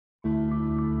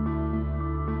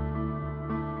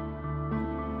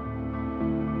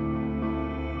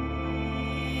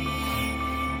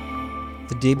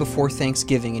The day before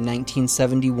Thanksgiving in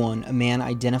 1971, a man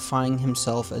identifying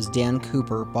himself as Dan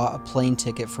Cooper bought a plane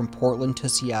ticket from Portland to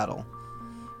Seattle.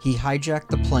 He hijacked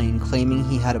the plane, claiming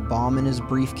he had a bomb in his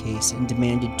briefcase, and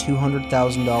demanded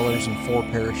 $200,000 and 4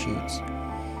 parachutes.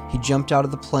 He jumped out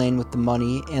of the plane with the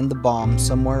money and the bomb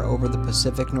somewhere over the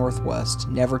Pacific Northwest,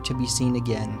 never to be seen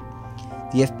again.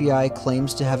 The FBI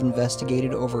claims to have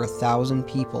investigated over 1,000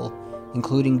 people,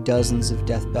 including dozens of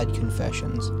deathbed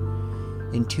confessions.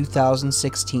 In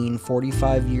 2016,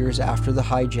 45 years after the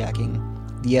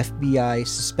hijacking, the FBI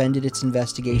suspended its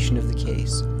investigation of the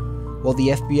case. While the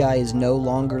FBI is no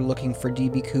longer looking for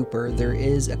D.B. Cooper, there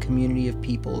is a community of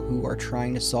people who are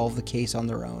trying to solve the case on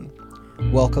their own.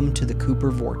 Welcome to the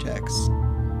Cooper Vortex.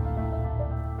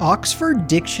 Oxford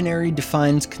Dictionary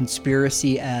defines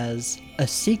conspiracy as a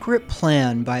secret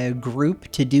plan by a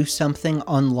group to do something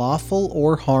unlawful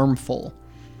or harmful.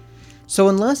 So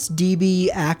unless DB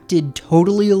acted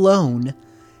totally alone,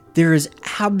 there is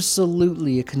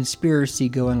absolutely a conspiracy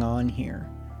going on here.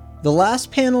 The last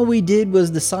panel we did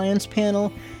was the science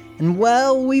panel, and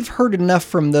well, we've heard enough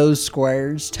from those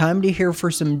squares. Time to hear for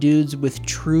some dudes with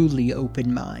truly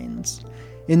open minds.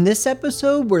 In this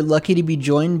episode, we're lucky to be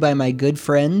joined by my good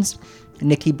friends,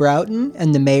 Nicky Broughton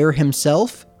and the mayor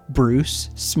himself, Bruce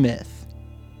Smith.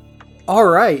 All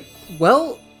right,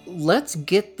 well, let's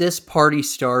get this party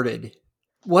started.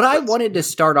 What I wanted to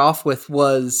start off with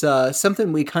was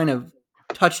something we kind of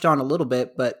touched on a little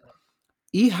bit, but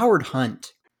E. Howard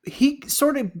Hunt. He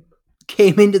sort of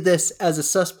came into this as a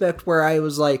suspect where I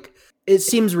was like, it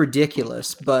seems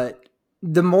ridiculous, but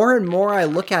the more and more I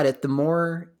look at it, the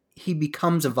more he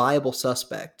becomes a viable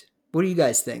suspect. What do you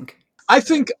guys think? I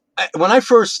think when I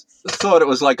first thought it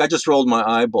was like, I just rolled my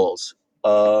eyeballs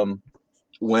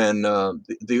when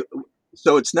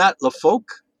so it's Nat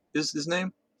LaFoque is his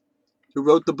name, who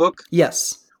wrote the book?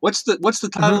 Yes. What's the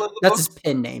title of the book? That's his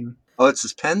pen name. Oh, it's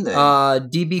his pen name.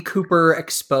 D.B. Cooper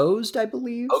Exposed, I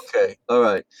believe. Okay, all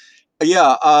right.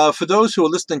 Yeah, for those who are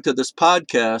listening to this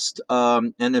podcast,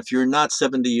 and if you're not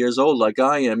 70 years old like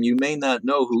I am, you may not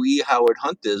know who E. Howard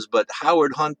Hunt is, but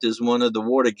Howard Hunt is one of the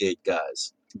Watergate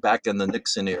guys back in the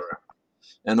Nixon era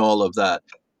and all of that.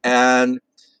 And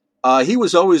he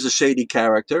was always a shady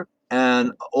character,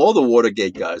 and all the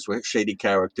Watergate guys were shady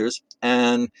characters,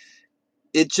 and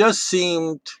it just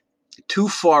seemed too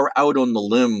far out on the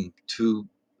limb to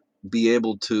be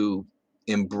able to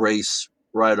embrace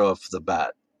right off the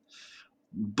bat.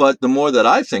 But the more that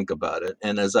I think about it,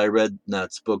 and as I read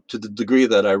Nat's book, to the degree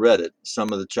that I read it,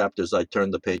 some of the chapters I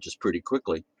turned the pages pretty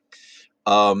quickly.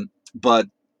 But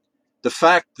the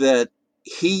fact that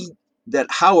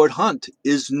Howard Hunt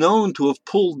is known to have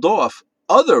pulled off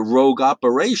other rogue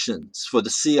operations for the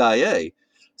CIA,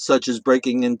 such as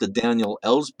breaking into Daniel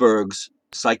Ellsberg's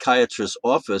psychiatrist's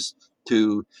office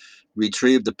to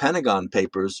retrieve the Pentagon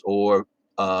Papers, or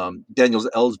Daniel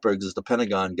Ellsberg is the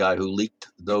Pentagon guy who leaked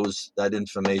that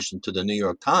information to the New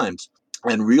York Times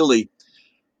and really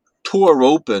tore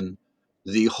open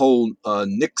the whole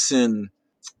Nixon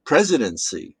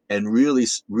presidency and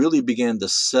really began to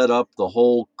set up the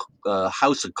whole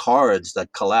house of cards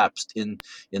that collapsed in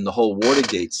the whole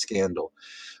Watergate scandal.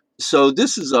 So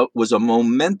this was a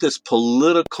momentous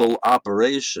political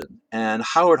operation, and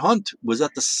Howard Hunt was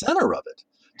at the center of it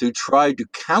to try to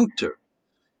counter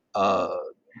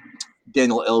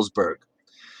Daniel Ellsberg.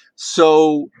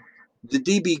 So the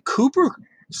D.B. Cooper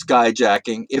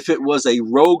skyjacking, if it was a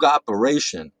rogue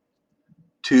operation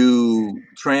to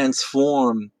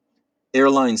transform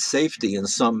airline safety in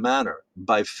some manner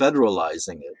by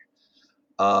federalizing it,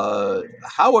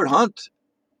 Howard Hunt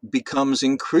becomes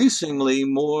increasingly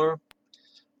more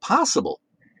possible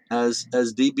as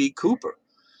D.B. Cooper.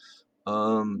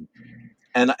 And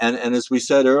as we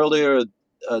said earlier,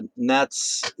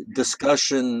 Nat's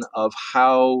discussion of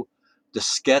how the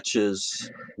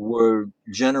sketches were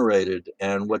generated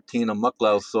and what Tina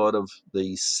Mucklow thought of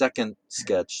the second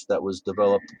sketch that was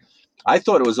developed. I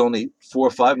thought it was only 4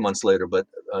 or 5 months later, but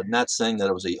Nat's saying that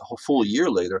it was a full year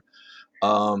later.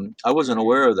 I wasn't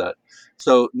aware of that.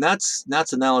 So Nat's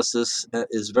analysis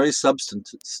is very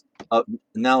substantive.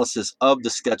 Analysis of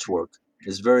the sketch work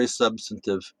is very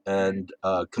substantive and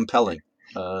compelling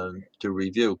to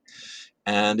review,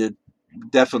 and it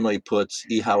definitely puts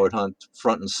E. Howard Hunt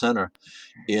front and center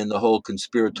in the whole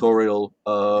conspiratorial,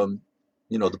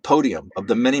 the podium of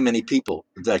the many people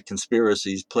that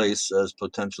conspiracies place as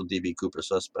potential D.B. Cooper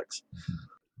suspects.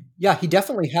 Yeah, he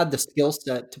definitely had the skill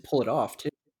set to pull it off, too.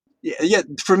 Yeah.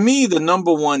 For me, the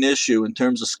number one issue in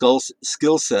terms of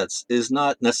skill sets is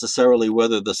not necessarily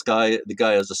whether the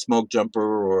guy is a smoke jumper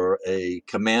or a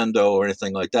commando or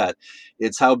anything like that.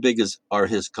 It's how big are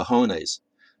his cojones.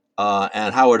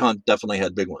 and Howard Hunt definitely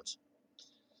had big ones.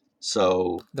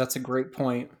 So That's a great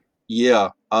point. yeah,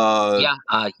 Yeah,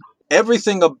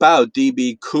 everything about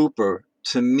DB Cooper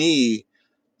to me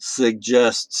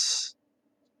suggests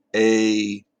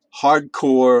a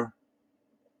hardcore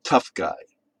tough guy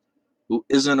who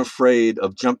isn't afraid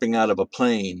of jumping out of a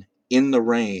plane in the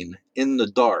rain, in the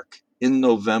dark, in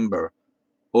November,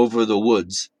 over the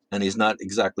woods, and he's not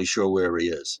exactly sure where he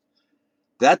is.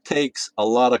 That takes a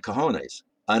lot of cojones,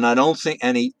 and I don't think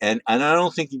I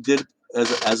don't think he did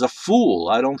as a fool.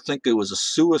 I don't think it was a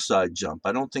suicide jump.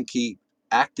 I don't think he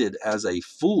acted as a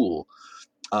fool.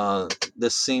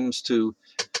 This seems to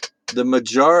the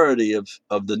majority of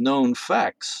the known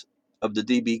facts of the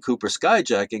DB Cooper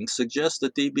skyjacking suggest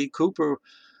that DB Cooper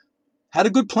had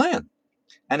a good plan.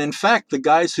 And in fact, the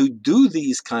guys who do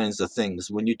these kinds of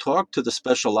things, when you talk to the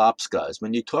special ops guys,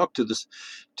 when you talk to the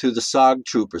SOG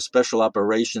troopers, Special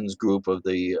Operations Group of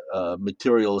the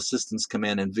Material Assistance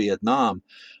Command in Vietnam,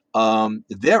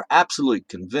 they're absolutely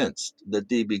convinced that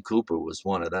DB Cooper was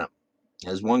one of them.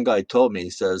 As one guy told me, he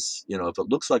says, if it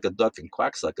looks like a duck and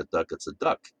quacks like a duck, it's a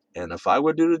duck. And if I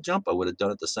were to do the jump, I would have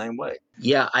done it the same way.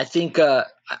 yeah. I think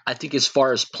as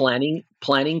far as planning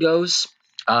goes,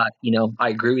 I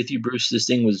agree with you, Bruce. This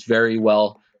thing was very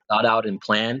well thought out and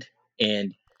planned.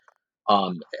 And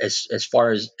as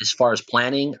far as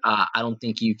planning, I don't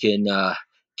think you can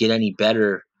get any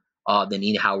better than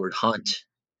E. Howard Hunt.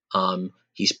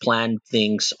 He's planned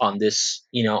things on this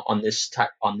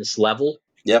level,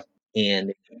 Yep.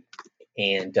 and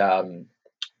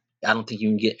I don't think you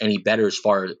can get any better as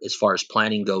far as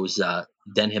planning goes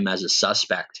than him as a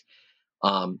suspect.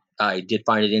 I did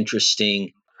find it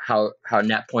interesting how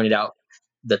Nat pointed out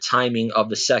the timing of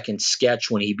the second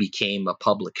sketch when he became a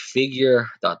public figure.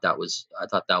 I thought that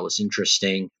was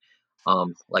interesting.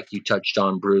 Like you touched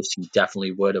on, Bruce, he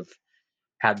definitely would have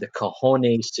had the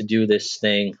cojones to do this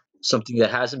thing. Something that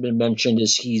hasn't been mentioned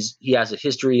is he has a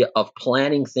history of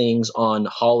planning things on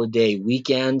holiday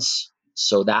weekends,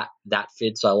 so that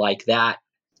fits. I like that.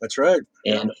 That's right.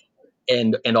 Yeah.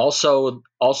 And also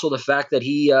the fact that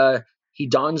he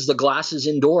dons the glasses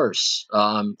indoors.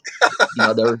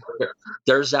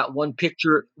 There's that one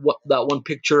picture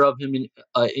of him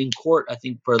in court, I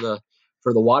think for the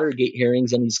Watergate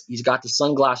hearings, and he's got the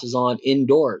sunglasses on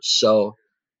indoors. So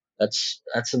that's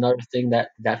another thing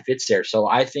that fits there. So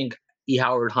I think E.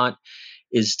 Howard Hunt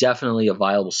is definitely a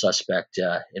viable suspect,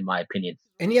 in my opinion.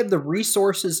 And he had the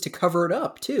resources to cover it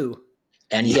up, too.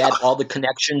 And he Yeah. had all the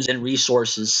connections and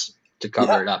resources to Yeah.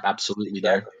 cover it up. Absolutely,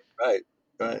 there. Exactly. Right.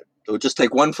 Right. It would just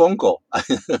take one phone call.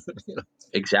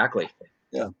 Exactly.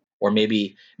 Yeah. Or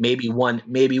maybe one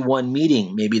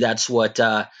meeting. Maybe that's what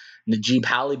Najib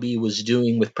Halabi was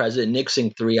doing with President Nixon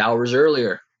 3 hours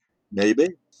earlier.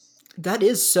 Maybe. That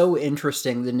is so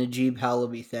interesting, the Najib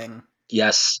Halabi thing.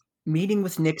 Yes, Meeting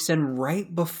with Nixon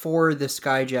right before the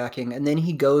skyjacking, and then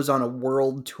he goes on a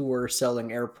world tour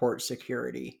selling airport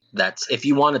security. that's if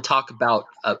you want to talk about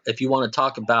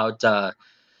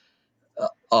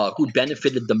who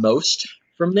benefited the most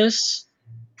from this,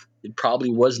 it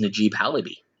probably was Najib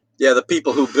Halabi. Yeah, the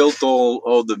people who built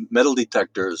all the metal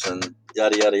detectors and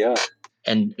yada yada yada.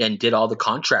 And did all the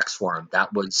contracts for him.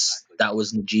 That was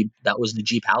Najib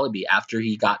Halabi after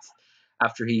he got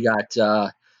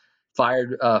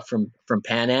fired from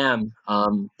Pan Am.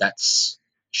 That's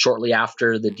shortly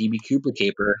after the DB Cooper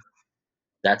caper.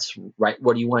 That's right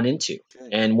what he went into. Okay.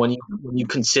 And when you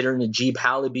consider Najib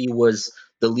Halabi was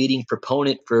the leading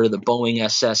proponent for the Boeing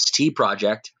SST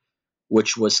project,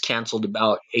 which was canceled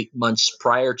about 8 months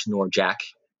prior to Norjack,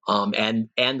 and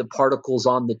the particles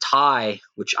on the tie,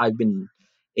 which I've been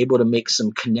able to make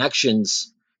some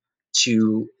connections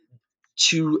to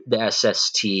the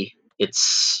SST.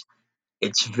 It's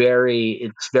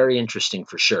very interesting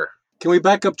for sure. Can we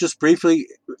back up just briefly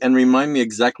and remind me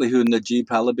exactly who Najib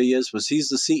Halabi is? Was he's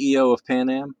the CEO of Pan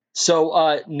Am?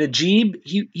 So Najib,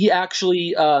 he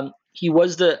actually he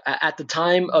was at the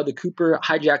time of the Cooper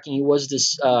hijacking. He was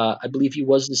this, I believe, he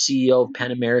was the CEO of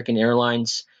Pan American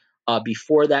Airlines.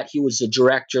 Before that, he was the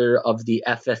director of the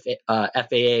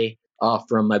FAA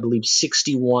from, I believe,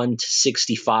 61 to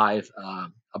 65,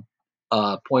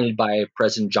 appointed by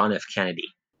President John F. Kennedy.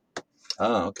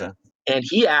 Oh, okay. And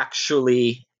he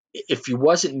actually, if he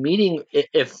wasn't meeting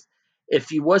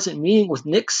with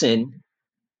Nixon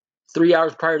 3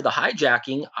 hours prior to the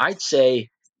hijacking, I'd say,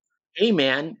 hey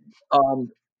man, um,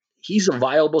 he's a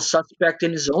viable suspect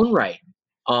in his own right.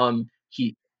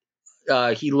 He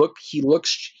he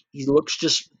looks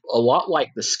just a lot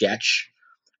like the sketch.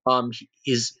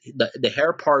 The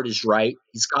hair part is right.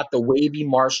 He's got the wavy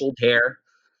marshaled hair.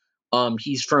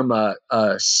 He's from a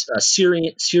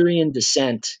Syrian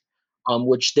descent.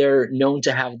 which they're known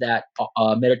to have that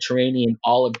Mediterranean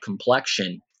olive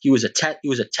complexion. He was a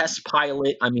test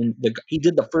pilot. I mean, he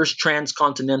did the first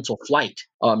transcontinental flight.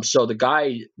 So the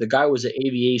guy was an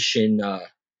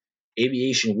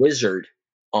aviation wizard.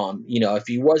 If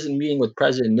he wasn't meeting with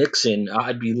President Nixon,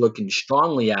 I'd be looking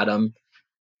strongly at him.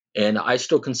 And I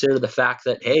still consider the fact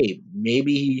that, hey,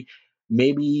 maybe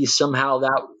somehow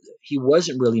that he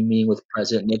wasn't really meeting with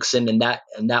President Nixon, and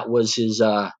that was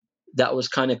that was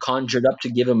kind of conjured up to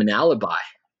give him an alibi.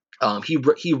 He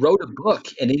wrote a book,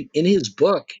 and in his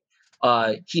book,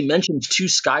 he mentions two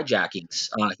skyjackings.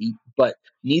 But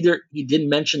he didn't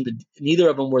mention neither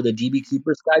of them were the DB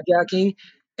Cooper skyjacking,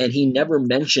 and he never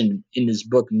mentioned in his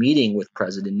book meeting with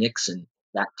President Nixon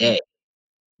that day,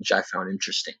 which I found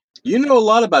interesting. You know a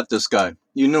lot about this guy.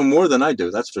 You know more than I do,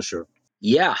 that's for sure.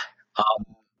 Yeah.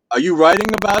 Are you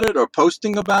writing about it or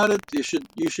posting about it? You should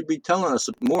be telling us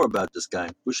more about this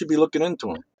guy. We should be looking into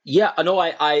him. Yeah, no,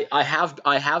 I have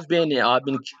been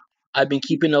I've been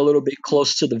keeping a little bit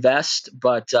close to the vest,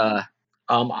 but I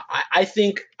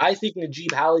think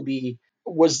Najib Halabi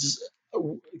was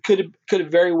could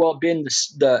have very well been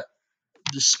the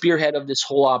spearhead of this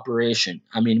whole operation.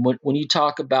 I mean, when you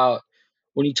talk about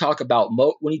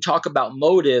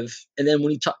motive, and then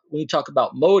when you talk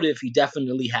about motive, he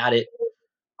definitely had it.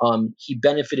 He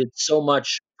benefited so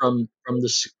much from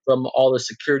all the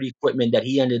security equipment that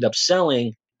he ended up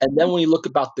selling. And then when you look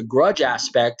about the grudge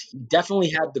aspect, he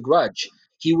definitely had the grudge.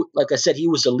 Like I said, he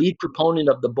was the lead proponent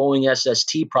of the Boeing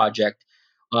SST project.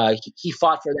 He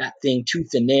fought for that thing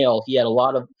tooth and nail. He had a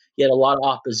lot of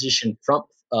opposition from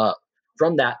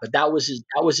that, but that was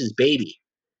his baby,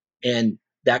 and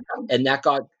that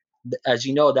got, as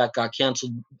you know, that got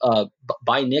canceled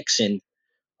by Nixon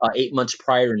 8 months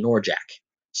prior to Norjack.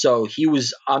 So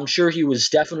I'm sure he was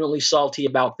definitely salty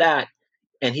about that,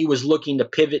 and he was looking to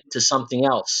pivot to something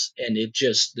else. And the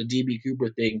DB Cooper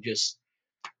thing just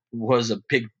was a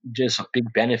big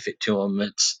benefit to him.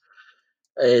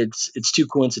 It's too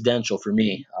coincidental for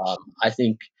me. I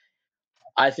think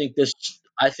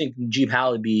Najib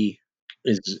Halabi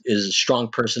is a strong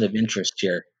person of interest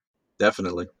here.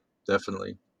 Definitely.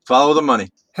 Follow the money.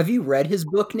 Have you read his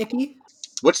book, Nicky?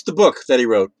 What's the book that he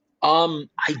wrote? I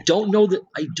don't know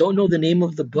the name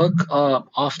of the book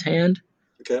offhand,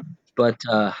 Okay. but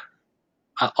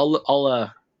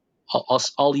I'll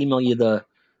email you the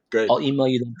Great.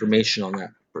 information on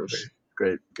that first.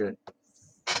 Great.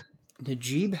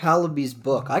 Najib Halabi's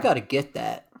book. I gotta get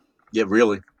that. Yeah,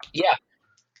 really. Yeah,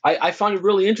 I found it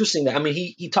really interesting that, I mean,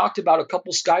 he talked about a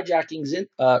couple of skyjackings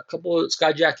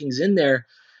in there,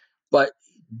 but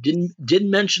didn't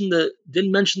mention the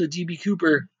DB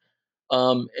Cooper,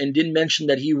 and didn't mention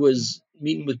that he was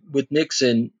meeting with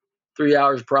Nixon 3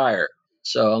 hours prior.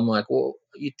 So I'm like, well,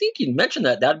 you think you'd mention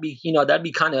that? That'd be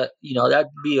kind of,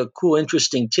 that'd be a cool,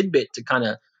 interesting tidbit to kind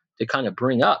of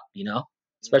bring up,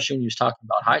 especially when he was talking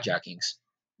about hijackings.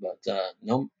 But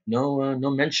no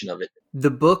mention of it.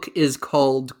 The book is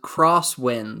called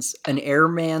Crosswinds, An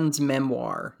Airman's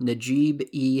Memoir, Najib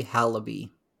E. Halabi.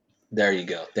 There you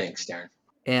go. Thanks, Darren.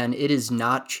 And it is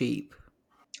not cheap.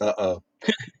 Uh-oh.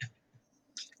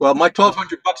 Well, my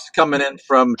 $1,200 is coming in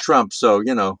from Trump, so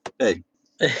hey.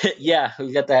 Yeah,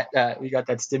 we got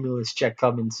that stimulus check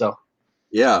coming, so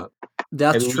Yeah.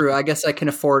 That's true. I guess I can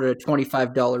afford a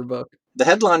 $25 book. The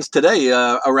headlines today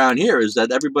around here is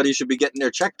that everybody should be getting their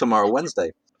check tomorrow,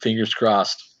 Wednesday. Fingers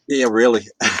crossed. Yeah, really.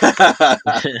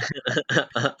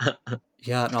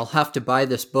 Yeah, and I'll have to buy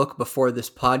this book before this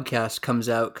podcast comes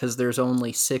out because there's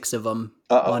only 6 of them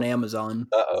on Amazon.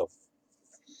 Uh-oh.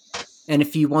 And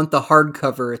if you want the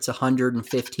hardcover, it's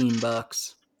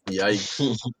 $115.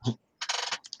 Yikes.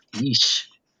 Yeesh.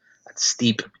 That's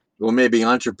steep. Well, maybe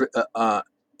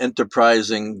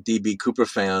enterprising DB Cooper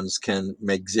fans can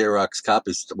make Xerox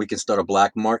copies. We can start a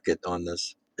black market on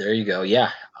this. There you go. Yeah.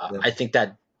 I think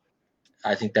that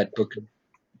book could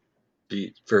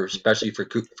be, especially for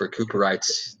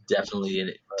Cooperites, definitely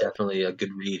a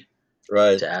good read,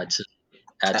 right, to add to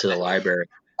the library.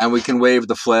 And we can wave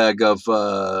the flag of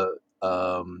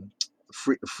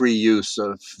free use,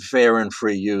 fair and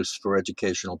free use for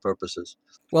educational purposes.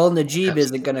 Well, Najib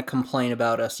isn't going to complain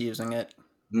about us using it.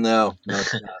 No.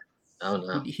 Oh,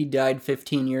 no. He died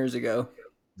 15 years ago.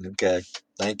 Okay,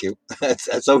 thank you.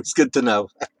 That's always good to know.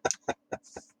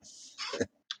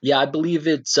 Yeah, I believe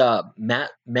it's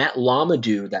Matt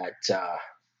Lamadou that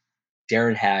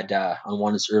Darren had on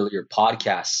one of his earlier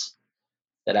podcasts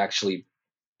that actually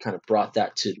kind of brought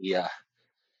that to the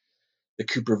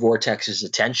Cooper Vortex's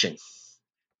attention.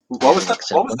 What was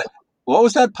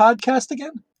that podcast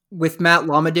again? With Matt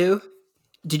Lamadou?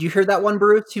 Did you hear that one,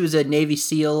 Bruce? He was a Navy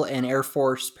SEAL and Air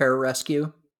Force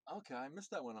pararescue. Okay, I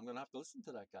missed that one. I'm gonna have to listen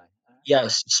to that guy. All right.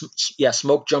 Yes, yeah,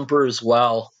 smoke jumper as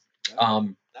well. Okay,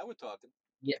 Um, now we're talking.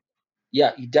 yeah,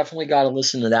 yeah, you definitely got to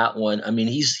listen to that one. I mean,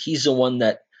 he's the one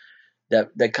that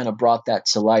kind of brought that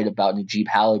to light about Najib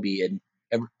Halaby, and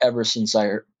ever since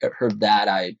I heard that,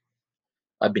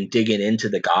 I've been digging into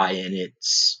the guy, and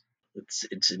it's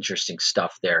interesting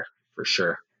stuff there for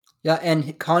sure. Yeah,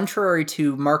 and contrary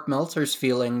to Mark Meltzer's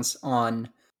feelings on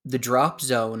the drop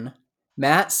zone,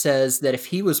 Matt says that if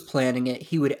he was planning it,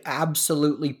 he would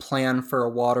absolutely plan for a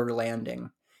water landing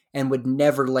and would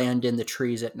never land in the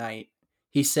trees at night.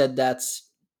 He said that's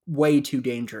way too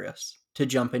dangerous to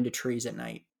jump into trees at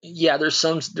night. Yeah, there's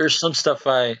some stuff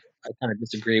I kind of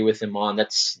disagree with him on.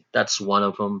 That's one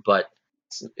of them, but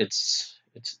it's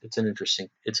an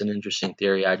interesting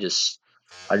theory. I just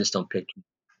don't pick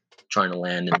trying to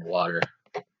land in the water.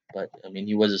 But I mean,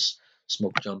 he was a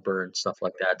smoke jumper and stuff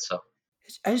like that. So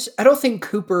I don't think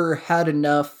Cooper had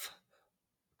enough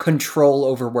control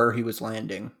over where he was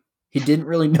landing. He didn't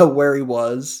really know where he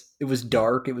was. It was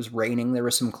dark, it was raining, there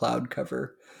was some cloud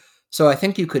cover. So I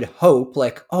think you could hope,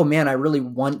 like, oh man, I really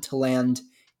want to land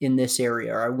in this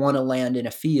area, or I want to land in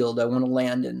a field, I want to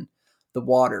land in the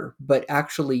water. But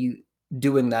actually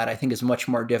doing that, I think, is much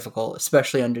more difficult,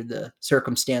 especially under the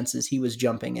circumstances he was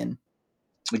jumping in.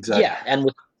 Exactly. yeah, and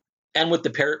with with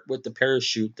the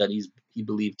parachute that he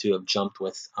believed to have jumped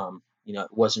with, it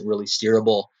wasn't really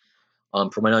steerable.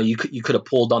 From I know you could have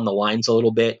pulled on the lines a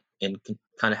little bit and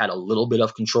kind of had a little bit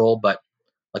of control, but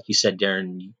like you said,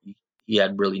 Darren, he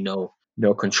had really no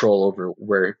control over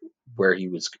where he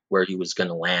was going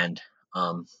to land.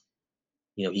 Um,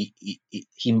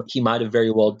 he might have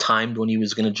very well timed when he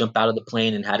was going to jump out of the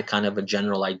plane and had a kind of a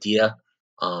general idea,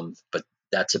 but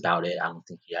that's about it. I don't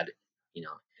think he had you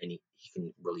know any he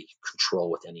can really control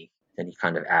with any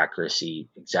kind of accuracy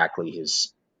exactly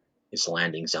his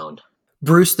landing zone.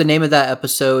 Bruce, the name of that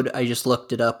episode, I just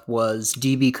looked it up, was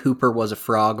DB Cooper Was a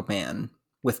Frog Man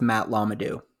with Matt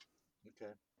Lamadou.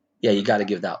 Okay. Yeah, you got to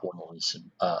give that one a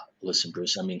listen. Listen,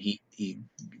 Bruce. I mean, he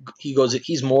goes.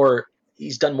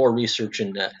 He's done more research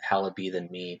in Halaby than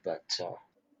me, but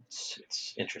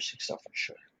it's interesting stuff for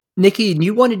sure. Nicky,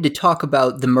 you wanted to talk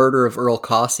about the murder of Earl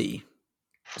Cossey.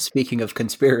 Speaking of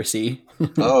conspiracy.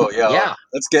 Oh yeah, Yeah,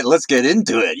 let's get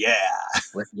into it. Yeah.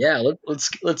 yeah.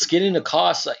 Let's get into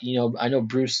costs. I know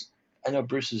Bruce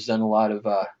has done a lot of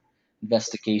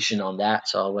investigation on that,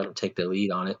 so I'll let him take the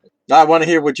lead on it. Now I want to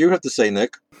hear what you have to say,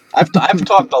 Nick. I've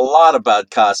talked a lot about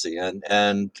Kasi,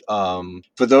 and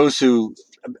for those who,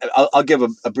 I'll give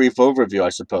a brief overview, I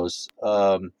suppose.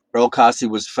 Earl Kasi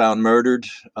was found murdered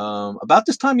about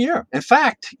this time of year. In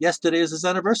fact, yesterday is his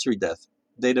anniversary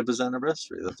date of his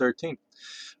anniversary, the 13th,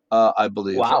 I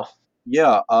believe. Wow.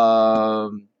 Yeah,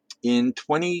 in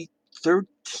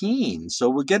 2013. So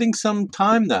we're getting some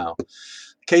time now.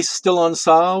 Case is still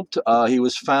unsolved. He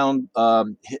was found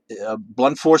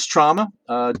blunt force trauma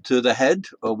to the head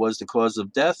was the cause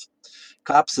of death.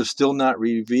 Cops have still not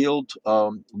revealed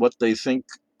what they think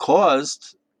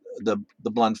caused the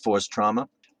blunt force trauma.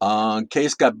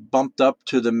 Case got bumped up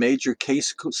to the major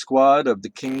case squad of the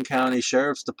King County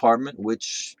Sheriff's Department,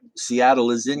 which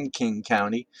Seattle is in King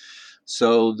County.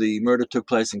 So the murder took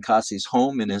place in Kasi's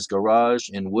home in his garage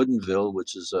in Woodinville,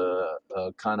 which is a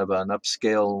kind of an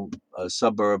upscale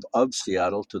suburb of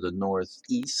Seattle to the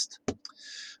northeast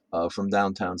from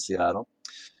downtown Seattle.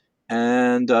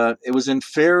 And it was in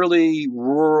fairly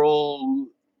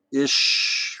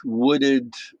rural-ish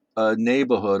wooded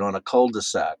neighborhood on a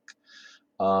cul-de-sac.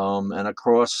 And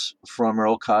across from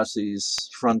Earl Kasi's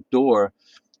front door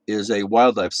is a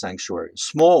wildlife sanctuary.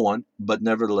 Small one, but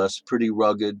nevertheless pretty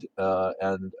rugged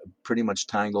and pretty much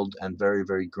tangled and very,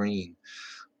 very green.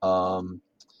 Um,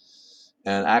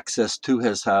 and access to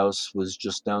his house was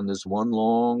just down this one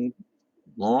long,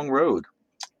 long road.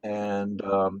 And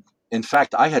in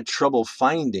fact, I had trouble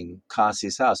finding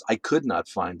Kasi's house. I could not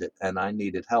find it, and I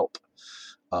needed help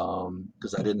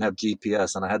because I didn't have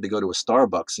GPS, and I had to go to a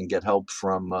Starbucks and get help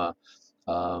from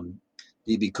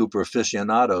DB Cooper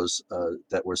aficionados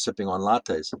that were sipping on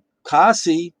lattes.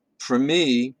 Kasi, for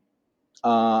me,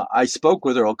 I spoke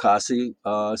with Earl Kasi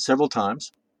several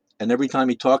times, and every time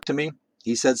he talked to me,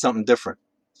 he said something different.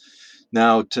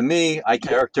 Now, to me, I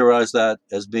characterize that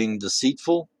as being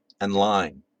deceitful and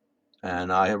lying.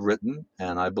 And I have written,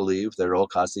 and I believe that Earl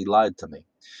Kasi lied to me.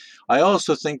 I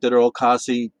also think that Earl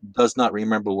Kasi does not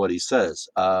remember what he says.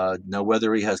 Now,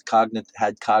 whether he has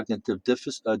had cognitive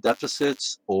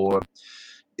deficits or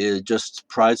it just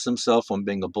prides himself on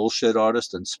being a bullshit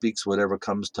artist and speaks whatever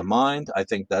comes to mind. I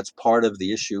think that's part of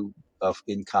the issue of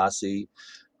in Kasi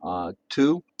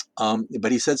Two,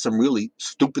 but he said some really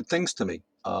stupid things to me.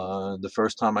 The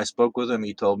first time I spoke with him,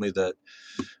 he told me that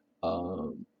uh,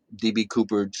 DB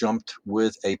Cooper jumped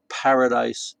with a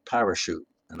Paradise parachute.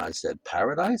 And I said,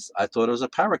 Paradise? I thought it was a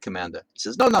paracommander. He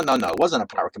says, no, no, no, no. It wasn't a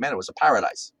paracommander. It was a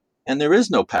Paradise. And there is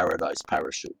no Paradise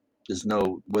parachute. There's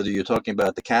no, whether you're talking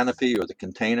about the canopy or the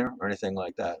container or anything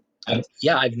like that.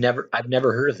 Yeah, I've never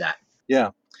heard of that.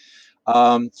 Yeah.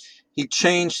 Um, he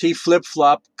flip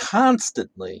flopped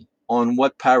constantly on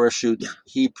what parachute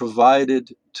he provided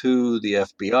to the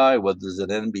FBI, whether it's an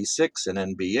NB6,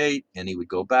 an NB8, and he would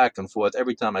go back and forth.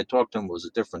 Every time I talked to him, it was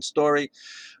a different story.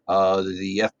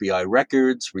 The FBI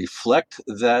records reflect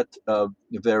that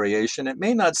variation. It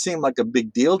may not seem like a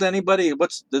big deal to anybody.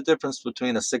 What's the difference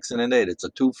between a 6 and an 8? It's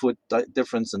a 2-foot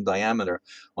difference in diameter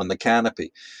on the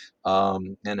canopy.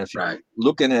 And if you're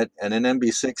looking at an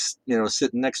NB6,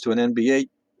 sitting next to an NB8,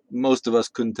 most of us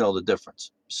couldn't tell the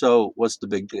difference. So what's the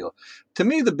big deal? To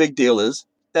me, the big deal is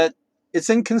that it's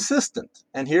inconsistent.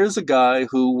 And here's a guy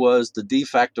who was the de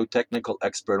facto technical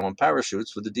expert on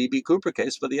parachutes for the DB Cooper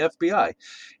case for the FBI.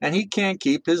 And he can't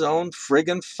keep his own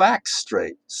friggin' facts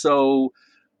straight. So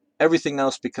everything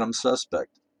else becomes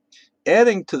suspect.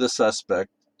 Adding to the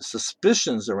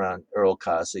suspicions around Earl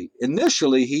Kasi,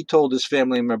 initially he told his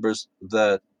family members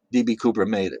that DB Cooper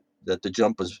made it, that the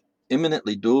jump was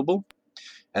imminently doable.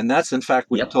 And that's, in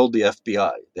fact, what he told the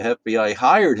FBI. The FBI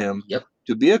hired him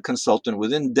to be a consultant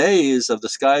within days of the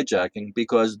skyjacking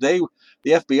because the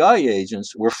FBI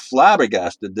agents were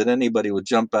flabbergasted that anybody would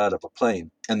jump out of a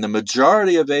plane. And the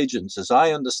majority of agents, as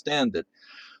I understand it,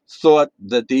 thought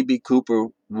that DB Cooper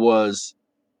was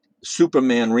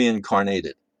Superman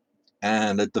reincarnated,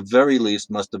 and at the very least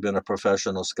must have been a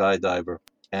professional skydiver.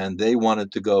 And they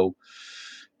wanted to go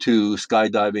to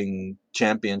skydiving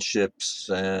championships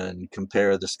and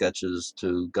compare the sketches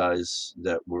to guys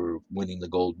that were winning the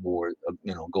gold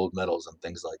medals and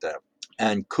things like that.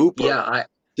 And Cooper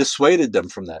dissuaded them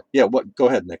from that. Yeah, what? Go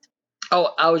ahead, Nick.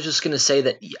 Oh, I was just going to say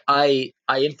that I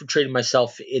infiltrated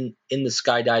myself in the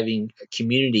skydiving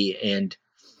community, and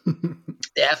the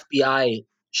FBI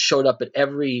showed up at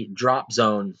every drop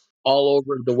zone all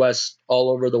over the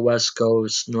West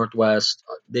Coast, Northwest.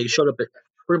 They showed up at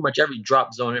pretty much every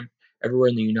drop zone everywhere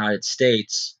in the United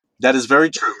States. That is very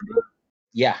true.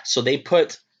 Yeah, so they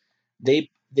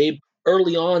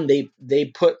early on they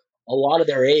put a lot of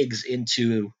their eggs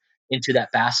into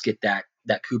that basket that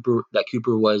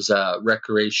Cooper was a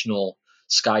recreational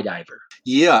skydiver.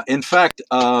 Yeah, in fact,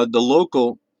 the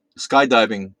local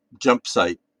skydiving jump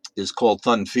site is called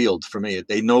Thun Field for me.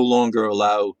 They no longer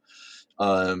allow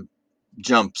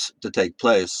jumps to take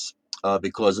place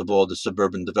because of all the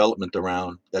suburban development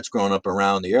that's grown up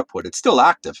around the airport. It's still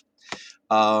active.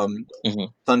 Thun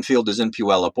Field is in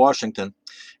Puyallup, Washington.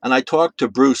 And I talked to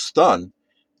Bruce Thun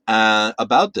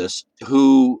about this,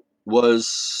 who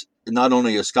was not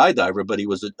only a skydiver, but he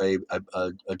was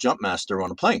a jump master on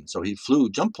a plane. So he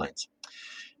flew jump planes.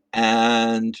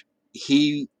 And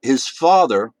his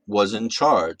father was in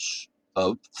charge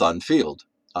of Thun Field,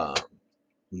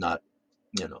 not,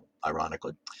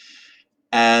 ironically.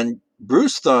 And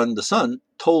Bruce Thun, the son,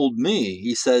 told me,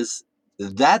 he says,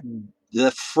 that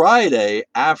the Friday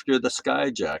after the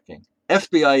skyjacking,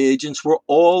 FBI agents were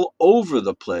all over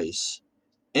the place.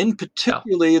 In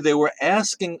particular, they were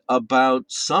asking about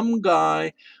some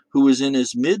guy who was in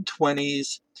his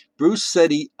mid-20s. Bruce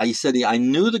said I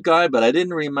knew the guy, but I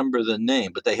didn't remember the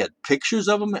name. But they had pictures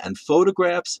of him and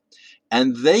photographs,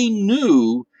 and they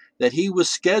knew that he was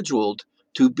scheduled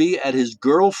to be at his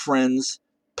girlfriend's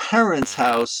parents'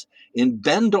 house in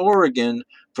Bend, Oregon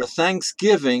for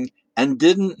Thanksgiving and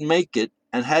didn't make it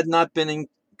and had not been in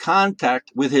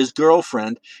contact with his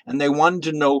girlfriend, and they wanted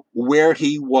to know where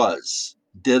he was.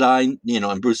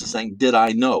 And Bruce is saying, did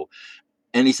I know?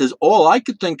 And he says, all I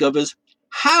could think of is,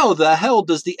 how the hell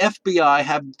does the FBI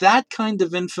have that kind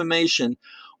of information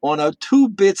on a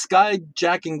 2-bit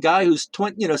skyjacking guy who's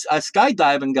a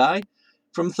skydiving guy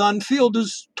from Thun Field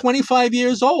who's 25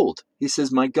 years old? He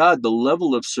says, my God, the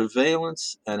level of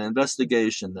surveillance and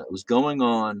investigation that was going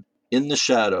on in the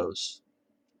shadows,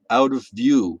 out of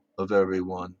view of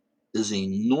everyone, is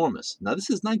enormous. Now,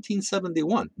 this is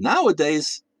 1971.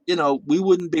 Nowadays, we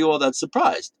wouldn't be all that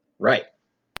surprised. Right.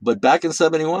 But back in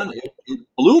 71, it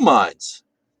blew minds,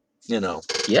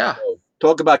 Yeah. So,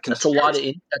 talk about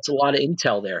conspiracy. That's a lot of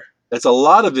intel there. That's a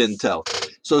lot of intel.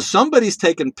 So somebody's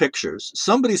taking pictures.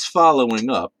 Somebody's following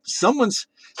up. Someone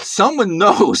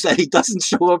knows that he doesn't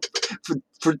show up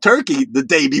for Turkey the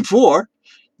day before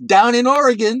down in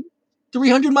Oregon,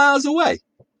 300 miles away.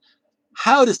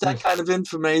 How does that kind of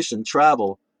information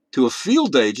travel to a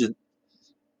field agent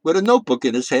with a notebook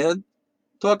in his hand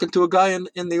talking to a guy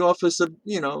in the office of,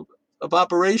 of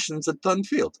operations at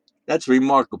Dunfield. That's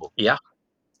remarkable. Yeah,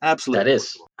 that Absolutely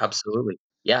is remarkable. absolutely.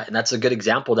 Yeah, and that's a good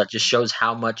example that just shows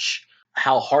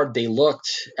how hard they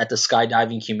looked at the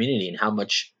skydiving community and how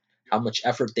much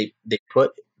effort they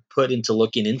put into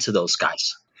looking into those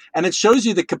guys. And it shows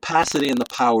you the capacity and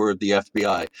the power of the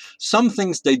FBI. Some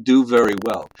things they do very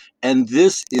well. And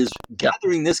this is Yeah,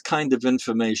 gathering this kind of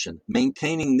information,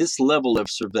 maintaining this level of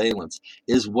surveillance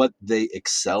is what they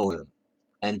excel in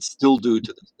and still do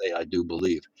to this day, I do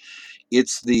believe.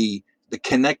 It's the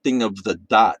connecting of the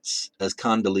dots, as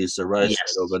Condoleezza Rice said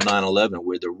yes, over 9/11,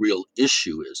 where the real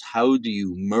issue is. How do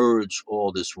you merge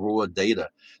all this raw data,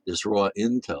 this raw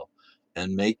intel,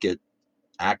 and make it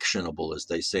actionable, as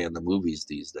they say in the movies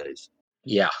these days?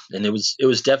 yeah, and it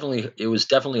was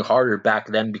definitely harder back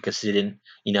then because it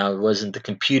wasn't the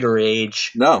computer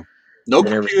age No, no and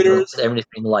everything computers,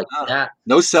 everything like that.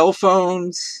 no cell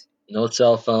phones. No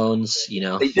cell phones.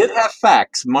 They did have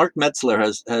fax. Mark Metzler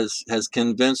has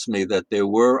convinced me that there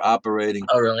were operating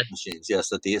Oh, really? machines. Yes,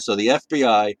 the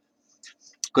FBI,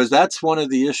 because that's one of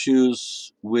the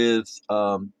issues with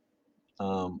I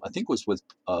think it was with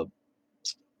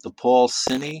the Paul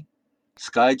Cine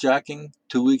skyjacking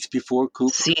 2 weeks before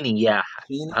Cooper. Cine, yeah.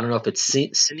 Cine? I don't know if it's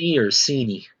Cine or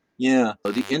Cine. Yeah,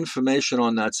 the information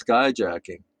on that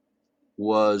skyjacking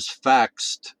was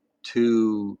faxed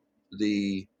to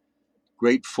the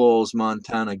Great Falls,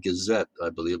 Montana Gazette, I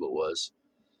believe it was,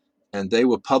 and they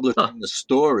were Huh. publishing the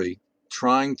story,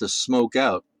 trying to smoke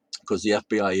out because the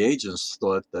FBI agents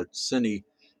thought that Cine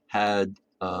had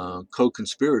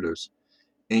co-conspirators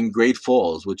in Great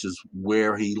Falls, which is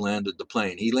where he landed the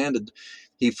plane.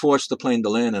 He forced the plane to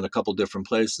land in a couple different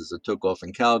places. It took off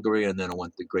in Calgary, and then it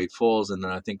went to Great Falls, and then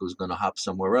I think it was going to hop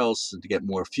somewhere else to get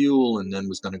more fuel, and then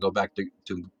was going to go back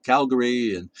to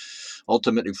Calgary, and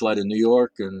ultimately fly to New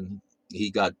York, and he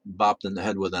got bopped in the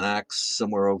head with an axe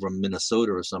somewhere over in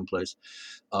Minnesota or someplace,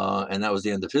 and that was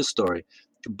the end of his story.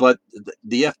 But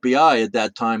the FBI at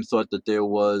that time thought that there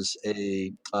was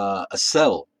a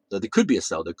cell, that there could be a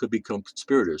cell, there could be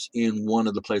conspirators in one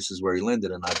of the places where he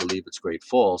landed, and I believe it's Great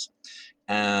Falls.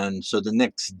 And so the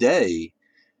next day,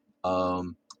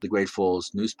 the Great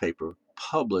Falls newspaper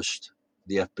published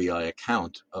the FBI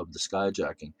account of the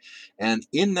skyjacking. And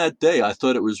in that day, I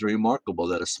thought it was remarkable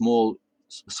that a small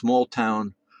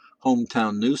town,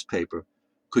 hometown newspaper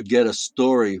could get a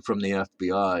story from the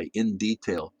FBI in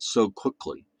detail so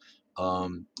quickly.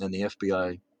 And the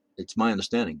FBI, it's my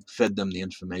understanding, fed them the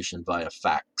information via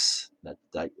fax.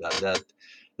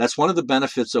 That's one of the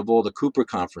benefits of all the Cooper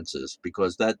conferences,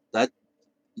 because that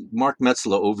Mark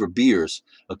Metzler over beers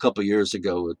a couple of years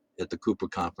ago at the Cooper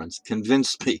conference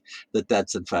convinced me that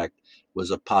that's in fact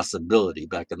was a possibility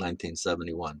back in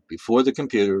 1971, before the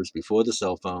computers, before the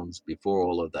cell phones, before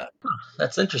all of that.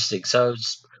 That's interesting. So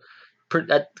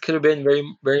that could have been very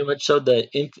very much so the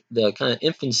kind of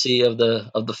infancy of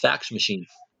the fax machine.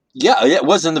 Yeah, it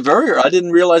was in the very. I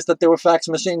didn't realize that there were fax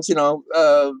machines.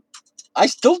 I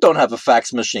still don't have a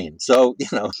fax machine, so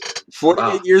 48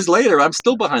 Wow. years later, I'm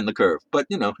still behind the curve. But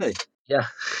hey, Yeah.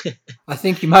 I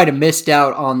think you might have missed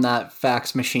out on that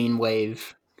fax machine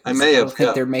wave I because may I have. don't think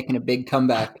Yeah. they're making a big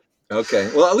comeback.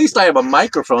 Okay. Well, at least I have a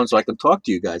microphone so I can talk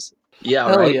to you guys. Yeah.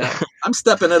 Hell Right. yeah. I'm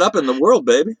stepping it up in the world,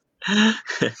 baby.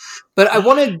 But I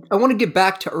want to get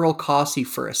back to Earl Cossey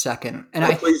for a second, and Oh,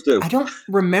 I please do. I don't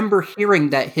remember hearing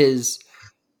that his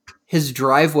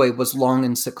driveway was long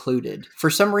and secluded. For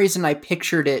some reason, I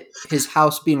pictured his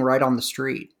house being right on the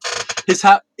street.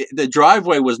 The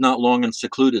driveway was not long and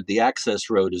secluded. The access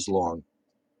road is long.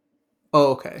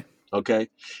 Oh, okay. Okay,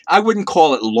 I wouldn't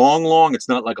call it long. Long. It's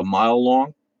not like a mile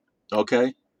long.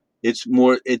 Okay, it's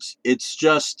more. It's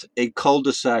just a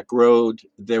cul-de-sac road.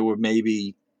 There were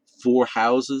maybe 4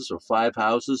 houses or 5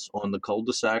 houses on the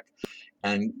cul-de-sac,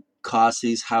 and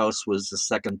Cossey's house was the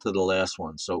second to the last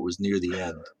one, so it was near the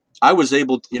end. I was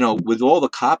able to, with all the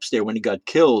cops there when he got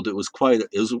killed, it was quite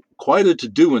a to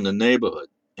do in the neighborhood,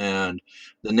 and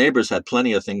the neighbors had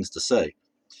plenty of things to say,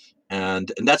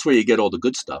 and that's where you get all the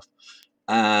good stuff.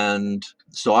 And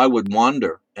so I would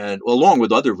wander, and along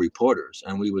with other reporters,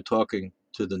 and we were talking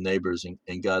to the neighbors,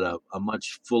 and got a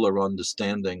much fuller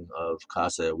understanding of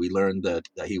Casa. We learned that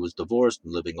he was divorced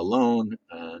and living alone,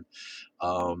 and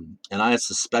I had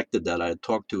suspected that. I had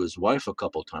talked to his wife a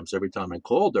couple of times. Every time I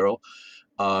called Earl,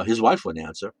 his wife wouldn't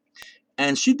answer,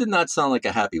 and she did not sound like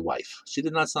a happy wife. She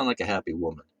did not sound like a happy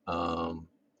woman,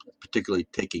 particularly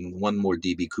taking one more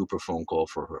DB Cooper phone call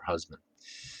for her husband,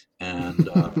 and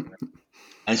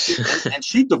and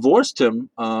she divorced him,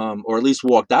 or at least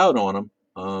walked out on him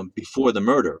before the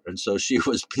murder, and so she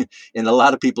was, in a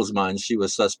lot of people's minds, she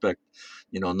was suspect,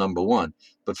 number one.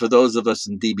 But for those of us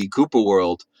in DB Cooper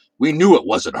world, we knew it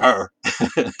wasn't her.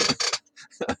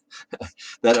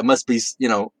 That it must be,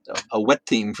 a wet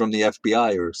team from the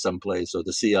FBI or someplace, or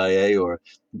the CIA, or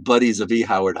buddies of E.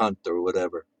 Howard Hunt or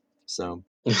whatever. So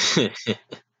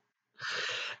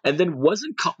And then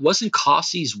wasn't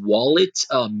Cossey's wallet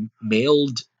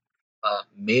mailed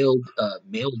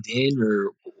in,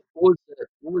 or what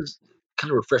was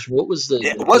kind of refreshing? What was it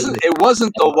the wasn't date? it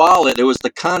wasn't the wallet; it was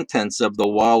the contents of the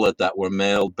wallet that were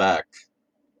mailed back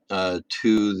to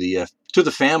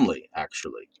the family,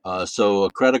 actually. So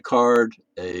a credit card,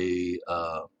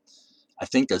 I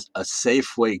think a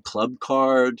Safeway club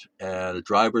card, and a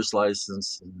driver's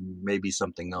license, and maybe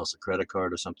something else, a credit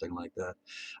card or something like that.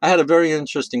 I had a very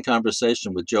interesting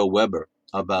conversation with Joe Weber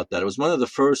about that. It was one of the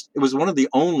first. It was one of the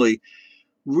only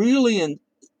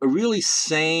really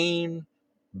sane,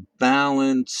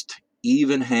 balanced,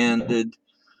 even-handed,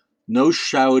 no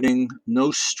shouting,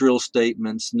 no shrill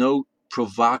statements, no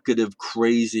provocative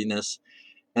craziness.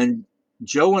 And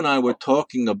Joe and I were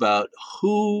talking about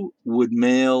who would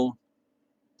mail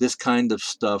this kind of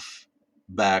stuff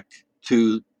back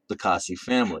to the Kasi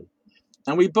family.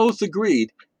 And we both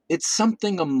agreed it's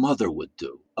something a mother would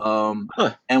do.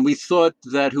 Huh. And we thought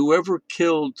that whoever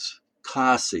killed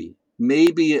Kasi,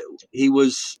 maybe he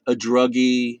was a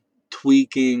druggie,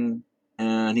 tweaking,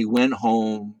 and he went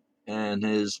home, and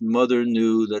his mother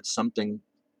knew that something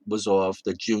was off,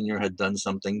 that Junior had done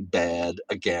something bad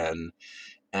again,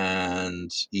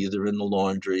 and either in the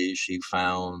laundry she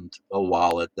found a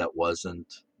wallet that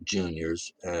wasn't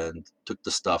Junior's, and took the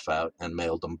stuff out and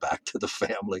mailed them back to the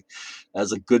family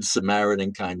as a good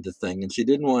Samaritan kind of thing. And she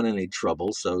didn't want any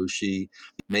trouble, so she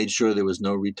made sure there was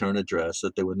no return address,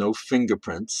 that there were no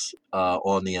fingerprints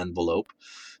on the envelope,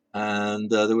 and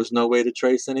there was no way to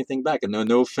trace anything back, and there were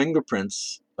no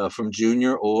fingerprints from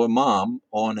Junior or Mom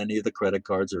on any of the credit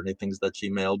cards or anything that she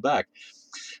mailed back.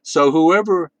 So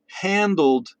whoever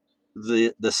handled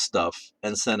the stuff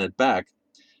and sent it back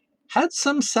had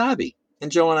some savvy.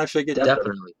 And Joe and I figured,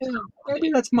 Definitely. maybe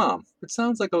that's Mom. It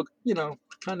sounds like a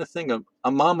kind of thing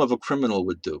a mom of a criminal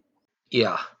would do.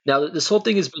 Yeah. Now this whole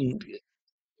thing has been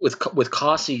with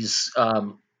Cossey's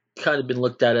kind of been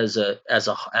looked at as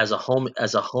a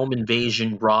home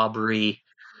invasion robbery.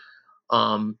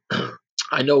 Um,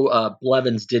 I know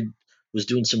Blevins was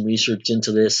doing some research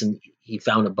into this, and he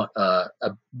found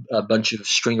a bunch of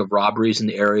string of robberies in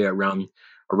the area around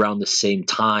the same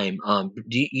time.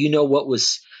 Do you know what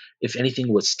was, if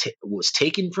anything, was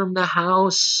taken from the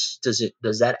house? Does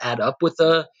that add up with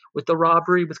the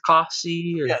robbery with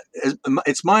Cossey? Or Yeah,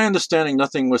 it's my understanding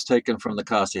nothing was taken from the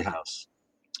Kasi house.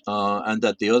 And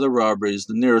that the other robberies,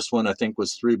 the nearest one I think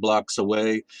was 3 blocks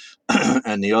away,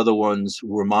 and the other ones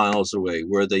were miles away.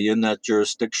 Were they in that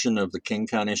jurisdiction of the King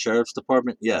County Sheriff's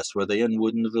Department? Yes. Were they in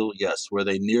Woodinville? Yes. Were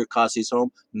they near Kasi's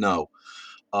home? No.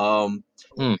 Um,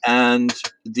 Hmm. and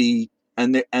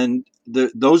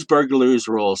those burglaries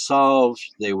were all solved.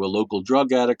 They were local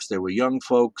drug addicts. They were young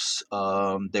folks.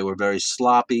 They were very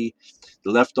sloppy.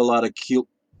 They left a lot of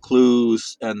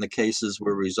clues, and the cases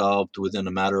were resolved within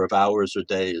a matter of hours or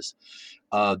days.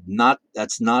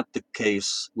 That's not the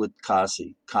case with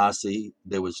Kasi. Kasi,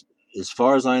 there was, as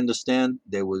far as I understand,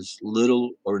 there was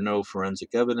little or no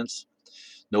forensic evidence,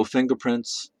 no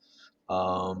fingerprints.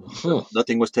 Hmm.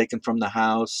 Nothing was taken from the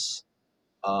house.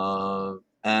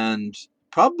 And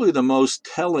probably the most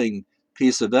telling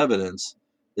piece of evidence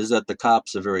is that the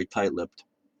cops are very tight-lipped,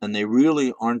 and they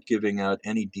really aren't giving out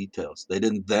any details. They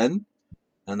didn't then,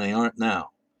 and they aren't now.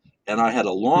 And Hmm.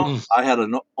 I had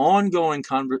an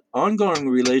ongoing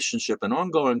relationship, an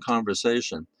ongoing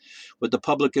conversation with the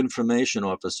public information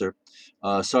officer,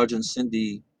 Sergeant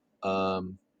Cindy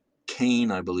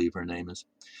Kane, I believe her name is,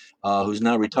 who's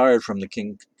now retired from the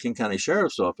King County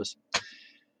Sheriff's Office.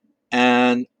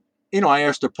 And I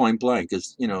asked her point blank,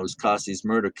 is Cossey's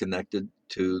murder connected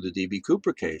to the DB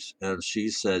Cooper case? And she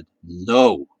said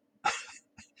no.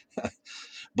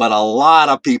 But a lot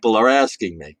of people are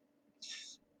asking me.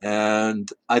 And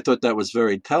I thought that was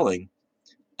very telling.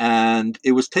 And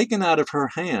it was taken out of her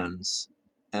hands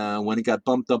when it got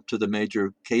bumped up to the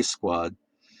major case squad.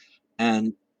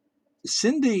 And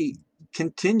Cindy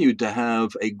continued to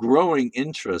have a growing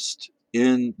interest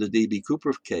in the DB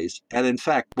Cooper case, and in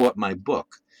fact bought my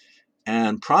book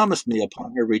and promised me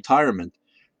upon her retirement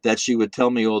that she would tell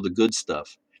me all the good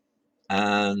stuff.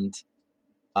 And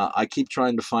I keep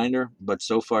trying to find her, but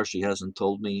so far she hasn't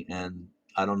told me, and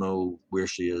I don't know where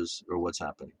she is or what's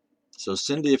happening. So,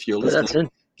 Cindy, if you're That's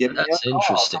listening, give me a that's call.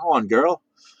 interesting. Come on, girl.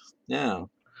 Yeah.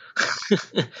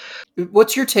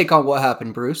 What's your take on what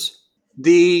happened, Bruce?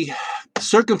 The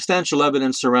circumstantial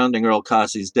evidence surrounding Earl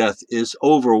Cassie's death is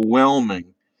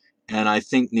overwhelming, and I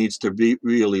think needs to be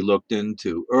really looked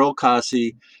into. Earl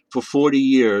Cassie, for 40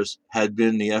 years, had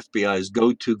been the FBI's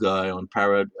go-to guy on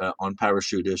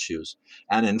parachute issues.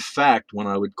 And in fact, when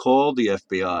I would call the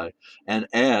FBI and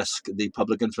ask the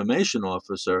public information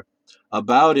officer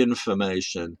about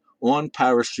information on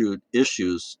parachute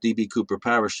issues, DB Cooper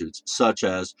parachutes, such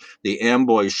as the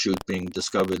Amboy chute being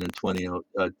discovered in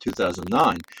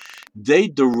 2009, they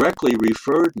directly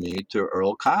referred me to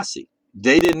Earl Cassie.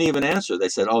 They didn't even answer. They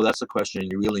said, "Oh, that's a question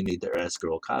you really need to ask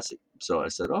Earl Cassie." So I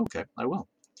said, oh, "Okay, I will."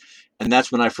 And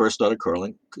that's when I first started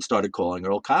calling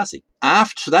Earl Cassie.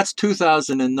 So that's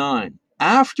 2009.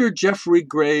 After Jeffrey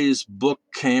Gray's book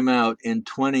came out in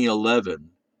 2011,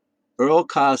 Earl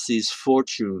Cassie's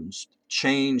fortunes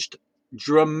changed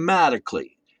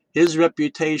dramatically. His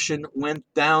reputation went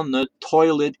down the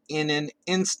toilet in an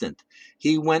instant.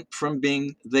 He went from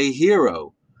being the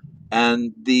hero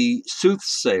and the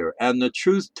soothsayer and the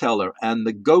truth teller and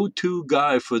the go-to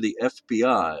guy for the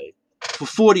FBI for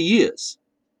 40 years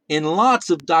in lots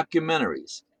of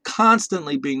documentaries,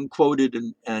 constantly being quoted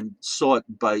and sought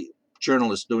by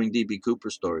journalists doing DB Cooper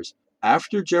stories.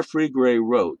 After Jeffrey Gray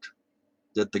wrote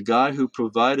that the guy who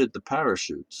provided the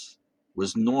parachutes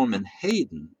was Norman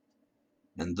Hayden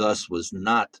and thus was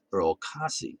not Earl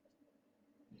Cassie,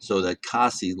 so that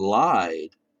Cassie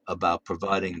lied about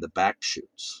providing the back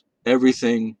chutes,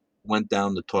 everything went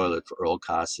down the toilet for Earl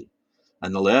Cassie.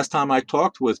 And the last time I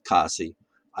talked with Cassie,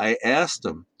 I asked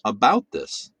him about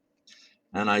this.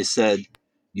 And I said,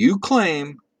 "You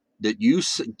claim that you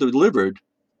delivered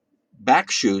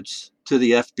back chutes to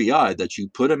the FBI, that you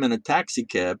put them in a taxi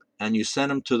cab and you sent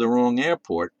them to the wrong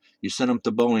airport. You sent them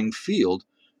to Boeing Field,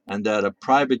 and that a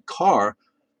private car,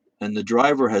 and the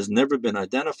driver has never been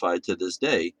identified to this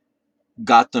day,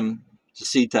 got them to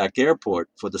SeaTac Airport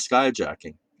for the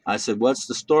skyjacking." I said, "What's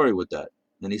the story with that?"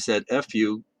 And he said, "F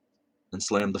you," and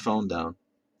slammed the phone down.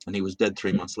 And he was dead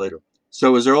 3 months later.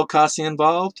 So is Earl Cassie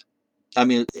involved? I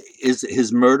mean, is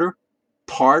his murder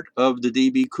part of the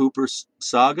DB Cooper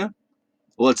saga?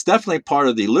 Well, it's definitely part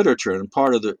of the literature and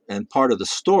part of the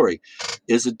story.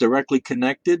 Is it directly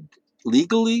connected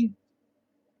legally?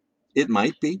 It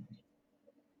might be.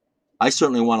 I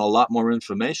certainly want a lot more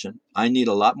information. I need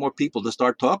a lot more people to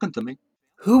start talking to me.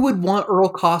 Who would want Earl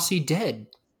Cassie dead?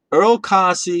 Earl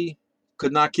Cassie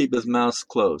could not keep his mouth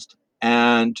closed,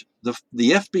 and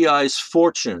the FBI's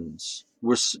fortunes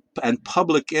and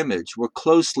public image were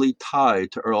closely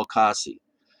tied to Earl Cassie.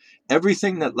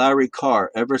 Everything that Larry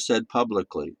Carr ever said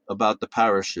publicly about the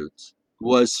parachutes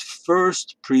was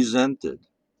first presented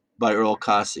by Earl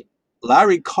Cassie.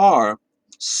 Larry Carr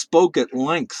spoke at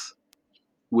length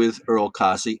with Earl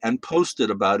Cassie and posted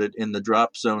about it in the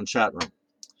Drop Zone chat room.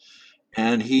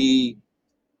 And he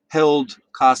held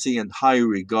Cassie in high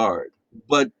regard.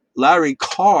 But Larry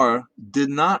Carr did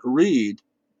not read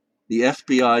the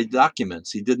FBI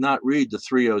documents. He did not read the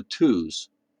 302s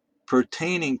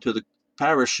pertaining to the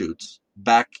parachutes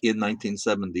back in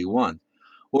 1971.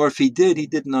 Or if he did, he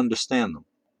didn't understand them.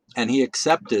 And he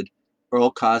accepted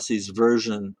Earl Cassie's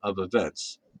version of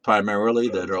events, primarily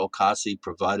that Earl Cassie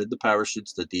provided the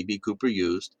parachutes that DB Cooper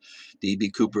used. DB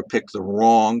Cooper picked the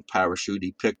wrong parachute.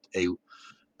 He picked a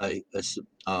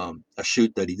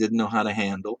chute that he didn't know how to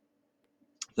handle,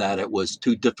 that it was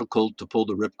too difficult to pull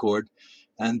the ripcord,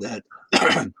 and that,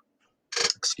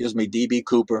 DB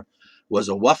Cooper was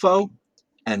a wuffo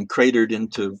and cratered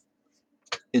into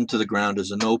the ground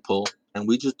as a no-pull, and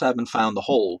we just haven't found the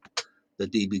hole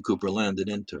that DB Cooper landed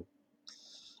into.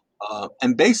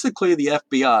 And basically, the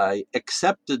FBI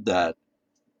accepted that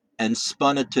and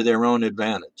spun it to their own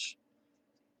advantage,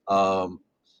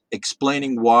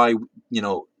 explaining why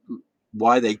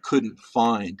they couldn't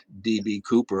find DB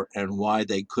Cooper and why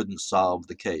they couldn't solve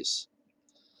the case.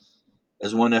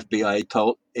 As one FBI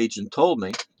agent told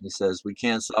me, he says, "We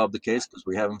can't solve the case because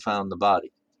we haven't found the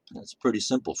body." That's pretty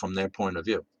simple from their point of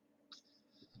view.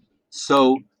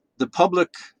 So the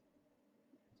public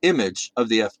image of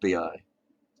the FBI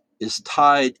is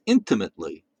tied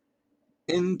intimately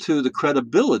into the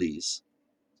credibilities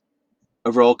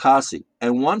of Earl Cassie.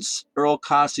 And once Earl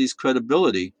Cassie's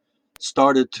credibility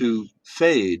started to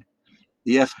fade,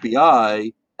 the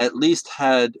FBI at least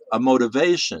had a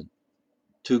motivation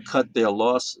to cut their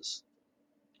losses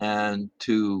and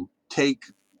to take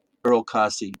Earl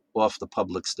Cassie off the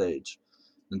public stage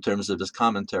in terms of his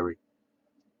commentary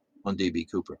on DB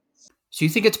Cooper. So you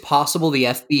think it's possible the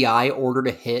FBI ordered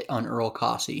a hit on Earl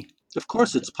Cassie? Of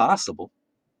course it's possible.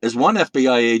 As one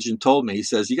FBI agent told me, he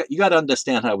says, you got to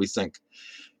understand how we think.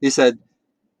 He said,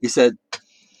 He said,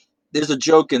 there's a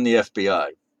joke in the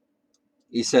FBI.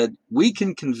 He said, we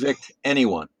can convict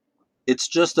anyone. It's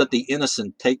just that the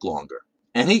innocent take longer.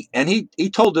 And he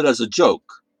told it as a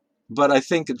joke, but I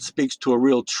think it speaks to a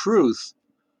real truth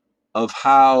of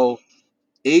how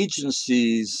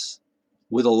agencies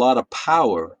with a lot of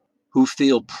power who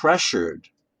feel pressured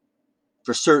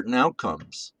for certain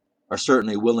outcomes are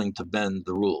certainly willing to bend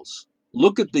the rules.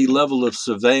 Look at the level of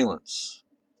surveillance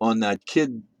on that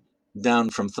kid down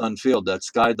from Thunfield, that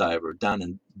skydiver down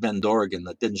in Bend, Oregon,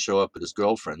 that didn't show up at his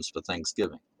girlfriend's for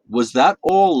Thanksgiving. Was that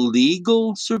all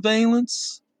legal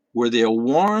surveillance? Were there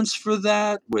warrants for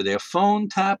that? Were there phone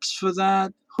taps for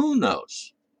that? Who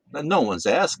knows? No one's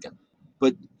asking.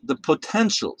 But the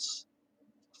potentials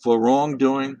for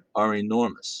wrongdoing are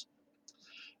enormous.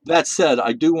 That said,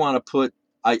 I do want to put,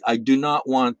 I do not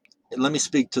want, let me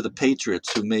speak to the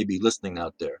patriots who may be listening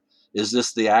out there. Is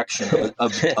this the action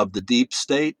of the deep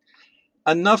state?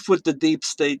 Enough with the deep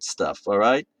state stuff, all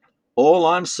right? All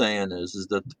I'm saying is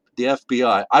that the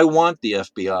FBI, I want the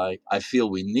FBI. I feel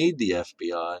we need the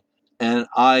FBI. And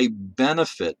I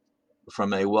benefit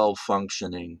from a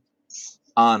well-functioning,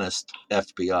 honest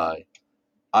FBI.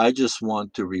 I just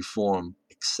want to reform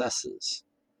excesses.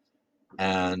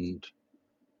 And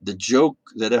the joke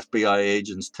that FBI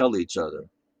agents tell each other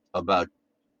about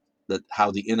that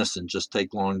how the innocent just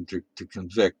take long to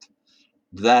convict,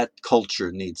 that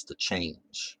culture needs to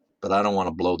change. But I don't want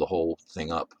to blow the whole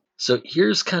thing up. So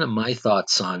here's kind of my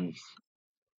thoughts on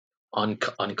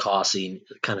Cossie,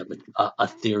 kind of a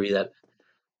theory that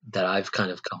I've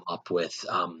kind of come up with.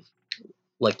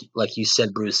 Like you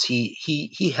said, Bruce,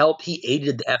 he helped, he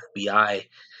aided the FBI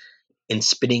in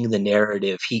spinning the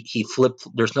narrative. He flipped.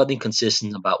 There's nothing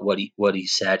consistent about what he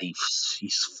said.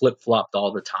 He's flip flopped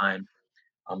all the time.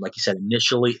 Like you said,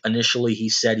 initially he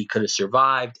said he could have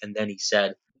survived, and then he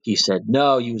said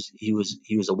no. He was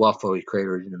a waffle he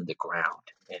cratered into the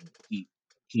ground, and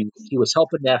he was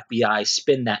helping the FBI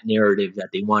spin that narrative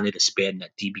that they wanted to spin, that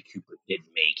DB Cooper didn't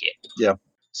make it. Yeah.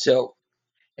 So,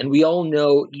 and we all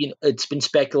know, it's been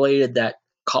speculated that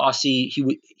Cossie, he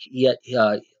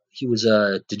was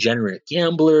a degenerate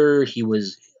gambler. He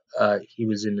was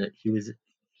in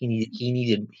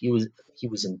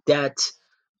debt.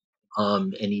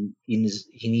 And he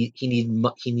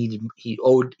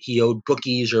owed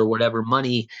bookies or whatever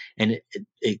money, and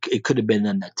it could have been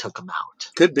them that took him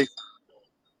out. Could be.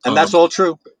 And that's all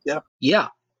true. Yeah. Yeah.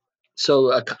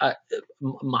 So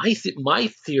my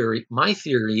theory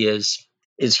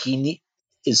is he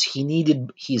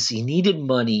needed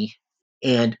money,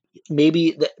 and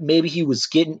maybe he was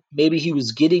getting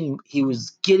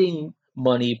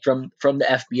money from the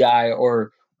FBI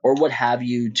or what have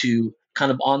you, to kind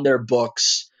of on their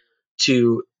books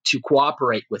to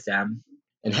cooperate with them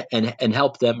and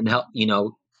help them, and help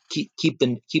keep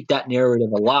that narrative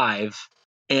alive.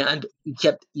 And he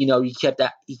kept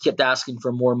asking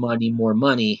for more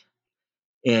money,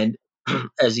 and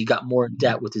as he got more in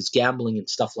debt with his gambling and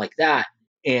stuff like that,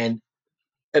 and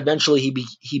eventually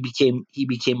he became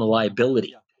a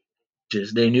liability.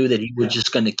 Just they knew that he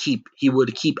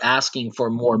would keep asking for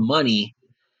more money,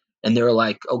 and they were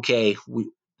like, okay,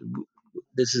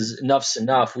 this is enough's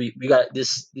enough. We got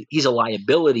this. He's a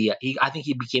liability. I think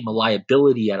he became a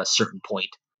liability at a certain point,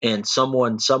 and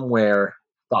someone somewhere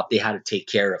thought they had to take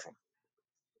care of him.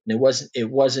 And it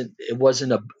wasn't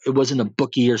a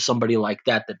bookie or somebody like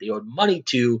that they owed money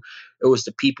to. It was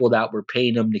the people that were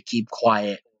paying him to keep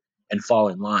quiet and fall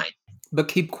in line. But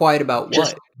keep quiet about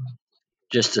Just what?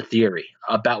 just a theory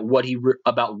about what he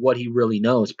really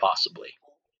knows, possibly.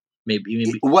 Maybe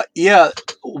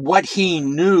What he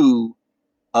knew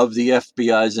of the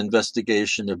FBI's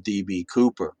investigation of DB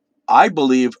Cooper. I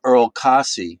believe Earl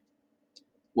Cossie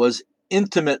was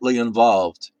intimately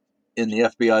involved in the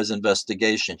FBI's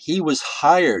investigation. He was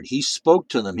hired. He spoke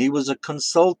to them. He was a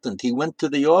consultant. He went to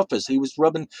the office. He was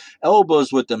rubbing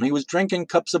elbows with them. He was drinking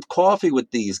cups of coffee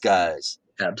with these guys.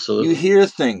 Absolutely. You hear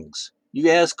things. You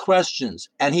ask questions.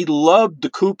 And he loved the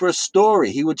Cooper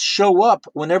story. He would show up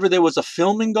whenever there was a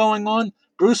filming going on.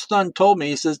 Bruce Dunn told me,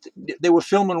 he says they were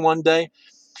filming one day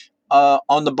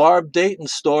on the Barb Dayton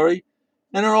story,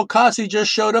 and Earl Cossie just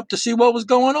showed up to see what was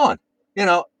going on.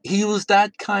 He was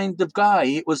that kind of guy.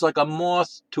 It was like a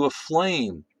moth to a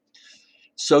flame.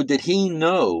 So did he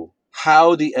know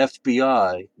how the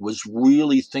FBI was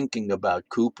really thinking about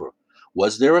Cooper?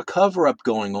 Was there a cover-up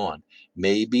going on?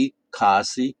 Maybe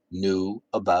Cossie knew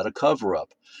about a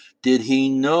cover-up. Did he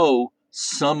know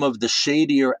some of the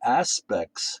shadier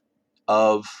aspects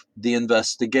of the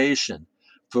investigation?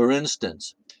 For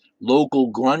instance, local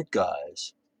grunt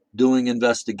guys doing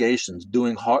investigations,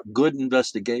 doing good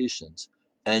investigations,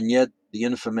 and yet the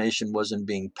information wasn't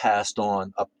being passed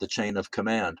on up the chain of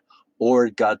command, or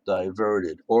it got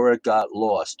diverted, or it got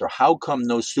lost? Or how come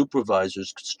no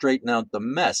supervisors could straighten out the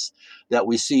mess that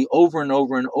we see over and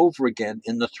over and over again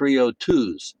in the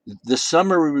 302s? The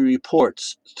summary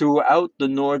reports throughout the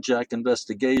Norjack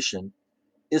investigation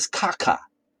is caca.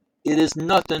 It is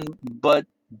nothing but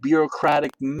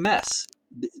bureaucratic mess.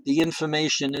 The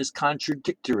information is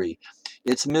contradictory.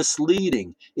 It's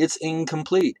misleading. It's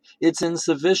incomplete. It's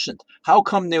insufficient. How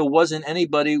come there wasn't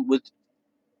anybody with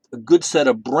a good set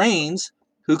of brains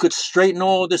who could straighten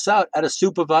all this out at a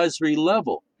supervisory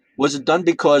level? Was it done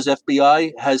because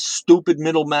FBI has stupid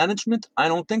middle management? I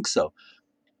don't think so.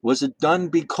 Was it done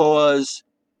because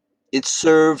it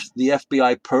served the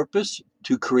FBI purpose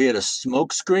to create a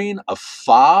smokescreen, a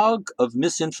fog of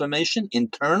misinformation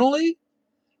internally?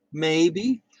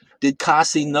 Maybe. Did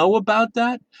Kasi know about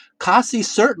that? Kasi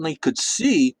certainly could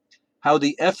see how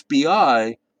the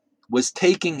FBI was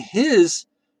taking his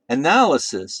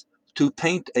analysis to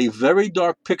paint a very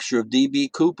dark picture of D.B.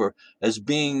 Cooper as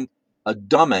being a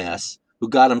dumbass who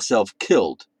got himself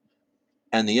killed.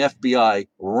 And the FBI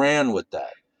ran with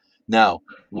that. Now,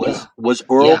 was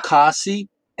Earl Yeah. Kasi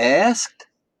asked,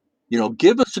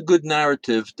 give us a good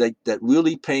narrative that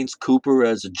really paints Cooper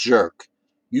as a jerk.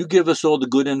 You give us all the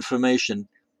good information,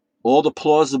 all the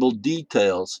plausible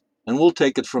details, and we'll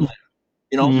take it from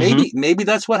there. Maybe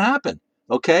that's what happened.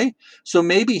 Okay, so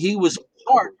maybe he was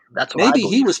part. That's what I Maybe he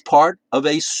believe. was part of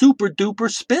a super duper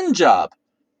spin job.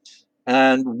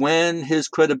 And when his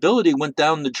credibility went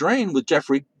down the drain with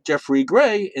Jeffrey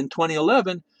Gray in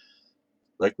 2011,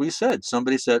 like we said,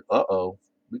 somebody said, "Uh-oh,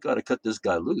 we got to cut this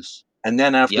guy loose." And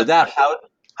then after Yep. that, how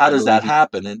I does that believe you.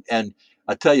 happen? And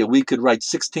I tell you, we could write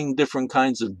 16 different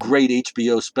kinds of great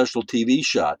HBO special TV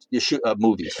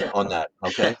movies on that.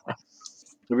 Okay,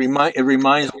 it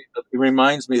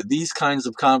reminds me of these kinds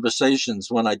of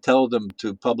conversations when I tell them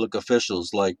to public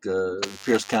officials like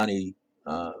Pierce County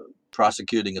uh,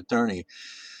 prosecuting attorney.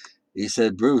 He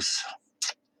said, "Bruce,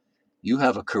 you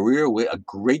have a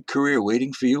great career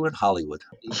waiting for you in Hollywood."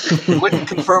 He wouldn't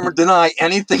confirm or deny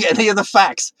any of the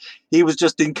facts. He was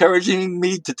just encouraging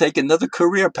me to take another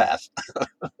career path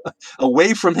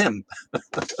away from him.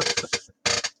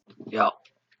 Yeah.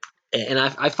 And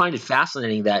I find it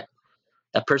fascinating that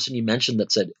that person you mentioned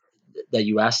that said that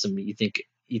you asked them, you think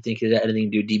it had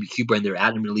anything to do with DB Cooper, and they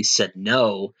adamantly said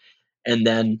no, and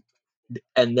then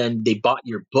they bought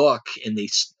your book and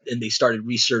they started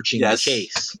researching the Yes.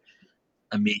 case.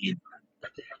 I mean,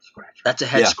 that's a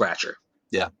head Yeah. scratcher.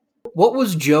 Yeah. What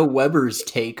was Joe Weber's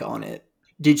take on it?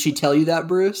 Did she tell you that,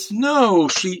 Bruce? No,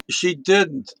 she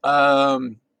didn't.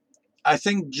 I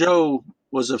think Joe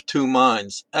was of two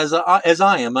minds, as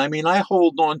I am. I mean, I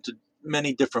hold on to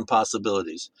many different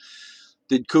possibilities.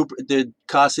 Did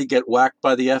Kasi get whacked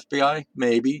by the FBI?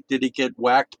 Maybe. Did he get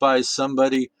whacked by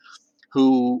somebody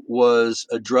who was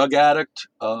a drug addict,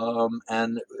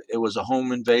 and it was a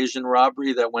home invasion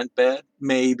robbery that went bad?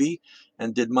 Maybe.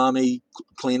 And did mommy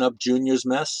clean up Junior's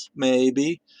mess?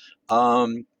 Maybe.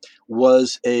 Um,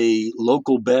 was a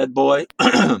local bad boy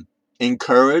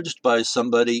encouraged by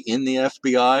somebody in the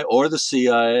FBI or the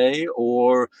CIA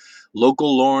or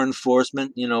local law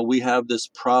enforcement? We have this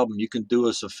problem. You can do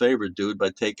us a favor, dude, by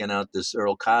taking out this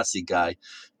Earl Kasi guy.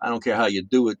 I don't care how you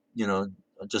do it,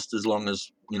 just as long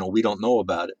as we don't know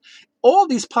about it. All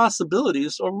these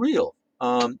possibilities are real.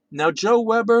 Now, Joe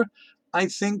Weber, I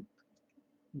think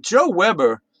Joe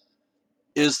Weber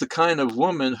is the kind of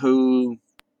woman who,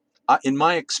 in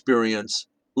my experience,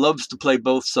 loves to play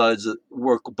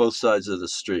work both sides of the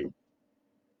street.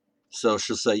 So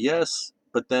she'll say yes,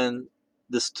 but then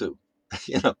this too.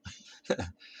 you know,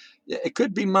 it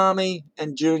could be mommy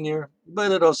and Junior,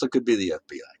 but it also could be the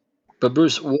FBI. But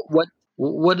Bruce,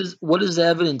 what does the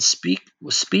evidence speak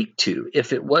to?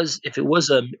 If it was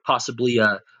a possibly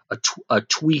a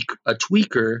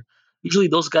tweaker, usually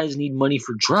those guys need money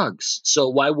for drugs. So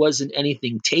why wasn't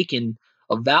anything taken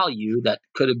of value that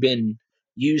could have been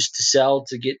used to sell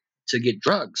to get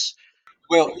drugs?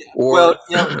 Well, well,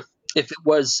 Or if it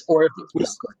was, or if we,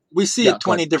 we see yeah, it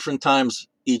go ahead. 20 different times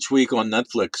each week on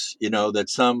Netflix. That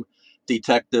some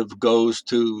detective goes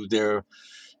to their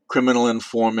criminal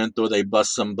informant, or they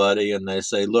bust somebody and they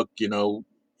say, "Look,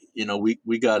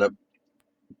 we got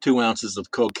 2 ounces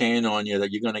of cocaine on you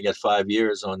that you're going to get 5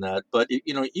 years on that, but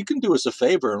you can do us a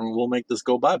favor and we'll make this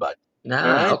go bye bye." All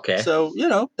Nah, right, okay, so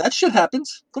that shit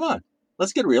happens. Come on,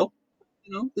 let's get real.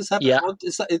 This happens. yeah, Well,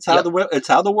 it's how yep.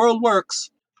 the world works.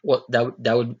 Well,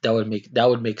 that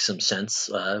would make some sense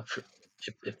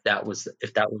if that was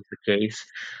the case,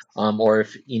 or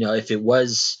if it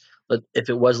was if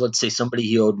it was, let's say, somebody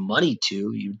he owed money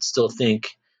to, you'd still think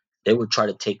they would try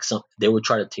to take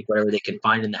whatever they can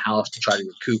find in the house to try to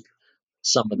recoup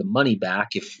some of the money back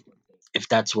if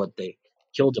that's what they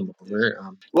killed him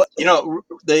over. Well,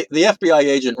 the FBI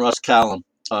agent Russ Callum,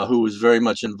 who was very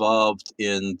much involved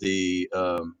in the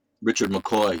Richard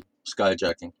McCoy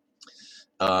skyjacking,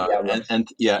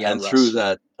 Yeah, and through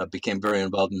Russ. that became very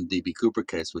involved in the DB Cooper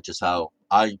case, which is how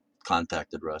I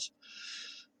contacted Russ.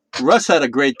 Russ had a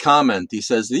great comment. He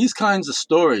says these kinds of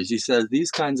stories, he says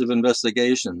these kinds of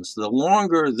investigations, the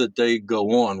longer that they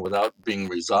go on without being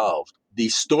resolved, the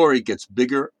story gets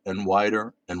bigger and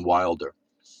wider and wilder.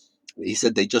 He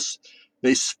said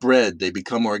they spread, they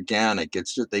become organic.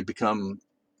 It's just they become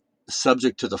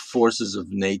subject to the forces of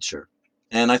nature.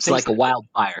 And I It's think like a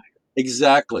wildfire.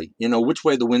 exactly, which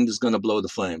way the wind is going to blow the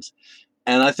flames.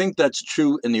 And I think that's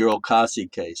true in the Earl Cassi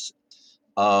case.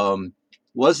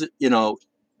 Was it,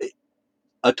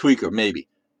 a tweaker? Maybe.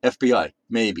 FBI?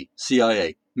 Maybe.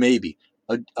 CIA? Maybe.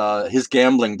 His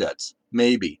gambling debts?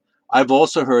 Maybe. I've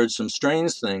also heard some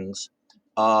strange things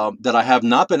that I have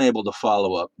not been able to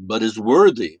follow up, but is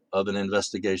worthy of an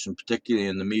investigation, particularly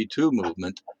in the Me Too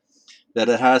movement, that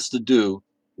it has to do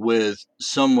with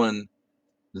someone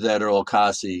that Earl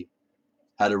Cassi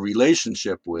had a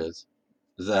relationship with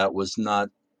that was not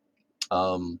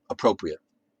appropriate,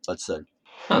 let's say.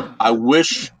 Huh. I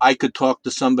wish I could talk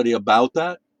to somebody about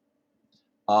that.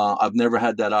 I've never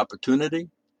had that opportunity.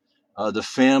 The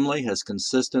family has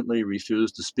consistently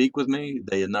refused to speak with me.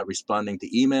 They are not responding to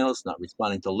emails, not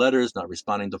responding to letters, not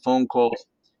responding to phone calls,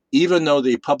 even though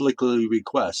they publicly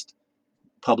request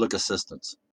public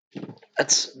assistance.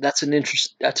 That's an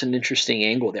interesting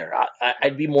angle there.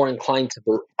 I'd be more inclined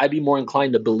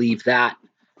to believe that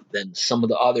than some of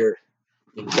the other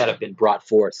things that have been brought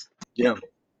forth. Yeah,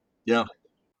 yeah.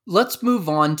 Let's move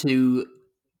on to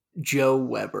Joe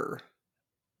Weber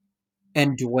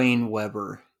and Dwayne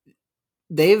Weber.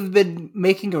 They've been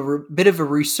making a bit of a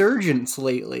resurgence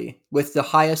lately with the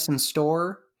Hyacinth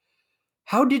store.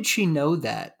 How did she know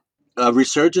that?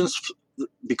 Resurgence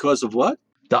because of what?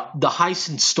 The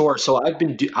Heisen store. So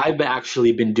I've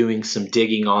actually been doing some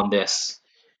digging on this,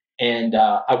 and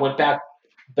I went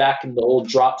back in the old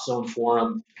Drop Zone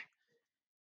forum,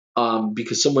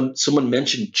 because someone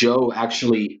mentioned Joe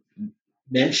actually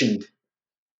mentioned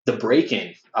the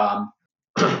break-in.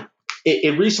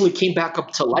 It recently came back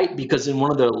up to light because in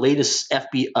one of the latest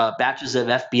batches of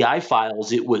FBI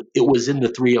files, it was in the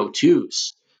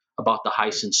 302s about the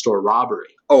Heisen store robbery.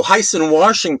 Oh, Hyson,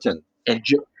 Washington. And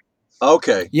Joe,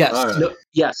 Okay, Yes. all right. no,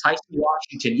 yes, Heisen,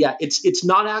 Washington. Yeah, it's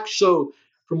not actually. So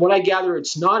from what I gather,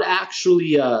 it's not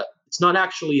actually a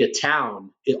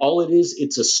town. All it is,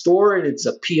 it's a store and it's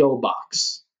a PO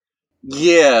box.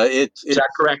 Yeah, Is that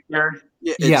correct, there?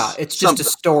 yeah, Yeah, it's it's just a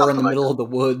something, store in something the like middle of the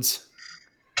woods. that.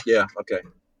 Yeah, okay.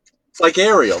 It's like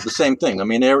Ariel, the same thing. I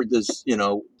mean, there's,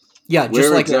 Yeah, just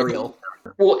where like exactly? Ariel.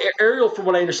 Well, Ariel, from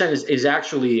what I understand, is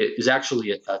actually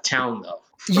a town though.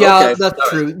 Yeah, Okay, that's all right.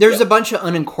 true. Yeah, There's a bunch of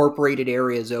unincorporated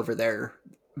areas over there.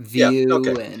 yeah, okay,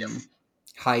 View yeah, and yeah,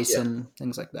 Hyson,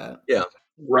 things like that. yeah.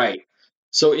 Right.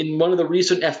 So in one of the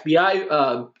recent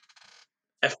FBI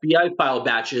file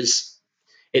batches,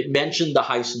 it mentioned the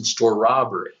Heisen store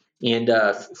robbery, and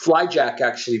Flyjack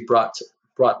actually brought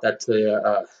that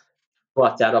to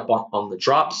brought that up on the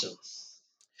drop zone.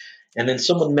 And then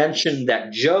someone mentioned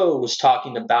that Joe was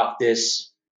talking about this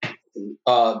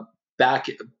uh, back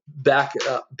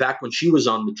back when she was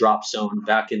on the drop zone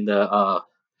back in the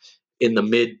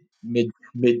mid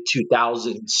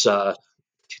 2000s,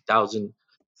 2000,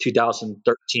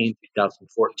 2013,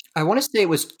 2014. I want to say it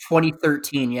was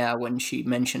 2013, yeah, when she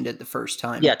mentioned it the first Yeah,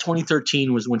 time.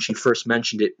 2013 was when she first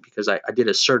mentioned it because I did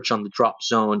a search on the drop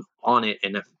zone on it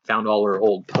and I found all her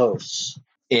old posts.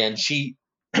 And she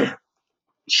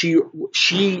she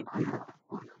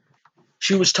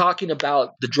she was talking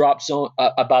about the drop zone,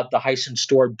 about the Heisen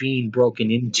store being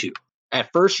broken into.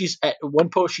 At first, she's at one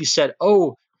post she said,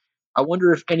 "Oh, I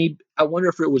wonder if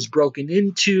it was broken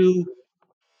into,"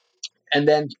 and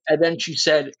then she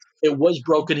said it was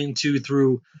broken into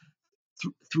through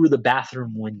the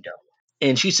bathroom window.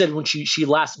 And she said when she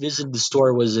last visited the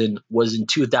store was in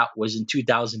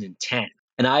 2010.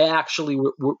 And I actually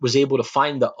was able to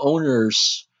find the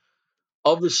owners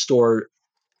of the store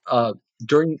uh,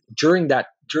 during that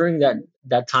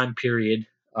time period,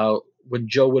 when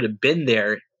Joe would have been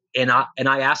there, and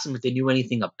I asked them if they knew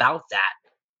anything about that,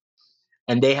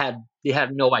 and they had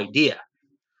no idea.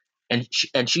 And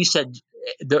she said,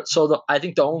 I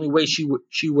think the only way she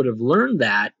would have learned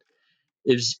that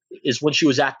is when she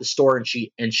was at the store and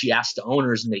she asked the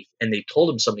owners, and they told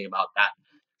him something about that.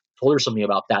 told her something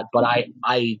about that. But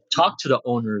I talked to the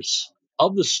owners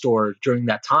of the store during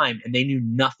that time, and they knew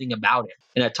nothing about it.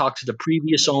 And I talked to the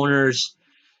previous owners,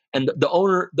 and the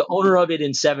owner of it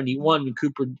in '71 when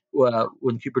Cooper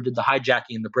did the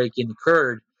hijacking and the break-in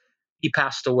occurred, he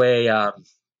passed away a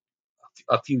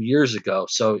few years ago.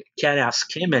 So can't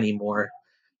ask him anymore.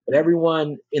 But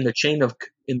everyone in the chain of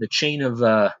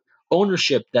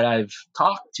ownership that I've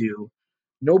talked to,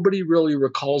 nobody really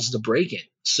recalls the break-in.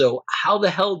 So how the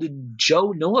hell did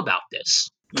Joe know about this?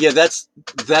 Yeah, that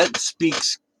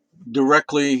speaks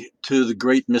directly to the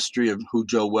great mystery of who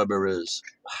Joe Weber is.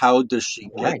 How does she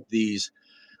get Right. these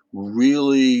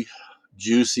really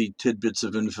juicy tidbits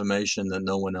of information that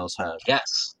no one else has?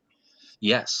 Yes.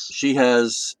 Yes. She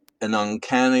has an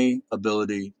uncanny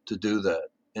ability to do that.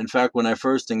 In fact, when I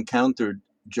first encountered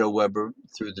Joe Weber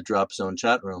through the Drop Zone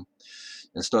chat room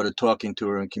and started talking to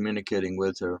her and communicating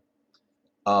with her,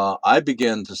 I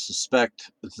began to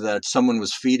suspect that someone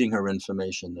was feeding her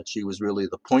information, that she was really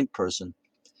the point person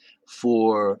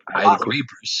for I agree,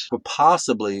 Bruce.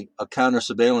 possibly a counter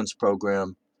surveillance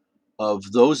program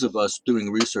of those of us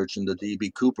doing research into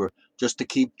DB Cooper, just to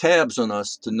keep tabs on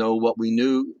us, to know what we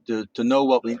knew, to know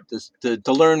what we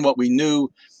to learn what we knew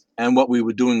and what we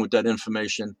were doing with that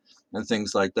information and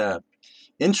things like that.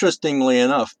 Interestingly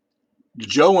enough,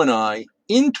 Joe and I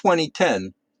in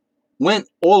 2010 went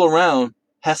all around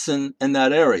Hessen and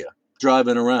that area,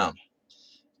 driving around,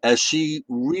 as she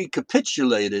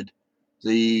recapitulated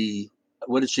the,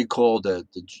 what did she call that,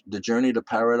 the journey to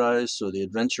paradise or the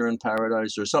adventure in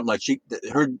paradise or something, like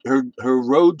her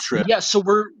road trip. Yeah. So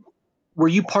were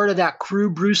you part of that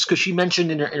crew, Bruce? Because she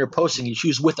mentioned in her posting she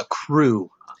was with a crew.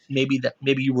 Maybe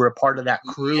you were a part of that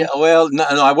Yeah, crew. well, no,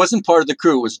 I wasn't part of the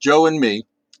crew. It was Joe and me.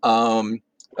 Okay.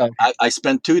 I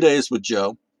spent 2 days with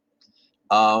Joe,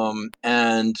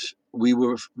 and we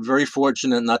were very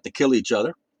fortunate not to kill each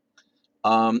other.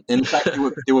 In fact,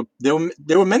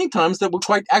 there were many times that were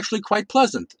quite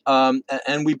pleasant.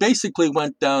 And we basically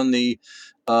went down the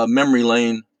memory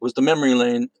lane. It was the memory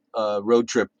lane road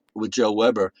trip with Joe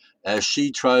Weber, as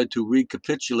she tried to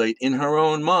recapitulate in her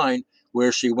own mind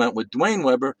where she went with Dwayne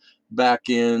Weber back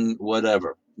in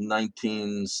whatever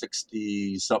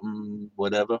 1960 something,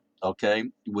 whatever. Okay,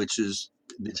 which is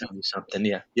Tell me something.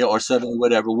 Yeah. yeah, or 70,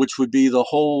 whatever, which would be the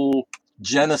whole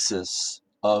genesis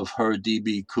of her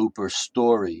DB Cooper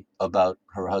story about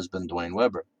her husband Dwayne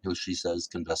Weber, who she says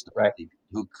Right.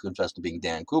 confessed to being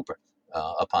Dan Cooper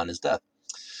upon his death.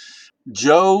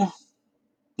 Joe,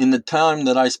 in the time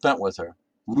that I spent with her,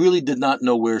 really did not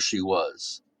know where she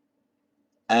was,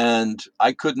 and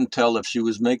I couldn't tell if she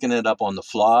was making it up on the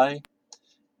fly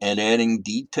and adding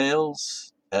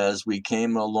details as we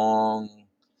came along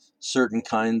certain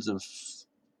kinds of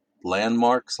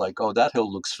landmarks, like, oh, that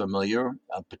hill looks familiar,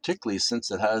 particularly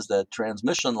since it has that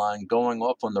transmission line going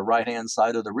off on the right hand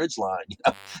side of the ridge line.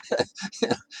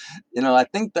 I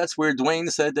think that's where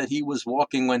Dwayne said that he was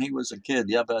walking when he was a kid.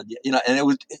 Yeah, but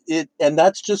and and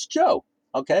that's just Joe.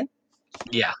 Okay.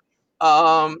 Yeah.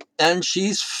 And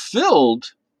she's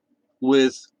filled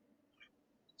with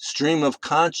stream of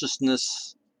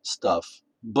consciousness stuff,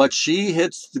 but she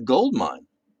hits the gold mine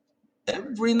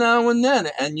every now and then,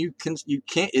 and you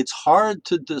can't. It's hard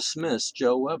to dismiss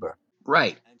Joe Weber.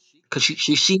 Right. Because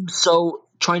she seems so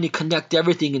trying to connect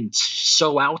everything and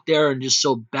so out there and just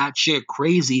so batshit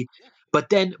crazy. But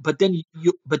then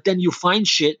you find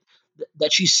shit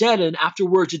that she said, and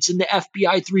afterwards it's in the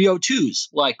FBI 302s.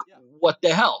 Like, what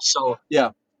the hell? So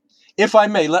Yeah, if I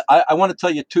may, I want to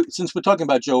tell you two. Since we're talking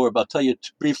about Joe Weber, I'll tell you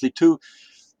briefly two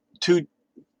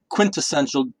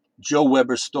quintessential Joe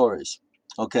Weber stories.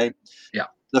 Okay. yeah.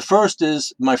 The first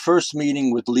is my first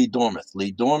meeting with Lee Dormith.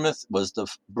 Lee Dormith was the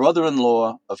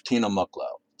brother-in-law of Tina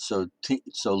Mucklow. So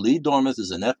Lee Dormith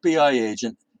is an FBI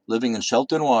agent living in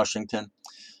Shelton, Washington,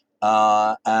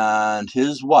 and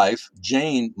his wife,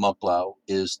 Jane Mucklow,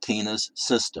 is Tina's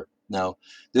sister. Now,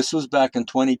 this was back in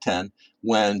 2010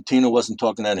 when Tina wasn't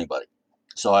talking to anybody.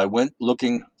 So I went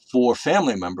looking for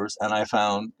family members, and I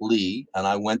found Lee, and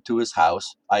I went to his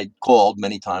house. I called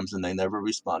many times, and they never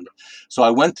responded. So I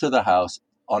went to the house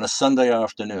on a Sunday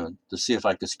afternoon to see if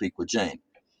I could speak with Jane.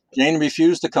 Jane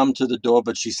refused to come to the door,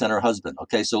 but she sent her husband.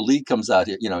 Okay, so Lee comes out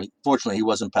here. Fortunately, he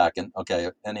wasn't packing,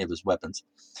 any of his weapons.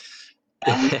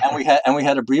 And we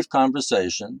had a brief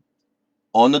conversation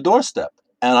on the doorstep.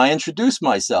 And I introduced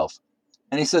myself.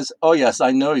 And he says, "Oh, yes,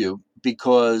 I know you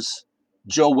because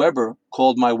Joe Weber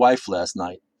called my wife last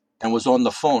night and was on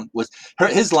the phone with her."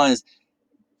 His line is,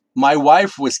 "My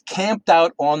wife was camped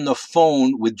out on the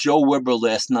phone with Joe Weber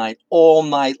last night all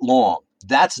night long."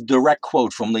 That's a direct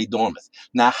quote from Lee Dormith.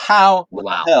 Now, how the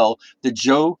Wow. hell did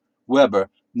Joe Weber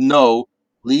know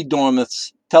Lee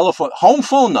Dormith's home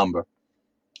phone number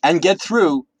and get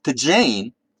through to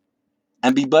Jane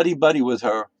and be buddy with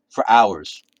her for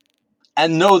hours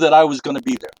and know that I was going to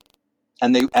be there.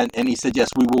 And he said, yes,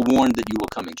 we were warned that you were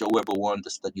coming. Joe Weber warned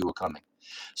us that you were coming.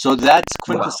 So that's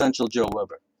Wow. quintessential Joe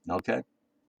Weber. Okay.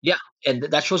 Yeah, and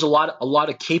that shows a lot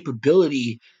of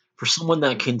capability for someone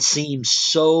that can seem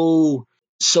so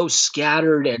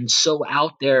scattered and so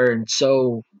out there and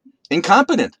so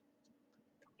Incompetent.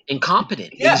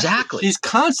 incompetent. Yeah, Exactly. she's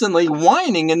constantly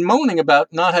whining and moaning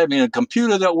about not having a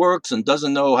computer that works and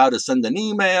doesn't know how to send an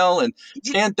email and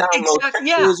can't download Exactly.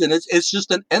 Yeah. pictures, and it's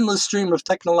just an endless stream of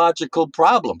technological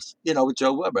problems, with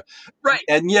Joe Weber. Right.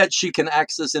 And yet she can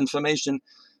access information,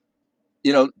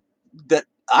 that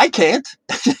I can't.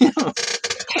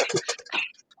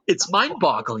 It's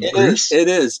mind-boggling, It is. Bruce. It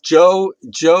is. Joe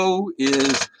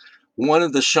is one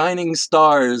of the shining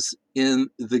stars in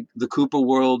the Cooper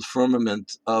world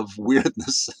firmament of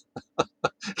weirdness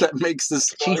that makes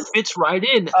this She story. fits right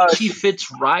in. She She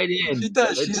fits right she in.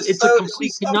 does. It's a complete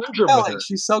She's so conundrum with compelling. her.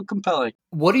 She's so compelling.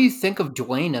 What do you think of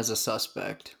Dwayne as a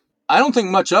suspect? I don't think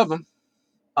much of him.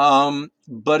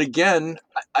 But again,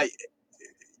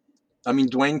 I mean,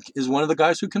 Dwayne is one of the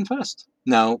guys who confessed.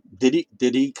 Now, did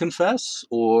he confess,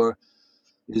 or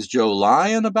is Joe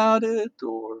lying about it,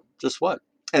 or just what?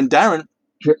 And Darren,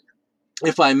 Sure.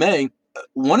 if I may,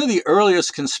 one of the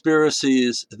earliest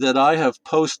conspiracies that I have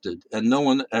posted, and no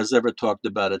one has ever talked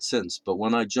about it since, but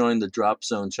when I joined the Drop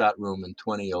Zone chat room in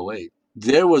 2008,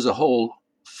 there was a whole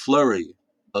flurry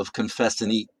of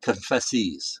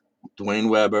confessees. Dwayne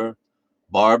Weber,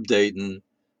 Barb Dayton,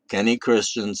 Kenny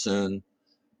Christensen,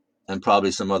 and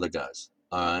probably some other guys.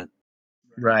 All right.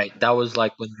 Right. That was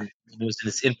like when it was in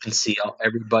its infancy.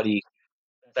 Everybody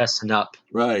fessing up.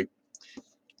 Right.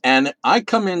 And I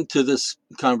come into this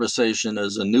conversation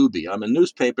as a newbie. I'm a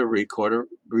newspaper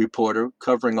reporter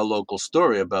covering a local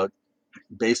story about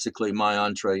basically my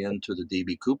entree into the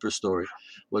D.B. Cooper story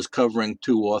was covering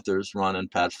two authors, Ron and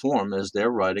Pat Form, as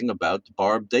they're writing about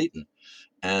Barb Dayton.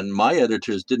 And my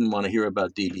editors didn't want to hear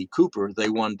about D.B. Cooper. They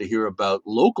wanted to hear about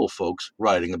local folks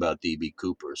writing about D.B.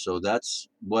 Cooper. So that's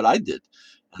what I did.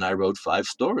 And I wrote 5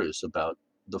 stories about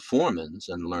the Formans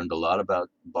and learned a lot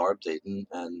about Barb Dayton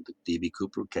and the D.B.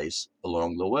 Cooper case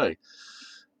along the way.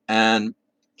 And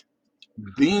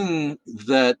being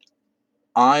that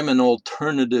I'm an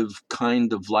alternative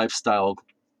kind of lifestyle,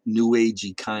 new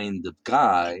agey kind of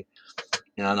guy,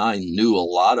 and I knew a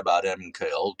lot about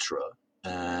MK Ultra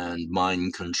and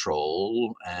mind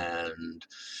control and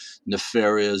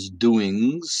nefarious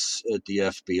doings at the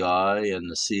FBI and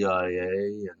the CIA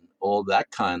and all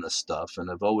that kind of stuff, and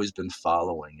I've always been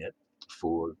following it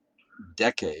for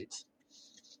decades.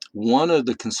 One of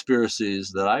the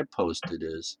conspiracies that I posted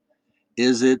is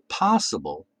it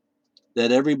possible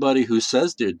that everybody who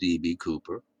says they're DB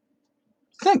Cooper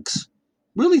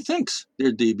really thinks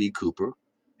they're DB Cooper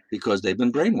because they've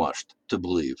been brainwashed to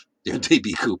believe they're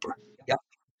DB Cooper? Yep.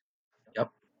 Yep.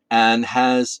 And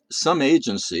has some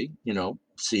agency,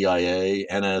 CIA,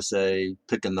 NSA,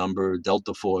 pick a number,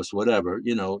 Delta Force, whatever,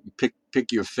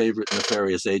 pick your favorite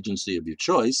nefarious agency of your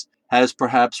choice, has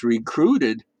perhaps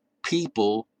recruited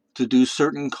people to do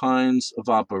certain kinds of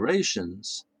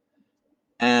operations.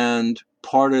 And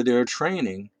part of their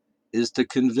training is to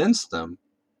convince them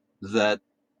that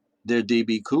they're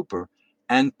DB Cooper.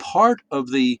 And part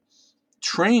of the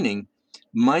training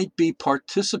might be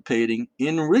participating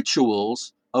in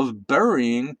rituals of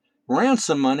burying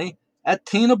ransom money at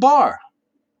Tina Bar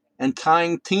and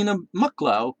tying Tina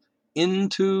Mucklow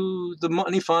into the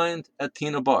money find at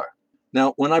Tina Bar.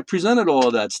 Now, when I presented all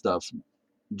of that stuff,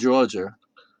 Georgia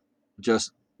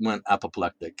just went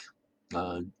apoplectic.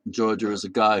 Georgia is a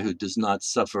guy who does not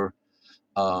suffer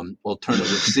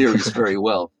alternative theories very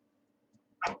well,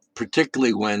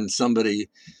 particularly when somebody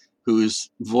who's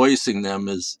voicing them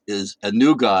is a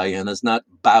new guy and has not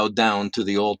bowed down to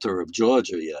the altar of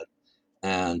Georgia yet.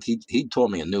 And he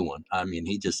told me a new one. I mean,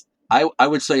 I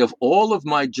would say of all of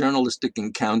my journalistic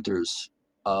encounters,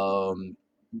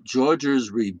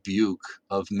 Georgia's rebuke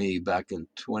of me back in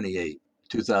 2008,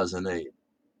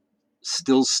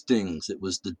 still stings. It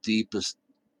was the deepest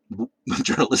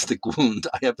journalistic wound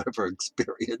I have ever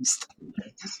experienced.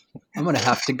 I'm gonna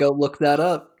have to go look that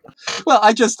up. Well,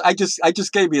 I just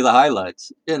gave you the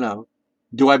highlights.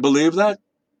 Do I believe that?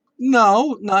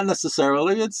 No, not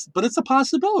necessarily. But it's a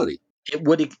possibility. It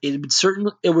would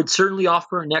certainly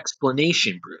offer an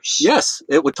explanation, Bruce. Yes,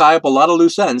 it would tie up a lot of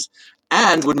loose ends,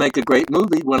 and would make a great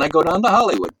movie when I go down to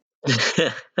Hollywood.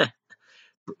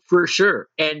 For sure.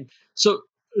 And so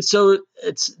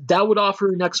it's that would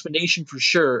offer an explanation for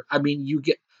sure. I mean, you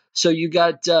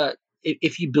got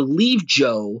if you believe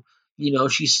Joe,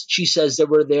 she says they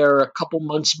were there a couple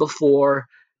months before,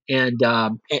 and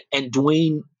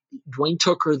Dwayne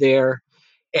took her there,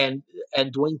 and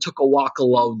Dwayne took a walk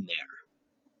alone there,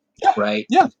 Yeah, right?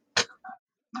 yeah,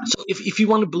 So if you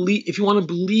want to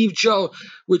believe Joe,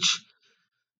 which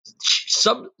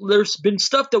there's been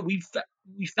stuff that we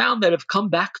found that have come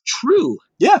back true.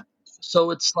 yeah.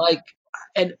 So it's like,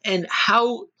 and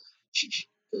how,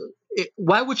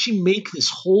 why would she make this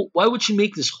whole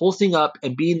thing up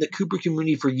and be in the Cooper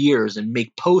community for years and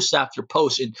make post after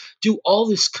post and do all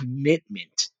this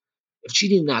commitment if she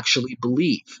didn't actually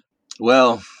believe?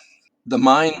 Well, the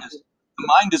mind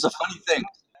is a funny thing.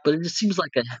 But it just seems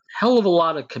like a hell of a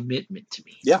lot of commitment to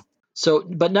me. Yeah. So,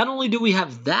 but not only do we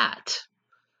have that,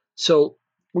 so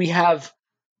we have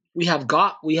Wolfgang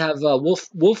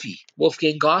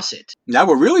Gossett, Now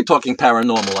we're really talking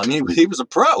paranormal. I mean, he was a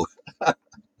pro.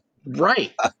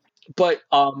 right? But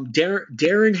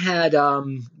Darren had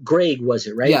Greg, was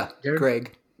it right? Yeah, Darren,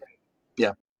 Greg.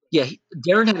 Yeah, yeah,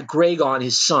 Darren had Greg on,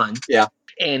 his son, yeah,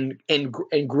 and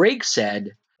Greg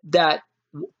said that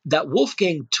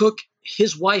Wolfgang took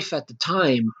his wife at the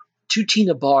time to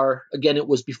Tina Bar. Again, it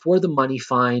was before the money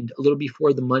find, a little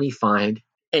before the money find,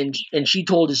 and she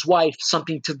told his wife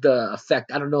something to the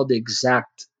effect. I don't know the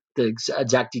exact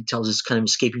details is kind of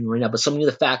escaping me right now, but something to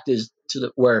the fact is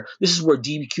where this is where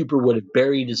DB Cooper would have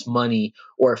buried his money,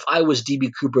 or if I was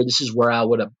DB Cooper, this is where I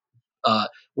would have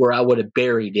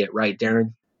buried it, right,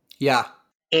 Darren? Yeah.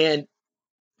 And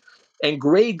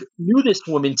Greg knew this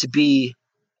woman to be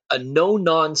a no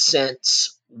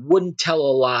nonsense, wouldn't tell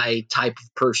a lie type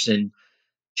of person.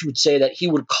 She would say that he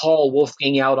would call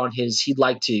Wolfgang out on he'd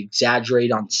like to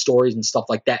exaggerate on stories and stuff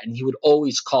like that, and he would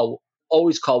always call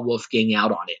Wolfgang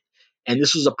out on it. And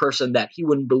this was a person that he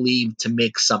wouldn't believe to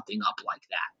make something up like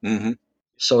that. hmm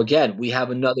So again, we have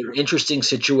another interesting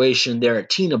situation there at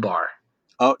Tina Bar.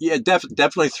 Oh yeah,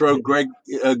 definitely throw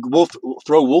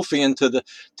throw Wolfie to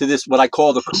this what I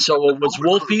call the So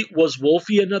was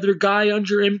Wolfie another guy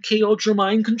under MK Ultra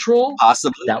mind control?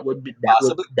 possibly, That would be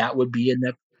possibly. that would be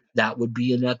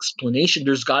an explanation.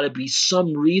 There's got to be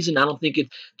some reason. I don't think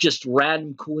it's just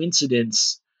random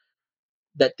coincidence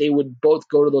that they would both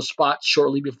go to those spots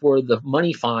shortly before the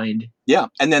money find. Yeah,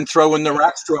 and then throw in the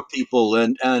Rackstraw people,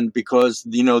 and because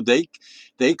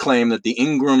they claim that the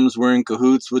Ingrams were in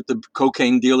cahoots with the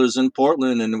cocaine dealers in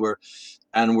Portland, and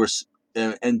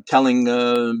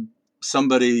telling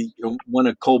somebody, one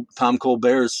of Tom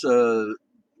Colbert's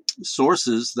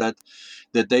sources, that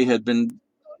they had been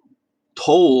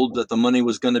told that the money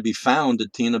was going to be found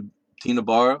at Tina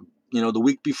Bar, the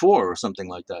week before or something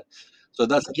like that. So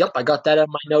that's Yep, I got that in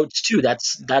my notes too.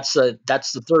 That's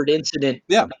the third incident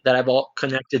yeah, that I've all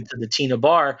connected to the Tina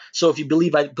Bar. So if you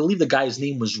believe, I believe the guy's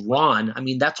name was Ron. I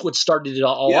mean, that's what started it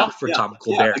all yeah, off for yeah, Tom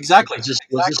yeah, Colbert. exactly, Was this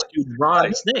exactly. dude Right.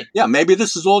 Ron's thing? Yeah, maybe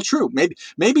this is all true. Maybe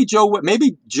Joe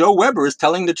Weber is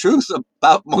telling the truth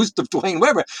about most of Dwayne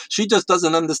Weber. She just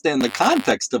doesn't understand the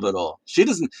context of it all. She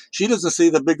doesn't see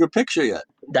the bigger picture yet.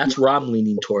 That's where I'm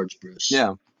leaning towards, Bruce.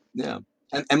 Yeah, yeah.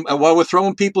 And while we're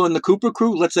throwing people in the Cooper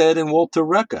crew, let's add in Walter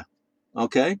Recca.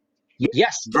 Okay.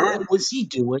 Yes, Vern, what was he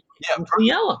doing yeah, in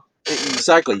Cleella?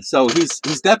 exactly. So he's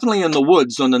definitely in the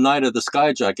woods on the night of the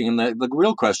skyjacking, and the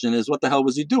real question is, what the hell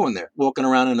was he doing there, walking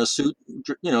around in a suit,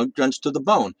 drenched to the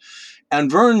bone? And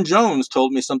Vern Jones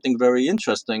told me something very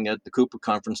interesting at the Cooper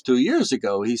conference 2 years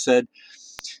ago. He said,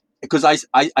 because I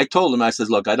told him, I said,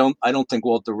 look, I don't think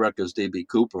Walter Recca is DB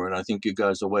Cooper, and I think you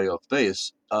guys are way off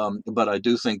base. But I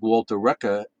do think Walter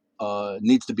Recca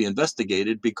needs to be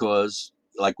investigated because,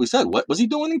 like we said, what was he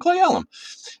doing in Clay Elm?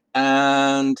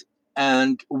 And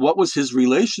what was his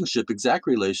exact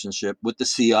relationship with the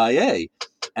CIA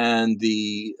and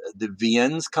the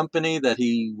Vienne's company that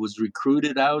he was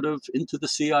recruited out of into the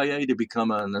CIA to become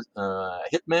a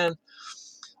hitman?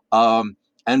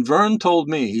 And Vern told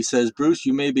me, he says, Bruce,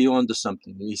 you may be onto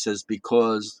something. He says,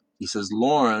 because he says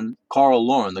Carl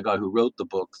Lauren, the guy who wrote the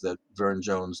book that Vern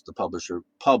Jones, the publisher,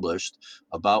 published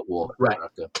about Walter Right.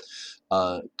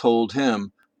 Recca, told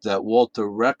him that Walter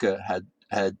Recca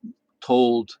had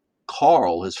told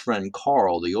Carl, his friend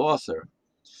Carl, the author,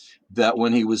 that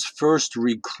when he was first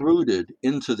recruited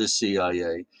into the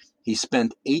CIA, he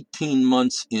spent 18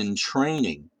 months in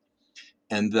training,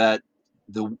 and that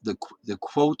the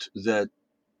quote that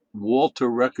Walter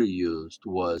Recca used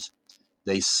was,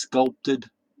 "They sculpted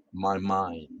my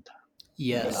mind."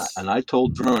 Yes. And I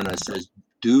told Vern, I said,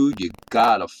 dude, you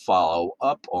gotta follow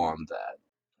up on that.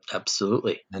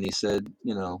 Absolutely. And he said,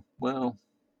 well,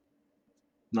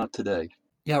 not today.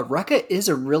 Yeah, Rekka is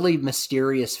a really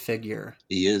mysterious figure.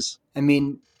 He is. I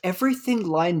mean, everything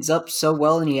lines up so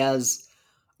well, and he has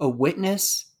a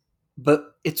witness,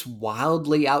 but it's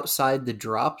wildly outside the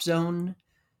drop zone,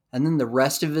 and then the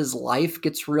rest of his life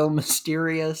gets real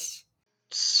mysterious.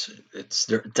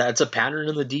 That's a pattern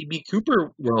in the DB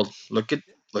Cooper world. Look at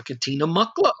Tina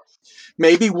Mucklow.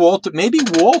 Maybe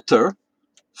Walter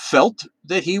felt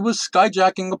that he was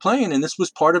skyjacking a plane, and this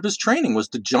was part of his training, was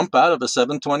to jump out of a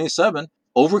 727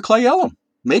 over Clay Elum.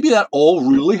 Maybe that all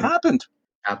really happened.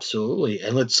 Absolutely.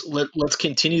 And let's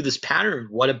continue this pattern.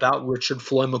 What about Richard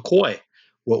Floyd McCoy?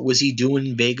 What was he doing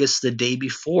in Vegas the day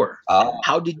before? Ah,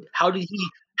 How did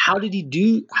he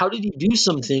do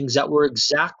some things that were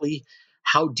exactly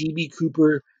how DB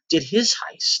Cooper did his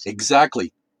heist?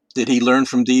 exactly. Did he learn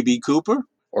from DB Cooper?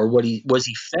 Or was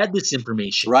he fed this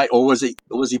information? Right, or was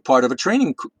he part of a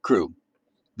training crew?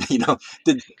 You know,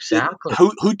 did Exactly.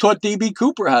 who taught DB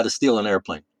Cooper how to steal an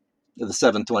airplane, the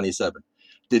 727?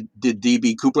 Did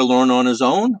DB Cooper learn on his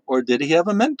own, or did he have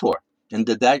a mentor? And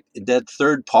did that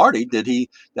third party,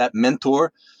 that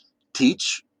mentor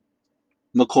teach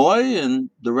McCoy and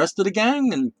the rest of the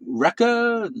gang, and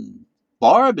Rekka and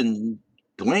Barb and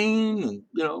Dwayne, and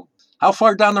how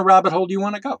far down the rabbit hole do you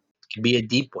want to go? It can be a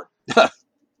deep one.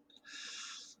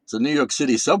 It's a New York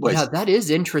City subway. Yeah, that is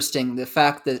interesting. The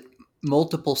fact that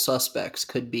multiple suspects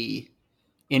could be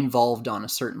involved on a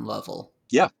certain level.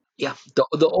 Yeah. Yeah.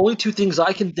 The only two things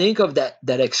I can think of that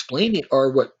explain it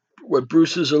are what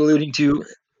Bruce is alluding to,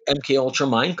 MK Ultra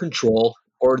mind control,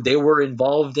 or they were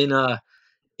involved in an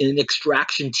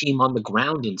extraction team on the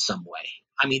ground in some way.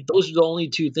 I mean, those are the only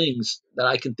two things that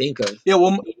I can think of Yeah,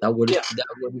 well, that would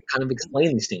kind of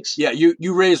explain these things. yeah,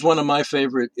 you raised one of my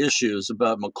favorite issues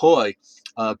about McCoy.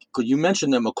 Could you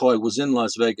mention that McCoy was in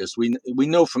Las Vegas? We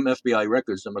know from FBI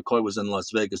records that McCoy was in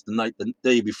Las Vegas the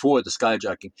day before the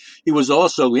skyjacking. He was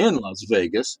also in Las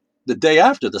Vegas the day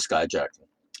after the skyjacking.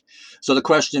 So the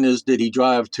question is, did he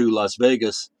drive to Las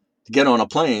Vegas to get on a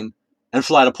plane and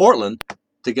fly to Portland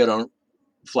to get on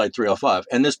Flight 305?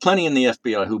 And there's plenty in the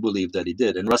FBI who believe that he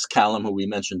did. And Russ Callum, who we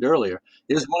mentioned earlier,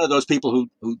 is one of those people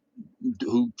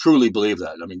who truly believe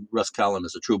that. I mean, Russ Callum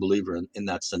is a true believer in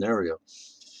that scenario.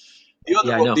 Yeah,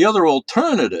 I know. The other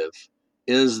alternative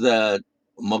is that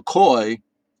McCoy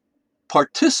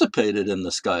participated in the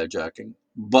skyjacking,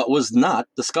 but was not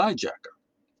the skyjacker.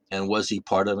 And was he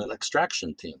part of an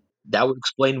extraction team? That would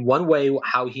explain one way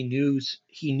how he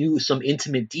knew some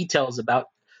intimate details about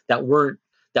that weren't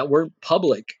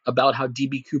public about how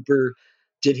DB Cooper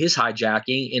did his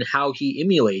hijacking and how he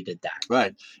emulated that.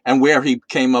 Right. And where he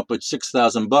came up with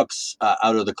 $6,000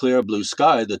 out of the clear blue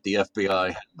sky, that the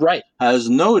FBI Right. has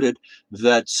noted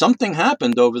that something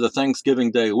happened over the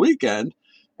Thanksgiving Day weekend,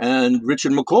 and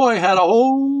Richard McCoy had a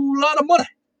whole lot of money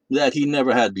that he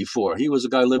never had before. He was a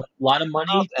guy living A lot of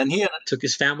money. and he had Took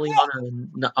his family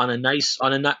on a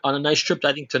nice trip,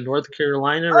 I think, to North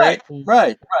Carolina, right,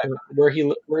 right? right, Where he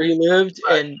lived,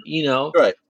 right, and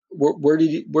right. where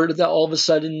did that all of a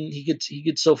sudden he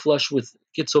gets so flush with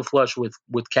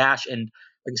cash. And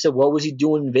like I said, what was he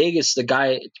doing in Vegas? The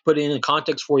guy, to put it in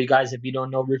context for you guys, if you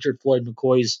don't know Richard Floyd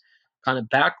McCoy's kind of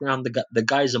background, the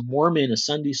guy's a Mormon, a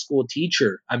Sunday school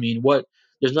teacher. I mean,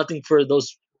 there's nothing for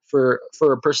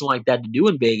a person like that to do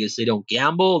in Vegas. They don't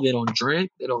gamble, they don't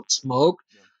drink, they don't smoke.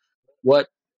 What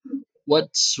what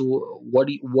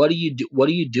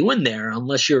are you doing there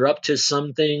unless you're up to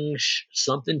something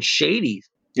shady?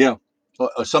 Yeah.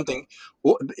 Something.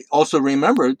 Also,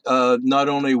 remember, not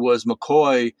only was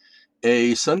McCoy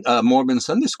a Mormon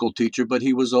Sunday school teacher, but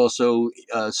he was also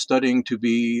studying to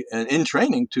be and in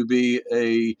training to be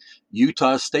a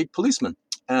Utah state policeman,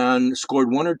 and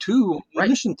scored one or two Right.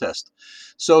 admission tests.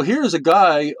 So here's a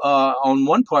guy on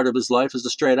one part of his life as a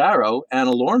straight arrow and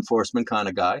a law enforcement kind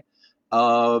of guy,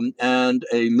 and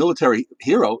a military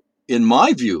hero, in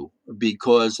my view,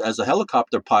 because as a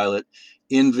helicopter pilot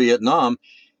in Vietnam,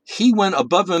 he went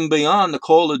above and beyond the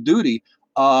call of duty,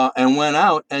 and went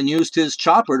out and used his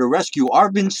chopper to rescue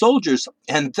ARVN soldiers.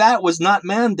 And that was not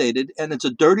mandated. And it's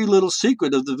a dirty little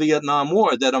secret of the Vietnam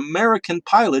War that American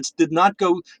pilots did not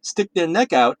go stick their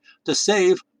neck out to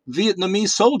save Vietnamese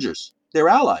soldiers, their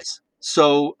allies.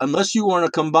 So unless you were in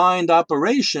a combined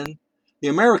operation, the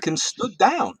Americans stood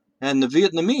down and the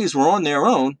Vietnamese were on their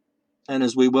own. And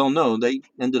as we well know, they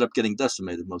ended up getting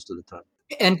decimated most of the time.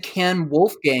 And can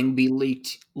Wolfgang be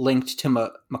linked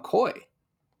to McCoy?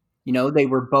 They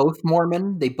were both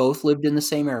Mormon. They both lived in the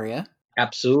same area.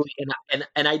 Absolutely.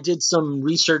 And I did some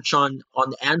research on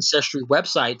the ancestry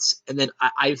websites, and then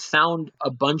I found a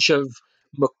bunch of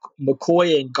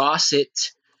McCoy and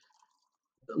Gossett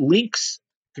links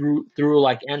through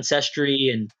like Ancestry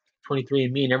and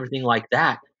 23andMe and everything like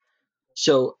that.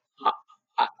 So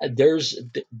there's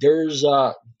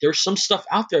some stuff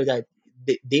out there that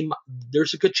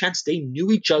there's a good chance they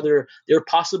knew each other. They're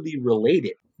possibly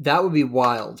related. That would be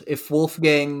wild if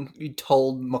Wolfgang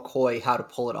told McCoy how to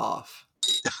pull it off.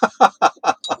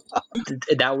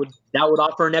 That would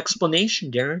offer an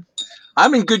explanation, Darren.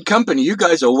 I'm in good company. You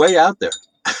guys are way out there.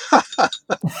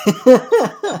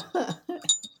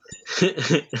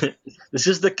 This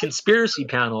is the conspiracy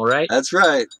panel, right? That's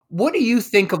right. What do you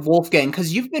think of Wolfgang?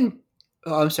 Because you've been,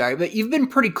 I'm sorry, but you've been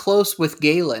pretty close with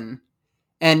Galen,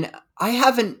 and I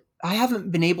haven't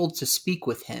been able to speak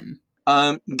with him.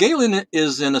 Galen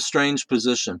is in a strange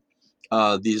position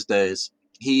these days.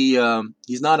 He's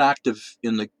not active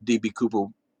in the DB Cooper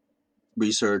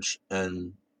research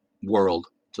and world,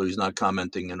 so he's not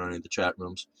commenting in any of the chat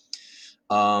rooms.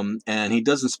 And he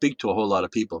doesn't speak to a whole lot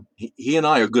of people. He and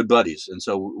I are good buddies, and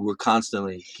so we're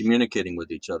constantly communicating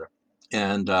with each other.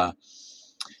 And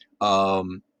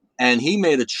he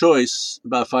made a choice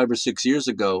about 5 or 6 years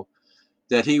ago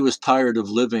that he was tired of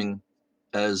living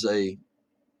as a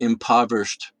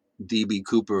impoverished DB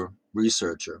Cooper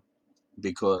researcher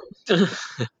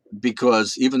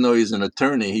because even though he's an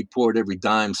attorney, he poured every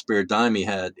spare dime he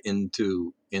had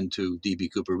into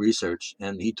DB Cooper research.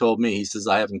 And he told me, he says,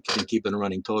 I haven't been keeping a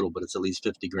running total, but it's at least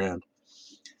 50 grand.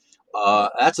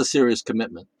 That's a serious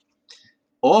commitment.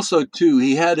 Also, too,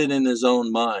 he had it in his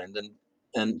own mind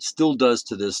and still does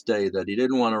to this day that he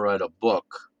didn't want to write a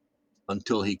book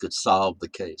until he could solve the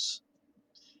case.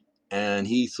 And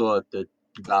he thought that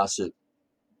Gossett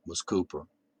was Cooper.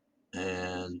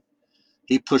 And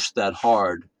he pushed that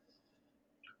hard.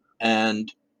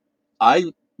 And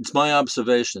it's my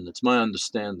observation, it's my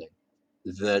understanding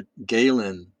that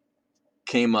Galen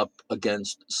came up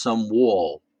against some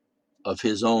wall of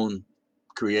his own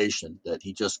creation that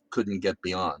he just couldn't get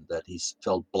beyond, that he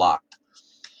felt blocked.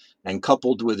 And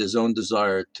coupled with his own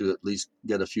desire to at least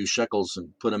get a few shekels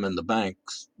and put them in the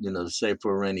banks, to save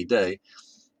for a rainy day.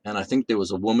 And I think there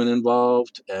was a woman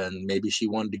involved, and maybe she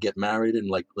wanted to get married and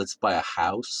let's buy a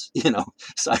house,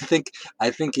 So I think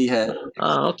he had.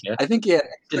 Oh, okay. I think he had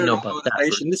Didn't know about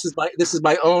motivation. This is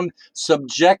my own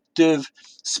subjective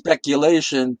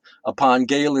speculation upon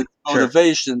Galen's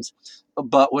motivations.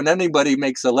 But when anybody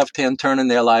makes a left-hand turn in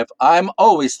their life, I'm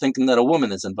always thinking that a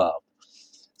woman is involved.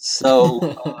 So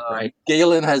right.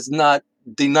 Galen has not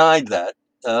denied that.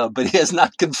 But he has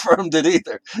not confirmed it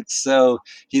either. So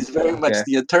he's very much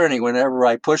the attorney whenever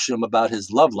I push him about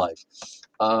his love life.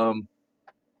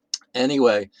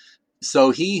 Anyway,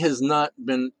 so he has not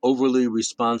been overly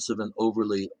responsive and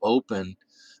overly open.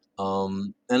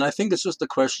 And I think it's just a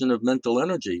question of mental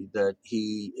energy that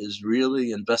he is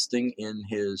really investing in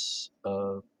his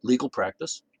legal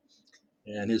practice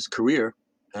and his career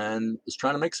and is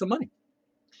trying to make some money.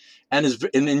 And is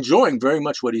enjoying very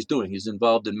much what he's doing. He's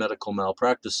involved in medical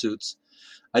malpractice suits.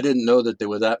 I didn't know that there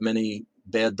were that many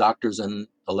bad doctors in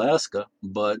Alaska,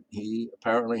 but he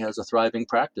apparently has a thriving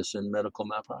practice in medical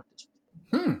malpractice.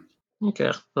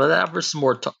 Okay. Well, that offers some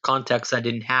more context I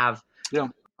didn't have. Yeah.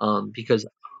 Because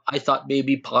I thought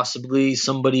maybe possibly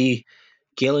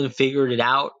Galen figured it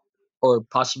out, or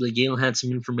possibly Galen had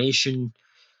some information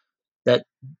that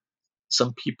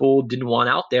some people didn't want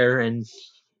out there, and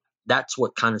that's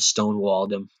what kind of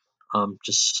stonewalled him.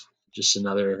 Just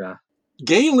another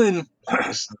Galen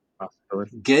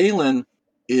possibility. Galen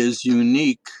is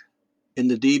unique in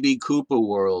the DB Cooper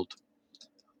world,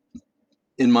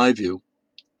 in my view,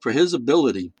 for his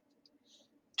ability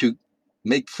to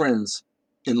make friends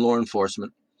in law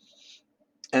enforcement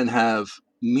and have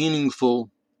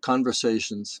meaningful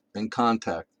conversations and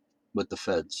contact with the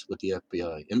feds, with the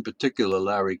FBI, in particular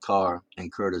Larry Carr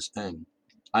and Curtis Eng.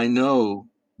 I know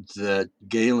that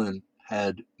Galen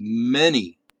had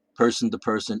many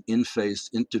person-to-person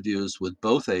in-face interviews with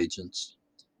both agents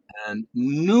and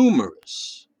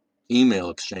numerous email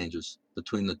exchanges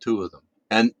between the two of them.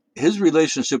 And his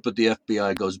relationship with the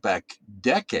FBI goes back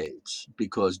decades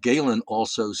because Galen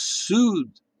also sued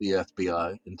the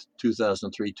FBI in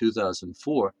 2003,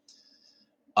 2004.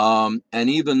 And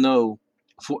even though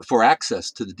for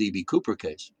access to the DB Cooper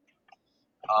case,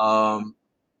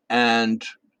 and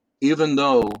even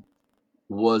though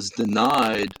was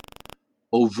denied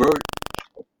overt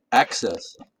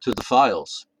access to the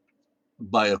files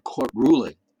by a court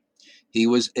ruling, he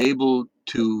was able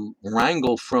to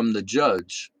wrangle from the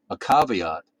judge a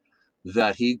caveat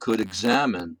that he could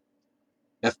examine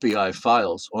FBI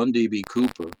files on DB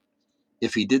Cooper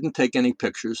if he didn't take any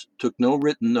pictures, took no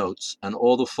written notes, and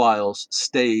all the files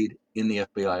stayed in the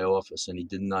FBI office, and he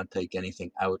did not take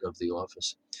anything out of the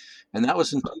office. And that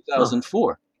was in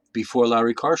 2004, before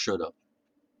Larry Carr showed up.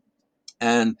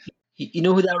 And you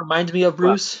know who that reminds me of,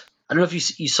 Bruce? I don't know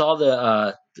if you saw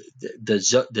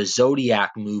the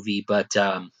Zodiac movie, but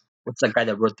what's that guy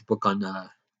that wrote the book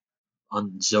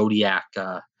on Zodiac?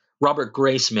 Robert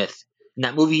Graysmith. In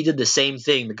that movie, he did the same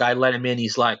thing. The guy let him in.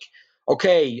 He's like,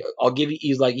 "Okay, I'll give you."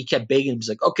 He's like, he kept begging him. He's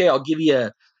like, "Okay, I'll give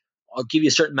you a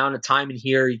certain amount of time in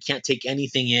here. You can't take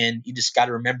anything in. You just got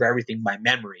to remember everything by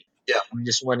memory." Yeah. And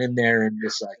just went in there and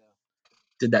just like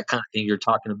did that kind of thing you're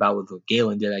talking about with what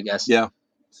Galen did, I guess. Yeah.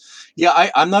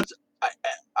 I'm not.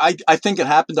 I think it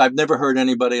happened. I've never heard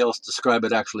anybody else describe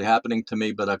it actually happening to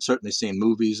me, but I've certainly seen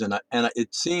movies, and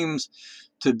it seems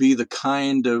to be the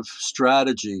kind of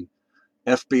strategy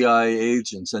FBI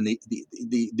agents and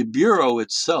the bureau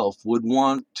itself would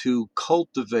want to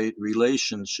cultivate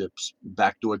relationships,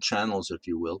 backdoor channels, if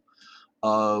you will,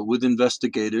 with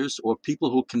investigators or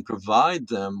people who can provide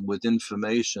them with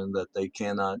information that they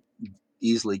cannot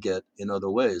easily get in other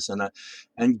ways.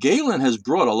 And Galen has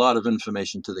brought a lot of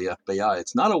information to the FBI.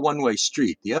 It's not a one-way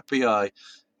street. The FBI,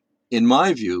 in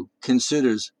my view,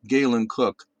 considers Galen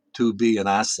Cook to be an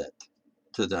asset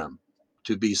to them,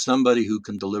 to be somebody who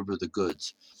can deliver the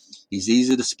goods. He's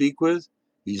easy to speak with.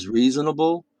 He's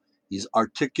reasonable. He's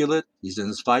articulate. He's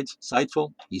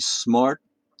insightful. He's smart,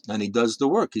 and he does the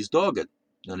work. He's dogged,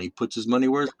 and he puts his money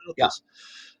where his mouth is.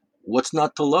 What's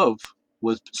not to love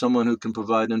with someone who can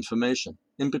provide information,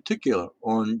 in particular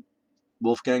on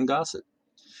Wolfgang Gossett?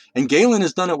 And Galen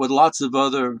has done it with lots of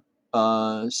other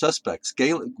suspects.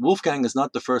 Wolfgang is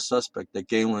not the first suspect that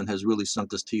Galen has really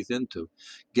sunk his teeth into.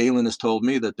 Galen has told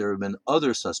me that there have been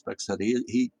other suspects that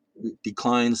he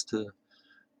declines to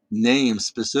name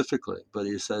specifically, but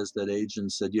he says that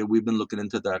agents said, "Yeah, we've been looking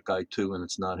into that guy too, and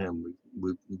it's not him.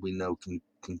 We know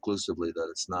conclusively that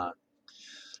it's not."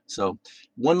 So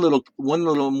one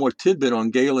little more tidbit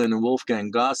on Galen and Wolfgang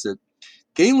Gossett.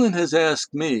 Galen has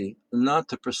asked me not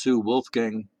to pursue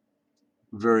Wolfgang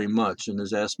very much, and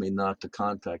has asked me not to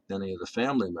contact any of the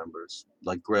family members,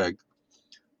 like Greg.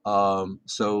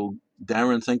 So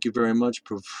Darren, thank you very much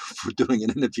for doing an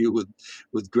interview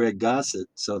with Greg Gossett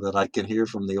so that I can hear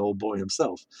from the old boy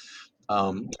himself.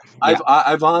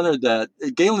 I've honored that.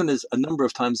 Galen has a number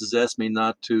of times has asked me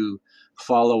not to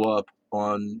follow up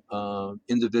on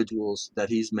individuals that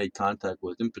he's made contact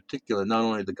with, in particular, not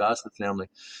only the Gossett family,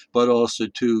 but also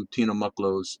to Tina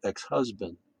Mucklow's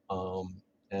ex-husband.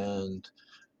 And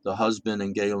the husband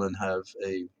and Galen have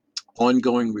a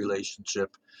ongoing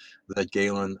relationship that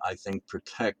Galen, I think,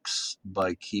 protects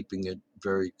by keeping it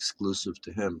very exclusive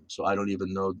to him. So I don't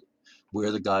even know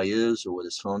where the guy is or what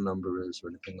his phone number is or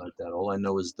anything like that. All I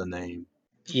know is the name.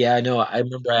 Yeah, I know. I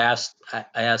remember I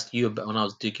asked you about when I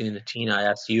was digging into Tina. I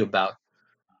asked you about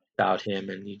him,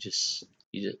 and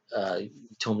you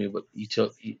told me what you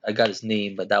told. I got his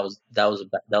name, but that was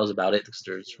about it because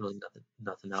there's really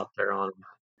nothing out there on him.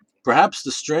 Perhaps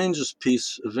the strangest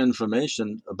piece of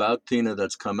information about Tina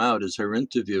that's come out is her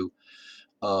interview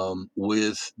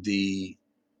with the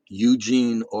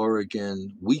Eugene,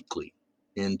 Oregon Weekly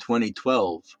in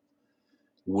 2012,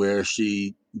 where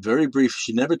she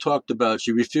she never talked about,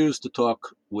 she refused to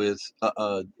talk with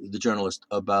the journalist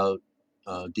about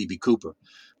D.B. Cooper,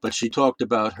 but she talked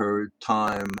about her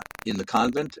time in the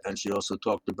convent, and she also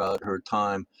talked about her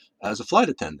time as a flight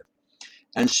attendant.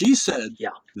 And she said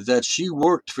that she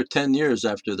worked for 10 years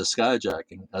after the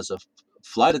skyjacking as a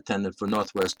flight attendant for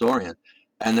Northwest Orient,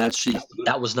 and that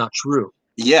that was not true.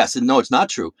 Yes, and no, it's not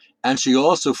true. And she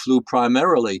also flew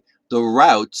primarily the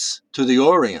routes to the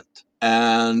Orient.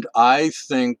 And I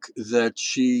think that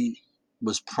she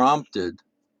was prompted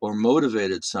or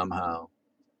motivated somehow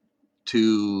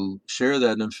to share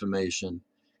that information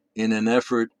in an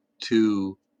effort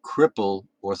to cripple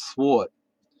or thwart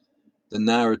the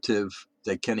narrative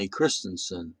that Kenny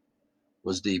Christensen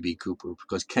was D.B. Cooper,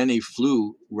 because Kenny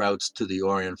flew routes to the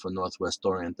Orient for Northwest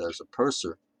Orient as a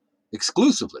purser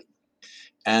exclusively.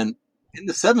 And in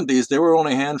the 70s, there were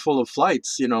only a handful of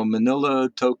flights, Manila,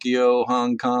 Tokyo,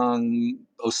 Hong Kong,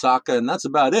 Osaka, and that's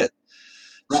about it.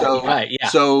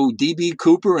 So D.B.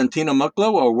 Cooper and Tina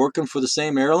Mucklow are working for the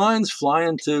same airlines,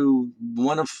 flying to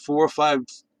one of 4 or 5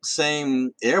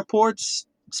 same airports,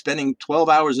 spending 12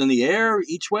 hours in the air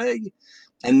each way,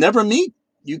 and never meet.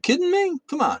 You kidding me?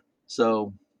 Come on.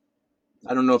 So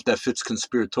I don't know if that fits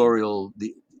conspiratorial,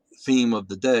 the theme of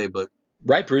the day, but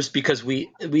Right, Bruce, because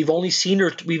we've only seen her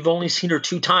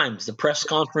 2 times: the press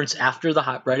conference right after the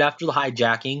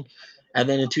hijacking, and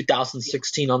then in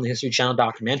 2016 on the History Channel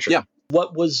documentary. Yeah.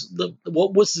 What was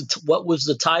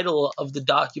the title of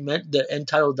the end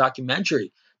title of the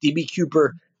documentary? DB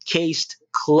Cooper, case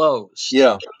closed.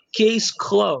 Yeah. Case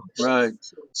closed. Right.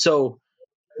 So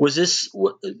Was this,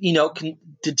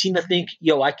 did Tina think,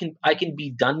 yo, I can be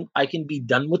done,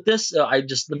 with this? I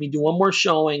just, let me do one more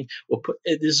showing.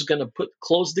 This is going to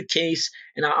close the case,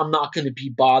 and I'm not going to be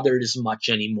bothered as much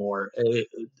anymore.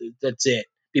 That's it.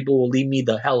 People will leave me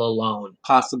the hell alone.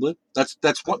 Possibly. That's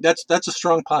a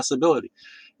strong possibility.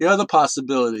 The other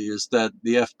possibility is that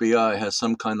the FBI has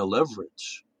some kind of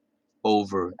leverage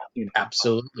over,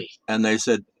 Absolutely. and they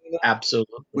said,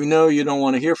 Absolutely. we know you don't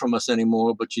want to hear from us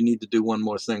anymore, but you need to do one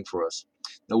more thing for us.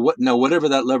 Now, whatever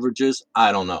that leverage is,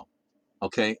 I don't know.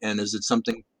 Okay, and is it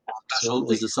something special?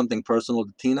 Absolutely. Is it something personal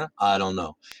to Tina? I don't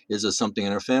know. Is it something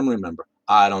in her family member?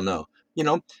 I don't know.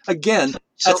 Again,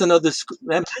 So, that's another.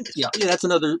 yeah. Yeah, that's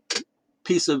another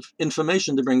piece of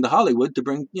information to bring to Hollywood to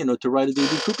bring to write a D.B.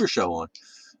 Cooper show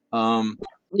on.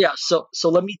 Yeah, so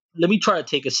let me try to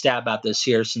take a stab at this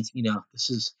here, since this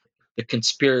is the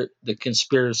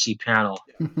conspiracy panel.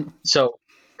 So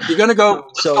You're gonna go.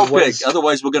 Let's so go big. was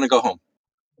Otherwise, we're gonna go home.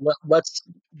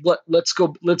 let's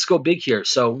go big here.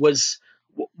 So was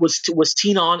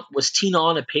Tina on was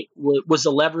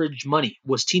the leverage money?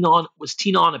 Was Tina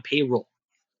on a payroll?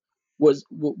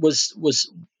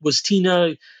 Was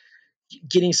Tina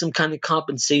getting some kind of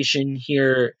compensation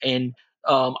here? And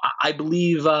I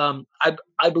believe, I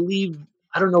believe,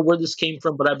 I don't know where this came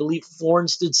from, but I believe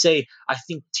Florence did say, I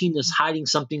think Tina's hiding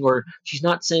something, or she's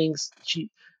not saying, she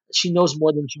knows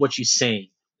more than what she's saying.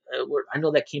 I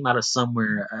know that came out of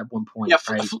somewhere at one Yeah,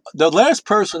 point, right? the last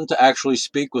person to actually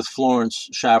speak with Florence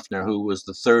Schaffner, who was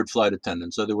the third flight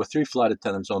attendant. So there were three flight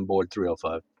attendants on board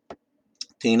 305.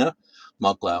 Tina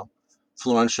Mucklow,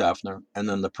 Florence Schaffner, and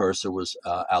then the purser was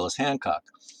Alice Hancock,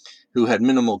 who had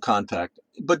minimal contact,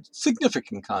 but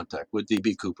significant contact with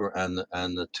D.B. Cooper and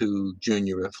the two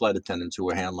junior flight attendants who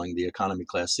were handling the economy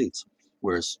class seats,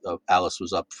 whereas Alice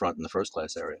was up front in the first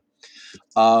class area.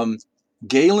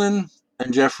 Galen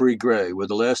and Jeffrey Gray were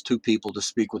the last two people to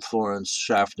speak with Florence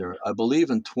Schaffner, I believe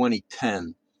in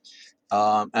 2010.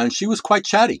 And she was quite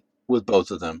chatty with both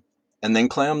of them, and then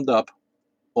clammed up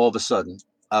all of a sudden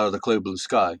out of the clear blue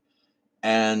sky.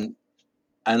 And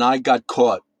I got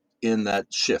caught in that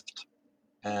shift.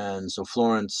 And so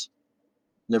Florence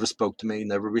never spoke to me,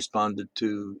 never responded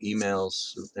to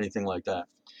emails, anything like that.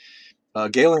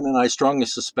 Galen and I strongly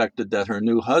suspected that her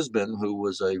new husband, who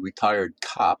was a retired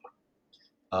cop,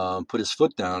 put his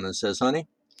foot down and says, honey,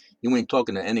 you ain't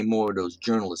talking to any more of those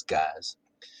journalist guys.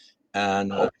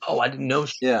 And Oh, I didn't know.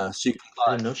 yeah, she I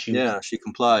complied. didn't know she was. Yeah, she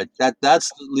complied. That's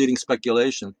the leading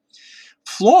speculation.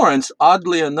 Florence,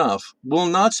 oddly enough, will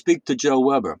not speak to Joe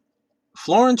Weber.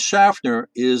 Florence Schaffner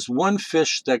is one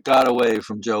fish that got away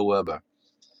from Joe Weber.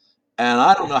 And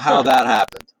I don't know how that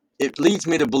happened. It leads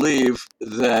me to believe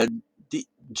that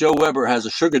Joe Weber has a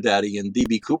sugar daddy in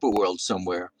D.B. Cooper world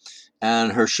somewhere.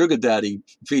 And her sugar daddy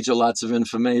feeds her lots of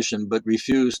information, but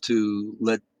refused to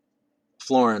let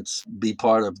Florence be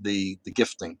part of the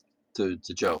gifting to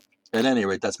Joe. At any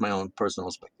rate, that's my own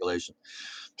personal speculation.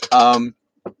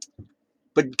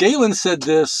 But Galen said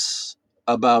this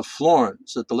about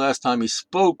Florence that the last time he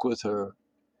spoke with her,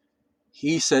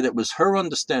 he said it was her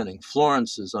understanding,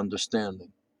 Florence's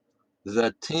understanding,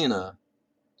 that Tina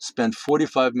spent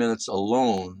 45 minutes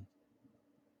alone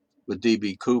with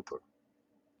D.B. Cooper,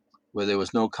 where there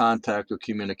was no contact or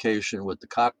communication with the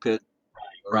cockpit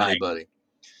or Right. anybody.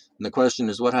 And the question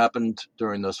is, what happened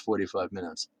during those 45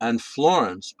 minutes? And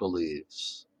Florence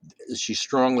believes, she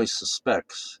strongly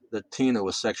suspects, that Tina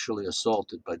was sexually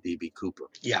assaulted by D.B. Cooper.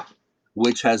 Yeah.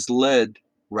 Which has led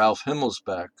Ralph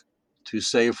Himmelsbach to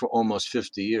say for almost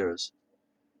 50 years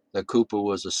that Cooper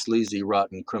was a sleazy,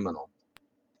 rotten criminal,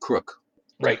 crook.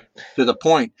 Right. To the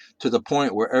point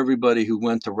where everybody who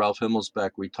went to Ralph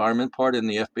Himmelsbach retirement party in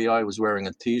the FBI was wearing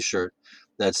a T-shirt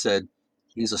that said,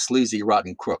 "He's a sleazy,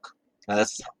 rotten crook." Now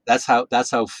that's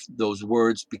how those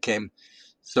words became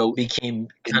so Became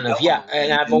kind of, yeah. indelible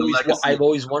And in the legacy. I've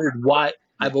always wondered why. Yeah.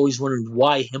 I've always wondered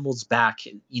why Himmelsbach,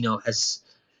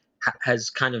 has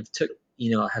kind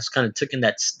of taken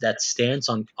that stance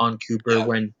on Cooper, Yeah,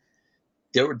 when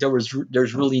there's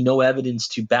really no evidence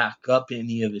to back up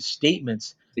any of his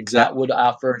statements that exactly, would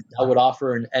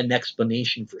offer an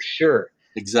explanation for sure.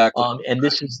 exactly. And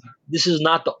this is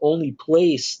not the only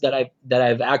place that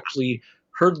I've actually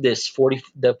heard this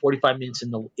 45 minutes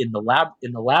in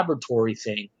the laboratory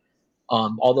thing.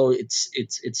 Although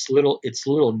it's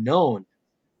little known.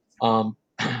 Um,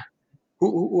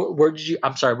 where did you?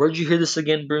 I'm sorry. Where did you hear this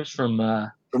again, Bruce? From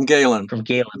Galen. From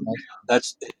Galen, right?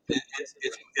 That's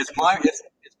it's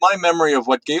my memory of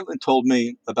what Galen told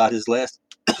me about his last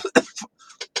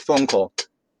phone call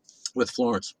with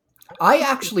Florence. I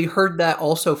actually heard that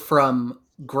also from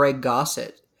Greg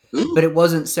Gossett. Ooh. but it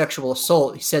wasn't sexual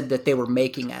assault. He said that they were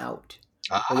making out,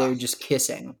 or they Ah. were just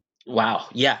kissing. Wow,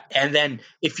 yeah. And then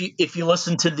if you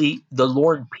listen to the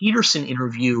Lauren Peterson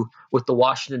interview with the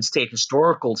Washington State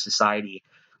Historical Society,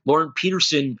 Lauren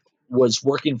Peterson was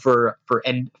working for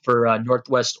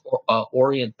Northwest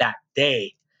Orient that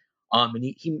day. And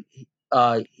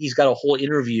he's got a whole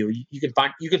interview. You can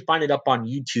find it up on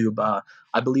YouTube.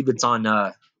 I believe it's on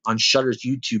Shutter's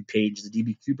YouTube page, the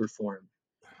DB Cooper Forum.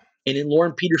 And in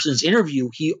Lauren Peterson's interview,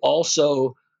 he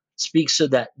also speaks to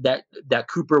that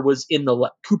Cooper was in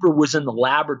the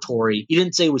laboratory. He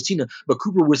didn't say it was Tina, but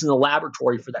Cooper was in the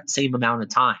laboratory for that same amount of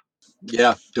time.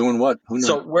 Yeah, doing what? Who knows?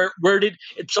 So where did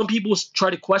some people try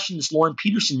to question this Lauren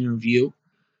Peterson interview?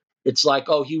 It's like,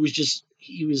 oh,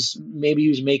 maybe he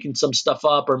was making some stuff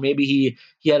up, or maybe he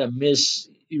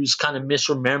was kind of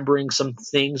misremembering some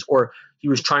things, or he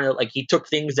was trying to, like, he took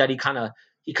things that he kind of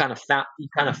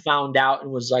found out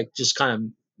and was like just kind of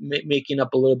making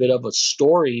up a little bit of a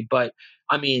story. But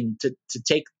I mean, to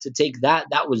take that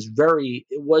was it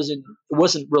wasn't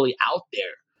really out there.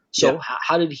 Yeah, So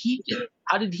how did he get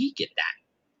that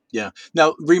yeah.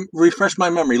 Now, refresh my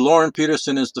memory. Lauren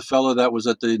Peterson is the fellow that was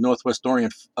at the Northwest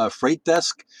Orient freight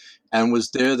desk, and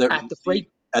was there that at the freight?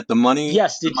 at the money.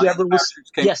 Yes. The Did you money ever the listen?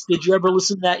 passage came. Yes. Did you ever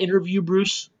listen to that interview,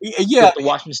 Bruce, Yeah, with the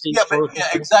Washington State yeah, but Historical yeah,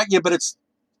 Society? exactly. Yeah, but it's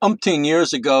umpteen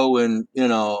years ago, and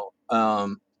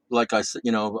like I said,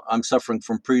 I'm suffering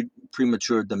from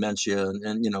premature dementia,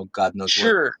 and God knows what,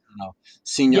 Sure.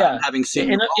 senior. I'm Yeah. having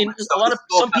senior And moments, so a lot this of is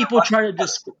all some kind of people running try to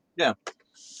together.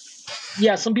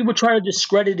 Yeah, some people try to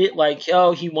discredit it, like,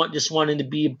 oh, just he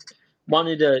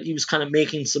was kind of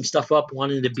making some stuff up,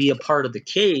 wanted to be a part of the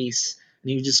case, and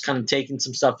he was just kind of taking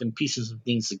some stuff and pieces of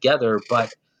things together.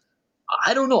 But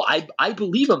I don't know. I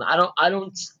believe him. I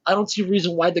don't see a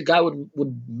reason why the guy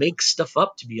would make stuff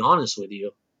up, to be honest with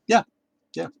you. yeah,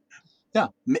 yeah, yeah.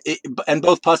 And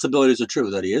both possibilities are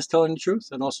true: that he is telling the truth,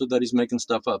 and also that he's making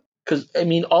stuff up. Because I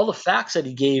mean, all the facts that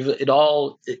he gave, it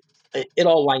all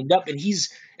lined up, and he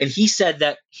said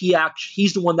that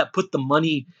he's the one that put the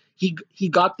money. He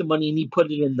got the money and he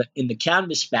put it in the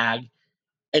canvas bag,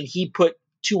 and he put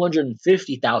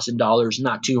 $250,000,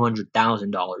 not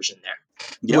 $200,000 in there,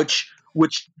 Yeah, which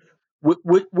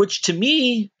to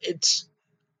me,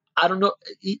 I don't know.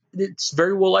 It's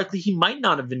very well likely he might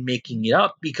not have been making it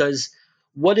up, because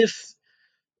what if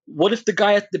the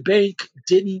guy at the bank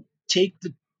didn't take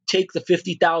the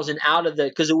 50,000 out of the,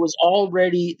 because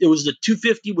the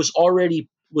 250 was already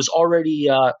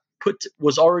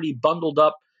bundled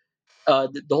up.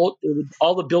 The whole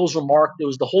all the bills were marked. It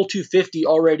was the whole 250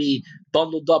 already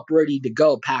bundled up, ready to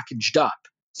go, packaged up.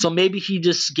 So maybe he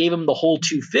just gave him the whole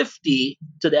 250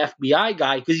 to the FBI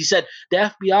guy, because he said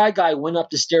the FBI guy went up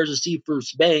the stairs to see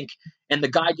First Bank, and the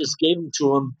guy just gave him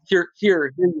to him. Here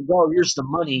you go. Here's the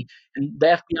money. And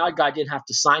the FBI guy didn't have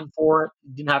to sign for it.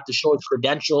 He didn't have to show his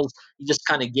credentials. He just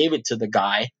kind of gave it to the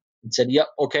guy and said, "Yep,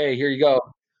 okay, here you go."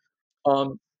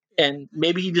 Um, and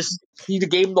maybe he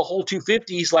gave him the whole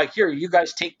 250. He's like, "Here, you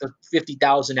guys take the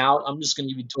 50,000 out. I'm just going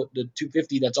to give you the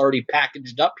 250 that's already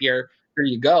packaged up here. Here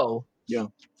you go." yeah.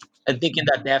 And thinking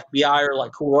that the FBI or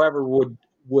like whoever would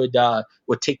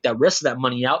take that rest of that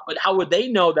money out. But how would they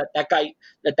know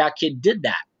that kid did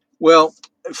that? Well,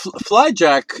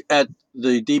 Flyjack at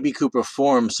the DB Cooper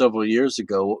Forum several years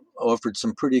ago offered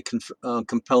some pretty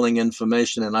compelling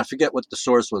information, and I forget what the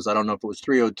source was. I don't know if it was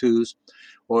 302s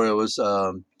or it was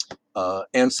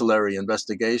ancillary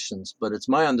investigations, but it's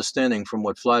my understanding from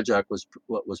what Flyjack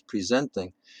was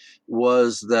presenting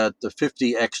was that the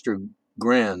 50 extra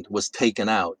grand was taken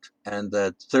out, and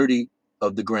that 30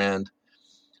 of the grand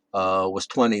was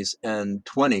 20s, and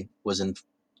 20 was in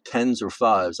tens or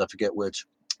fives. I forget which.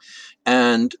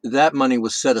 And that money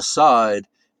was set aside,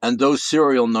 and those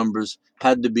serial numbers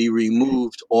had to be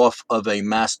removed off of a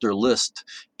master list.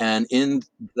 And in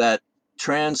that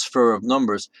transfer of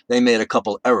numbers, they made a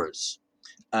couple errors.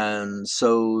 And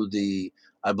so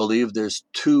I believe there's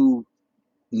two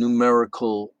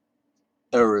numerical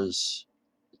errors,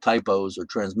 typos or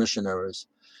transmission errors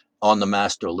on the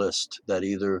master list, that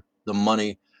either the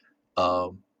money, uh,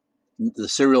 the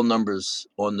serial numbers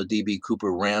on the DB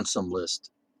Cooper ransom list,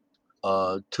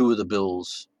 two of the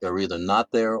bills are either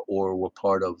not there or were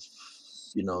part of,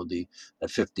 the at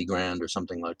 50 grand or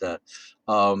something like that.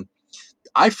 Um,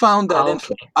 I found that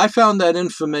Okay. I found that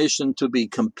information to be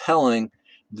compelling,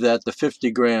 that the 50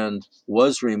 grand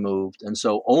was removed, and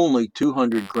so only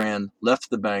 200 grand left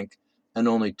the bank, and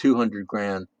only 200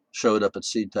 grand showed up at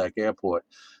SeaTac Airport,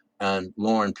 and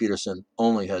Lauren Peterson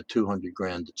only had 200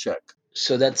 grand to check.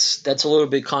 So that's a little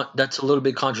bit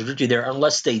contradictory there,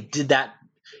 unless they did that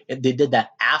they did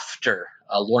that after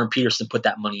Lauren Peterson put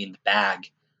that money in the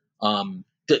bag.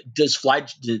 Did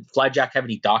Flyjack have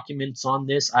any documents on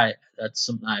this? That's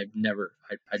something I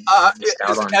missed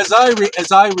out on.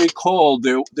 As I recall,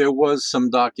 there was some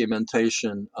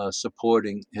documentation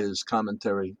supporting his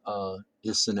commentary,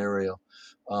 his scenario.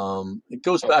 It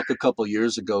goes back a couple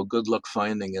years ago. Good luck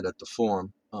finding it at the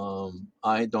forum.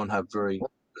 I don't have very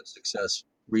good success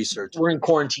researching. We're in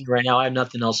quarantine right now. I have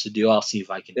nothing else to do. I'll see if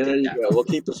I can There dig you that. go. Well,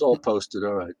 keep us all posted.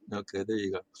 All right. Okay. There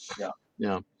you go. Yeah.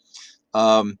 Yeah.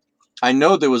 I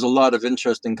know there was a lot of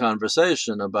interesting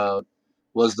conversation about,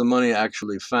 was the money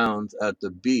actually found at the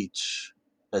beach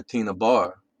at Tina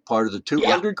Bar part of the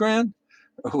 200 grand,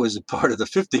 or was it part of the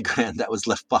 50 grand that was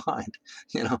left behind?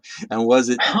 You know, and was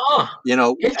it, Huh.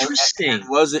 Interesting.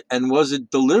 and was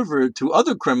it delivered to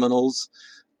other criminals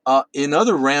in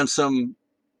other ransom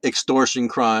extortion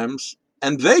crimes,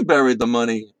 and they buried the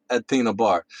money at Tina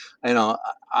Bar? You know,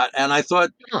 and I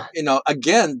thought, Huh.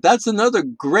 again, that's another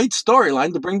great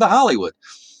storyline to bring to Hollywood.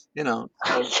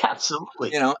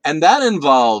 Absolutely. And that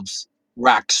involves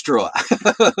rack straw.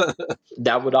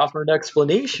 That would offer an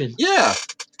explanation. Yeah,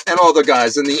 and all the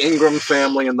guys in the Ingram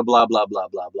family and the blah blah blah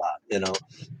blah blah. And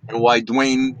why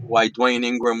Dwayne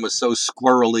Ingram was so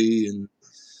squirrely, and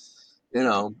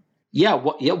Yeah.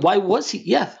 Yeah. Why was he?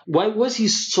 Yeah. Why was he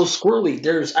so squirrely?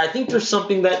 I think there's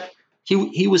something that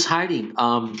he was hiding.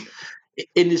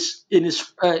 In his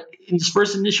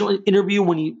first initial interview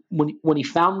when he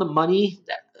found the money,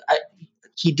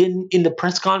 he didn't in the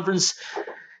press conference.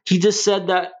 He just said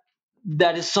that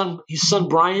his son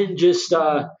Brian just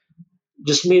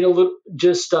made a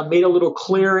little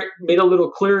clear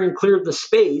and cleared the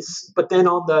space. But then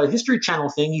on the History Channel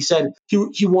thing, he said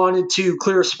he wanted to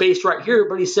clear a space right here,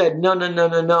 but he said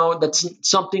no, that's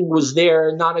something was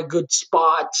there, not a good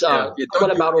spot.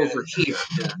 What about over here?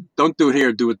 Yeah. Don't do it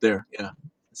here, do it there. Yeah.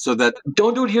 So that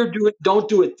Don't do it here, don't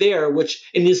do it there. Which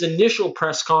in his initial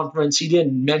press conference, he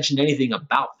didn't mention anything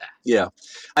about that. Yeah,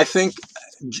 I think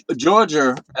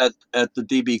Georgia at the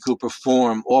DB Cooper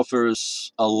Forum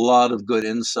offers a lot of good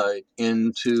insight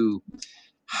into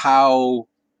how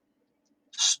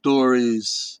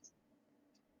stories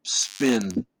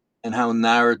spin and how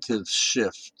narratives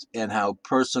shift and how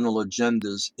personal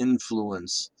agendas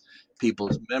influence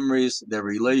people's memories, their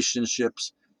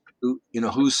relationships,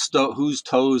 whose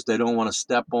toes they don't want to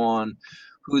step on,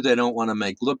 who they don't want to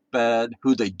make look bad,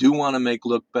 who they do want to make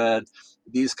look bad,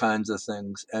 these kinds of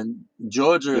things. And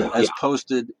Georgia has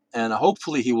posted, and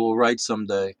hopefully he will write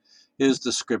someday, his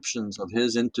descriptions of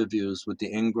his interviews with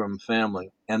the Ingram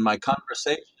family. And my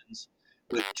conversations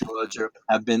with Georgia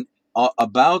have been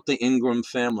about the Ingram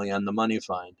family and the money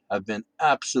find have been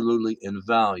absolutely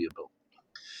invaluable.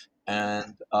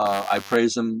 And I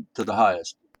praise him to the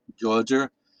highest.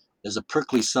 Georgia is a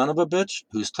prickly son of a bitch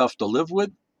who's tough to live with.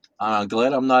 I'm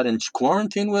glad I'm not in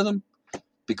quarantine with him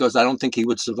because I don't think he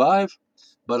would survive.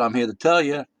 But I'm here to tell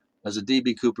you, as a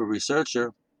DB Cooper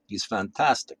researcher, he's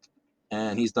fantastic.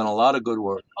 And he's done a lot of good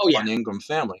work on the Ingram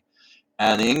family.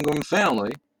 And the Ingram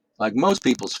family, like most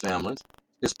people's families,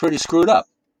 is pretty screwed up.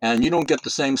 And you don't get the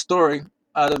same story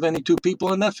out of any two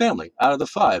people in that family, out of the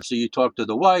five. So you talk to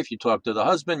the wife, you talk to the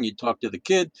husband, you talk to the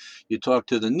kid, you talk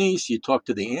to the niece, you talk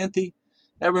to the auntie.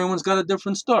 Everyone's got a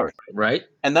different story. Right.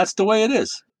 And that's the way it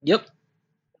is. Yep.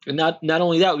 And not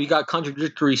only that, we got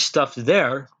contradictory stuff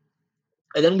there.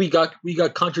 And then we got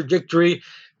contradictory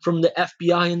from the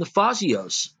FBI and the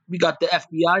Fazios. We got the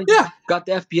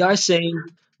FBI saying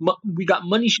we got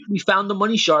money. We found the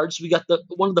money shards. We got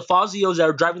one of the Fazios that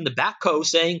are driving the backhoe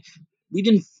saying they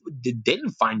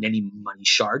didn't find any money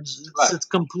shards. It's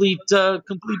complete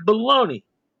baloney.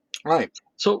 Right.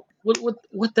 So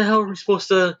what the hell are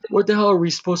we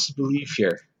supposed to believe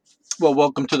here? Well,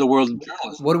 welcome to the world of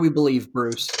journalism. What do we believe,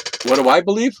 Bruce? What do I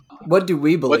believe? What do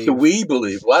we believe? What do we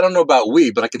believe? Well, I don't know about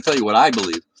we, but I can tell you what I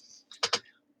believe.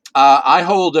 I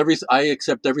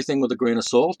accept everything with a grain of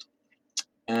salt,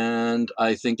 and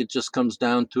I think it just comes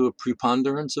down to a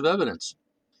preponderance of evidence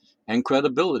and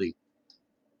credibility.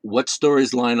 What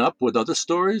stories line up with other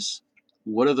stories?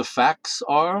 What are the facts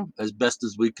are, as best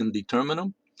as we can determine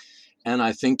them? And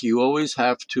I think you always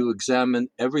have to examine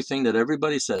everything that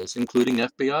everybody says, including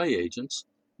FBI agents,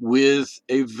 with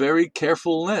a very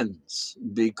careful lens,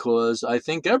 because I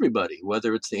think everybody,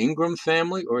 whether it's the Ingram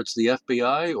family or it's the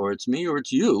FBI or it's me or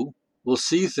it's you, will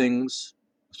see things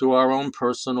through our own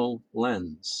personal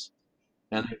lens.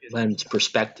 Lens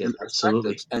perspective,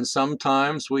 absolutely. And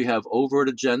sometimes we have overt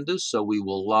agendas, so we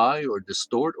will lie or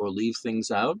distort or leave things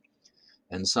out.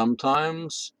 And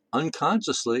sometimes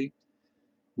unconsciously,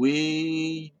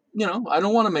 we I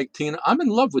don't want to make Tina. I'm in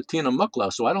love with Tina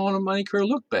Mucklow, so I don't want to make her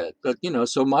look bad. But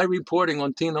so my reporting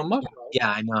on Tina Mucklow, Yeah,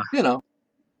 I know. you know,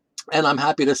 and I'm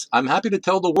happy to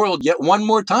tell the world yet one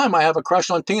more time I have a crush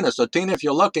on Tina. So Tina, if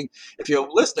you're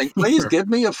listening, please give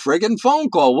me a friggin' phone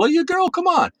call, will you, girl? Come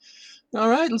on, all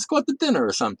right, let's go out to dinner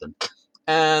or something.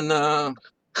 And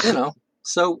you know,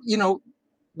 so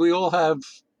we all have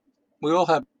we all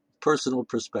have personal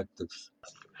perspectives.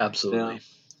 Yeah. Absolutely.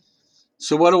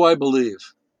 So what do I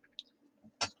believe?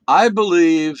 I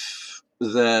believe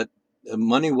that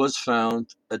money was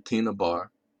found at Tina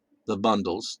Bar, the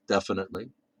bundles,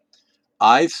 definitely.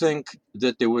 I think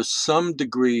that there was some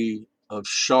degree of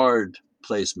shard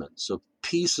placement. So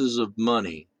pieces of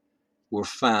money were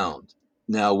found.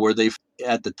 Now, were they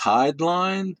at the tide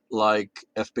line, like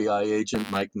FBI agent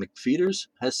Mike McFeeters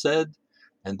has said,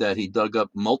 and that he dug up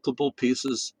multiple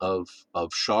pieces of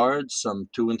shards, some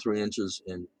 2 and 3 inches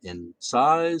in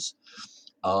size?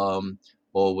 Um,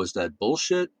 or was that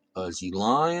bullshit? Is he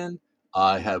lying?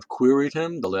 I have queried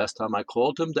him the last time I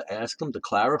called him to ask him to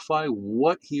clarify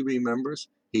what he remembers.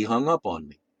 He hung up on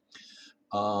me.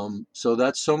 So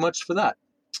that's so much for that.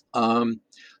 Um,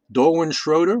 Dorwin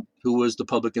Schroeder, who was the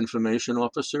public information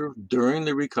officer during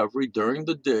the recovery, during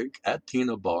the dig at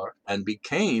Tina Bar, and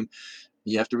became,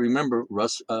 you have to remember,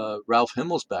 Ralph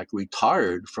Himmelsbach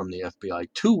retired from the FBI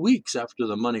 2 weeks after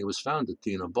the money was found at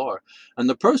Tina Bar. And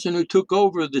the person who took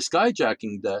over the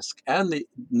skyjacking desk and the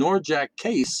Norjack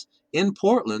case in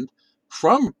Portland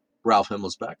from Ralph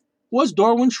Himmelsbach was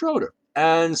Dorwin Schroeder.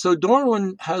 And so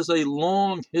Darwin has a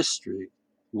long history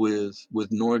with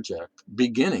Norjack,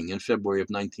 beginning in February of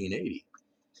 1980.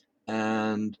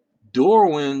 And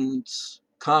Darwin's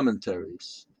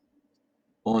commentaries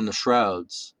on the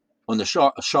shrouds, on the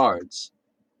shards,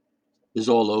 is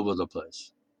all over the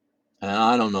place. And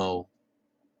I don't know.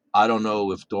 I don't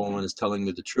know if Darwin is telling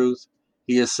me the truth.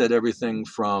 He has said everything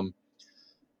from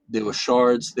there were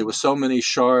shards. There were so many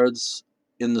shards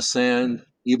in the sand,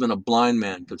 even a blind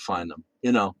man could find them.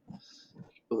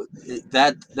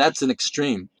 That's an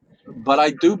extreme. But I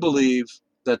do believe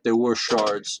that there were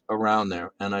shards around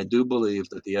there, and I do believe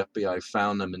that the FBI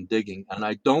found them in digging, and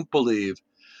I don't believe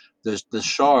the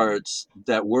shards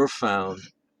that were found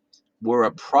were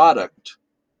a product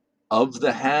of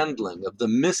the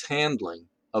mishandling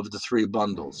of the three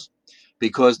bundles,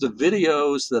 because the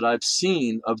videos that I've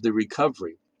seen of the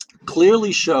recovery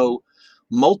clearly show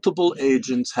multiple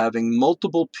agents having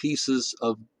multiple pieces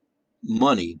of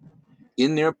money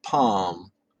in their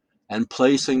palm and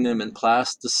placing them in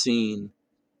plasticine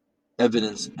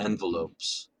evidence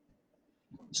envelopes.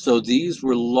 So these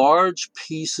were large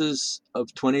pieces of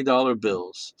 $20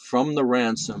 bills from the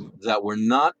ransom that were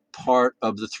not part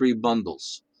of the three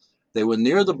bundles. They were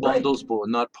near the bundles, but were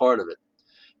not part of it.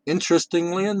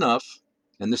 Interestingly enough,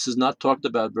 and this is not talked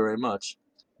about very much,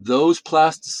 those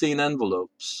plasticine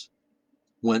envelopes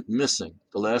went missing.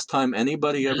 The last time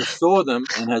anybody ever saw them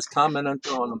and has commented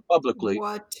on them publicly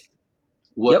What? Yep.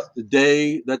 was the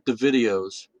day that the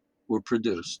videos were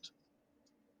produced.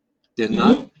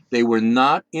 They were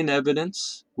not in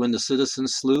evidence when the citizen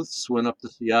sleuths went up to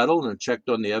Seattle and checked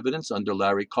on the evidence under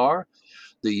Larry Carr.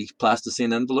 The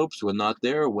plasticine envelopes were not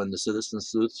there when the citizen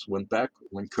sleuths went back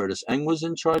when Curtis Eng was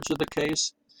in charge of the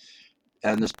case.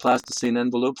 And these plasticine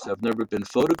envelopes have never been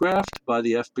photographed by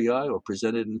the FBI or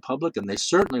presented in public, and they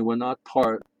certainly were not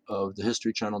part of the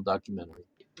History Channel documentary.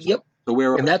 Yep. So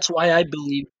where And that's why I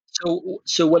believe.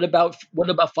 So what about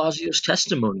Fazio's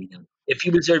testimony then? If he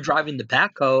was there driving the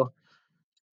backhoe,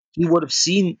 he would have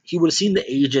seen the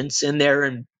agents in there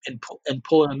and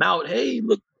pulling them out. Hey,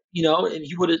 look, and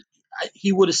you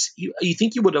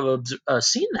think he would have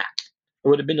seen that? It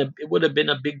would have been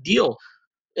a big deal.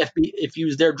 If he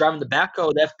was there driving the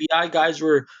backhoe, the FBI guys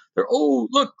were there. Oh,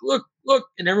 look, look, look,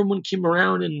 and everyone came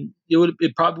around, and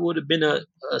it probably would have been a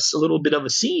little bit of a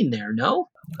scene there. No,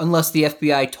 Unless the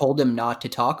FBI told him not to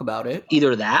talk about it.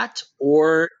 either that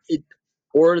or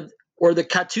or the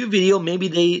Katu video.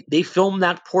 Maybe they filmed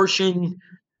that portion.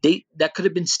 That could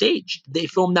have been staged. They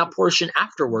filmed that portion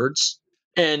afterwards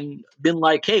and been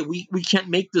like, hey, we can't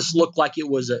make this look like it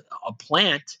was a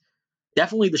plant.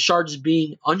 Definitely the shards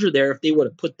being under there. If they would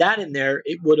have put that in there,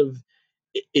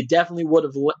 it definitely would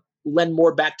have lent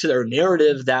more back to their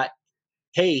narrative that,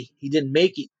 hey, he didn't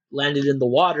make it, landed in the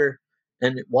water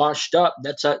and it washed up.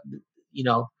 You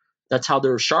know, that's how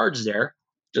there were shards there.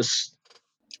 Just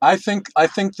I think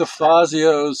the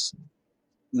Fazio's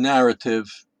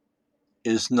narrative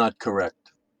is not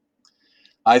correct.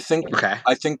 I think okay.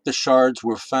 I think the shards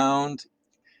were found.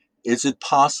 Is it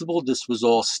possible this was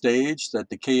all staged, that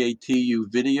the KATU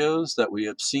videos that we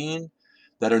have seen,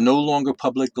 that are no longer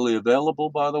publicly available,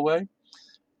 by the way,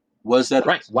 Was that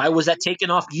Right. Why was that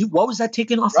taken off you? What was that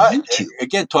taken off of right? YouTube?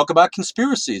 Again, talk about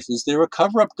conspiracies. Is there a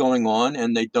cover up going on,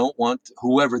 and they don't want,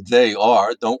 whoever they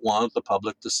are, don't want the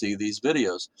public to see these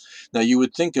videos? Now, you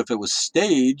would think if it was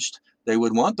staged, they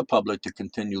would want the public to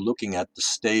continue looking at the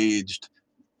staged,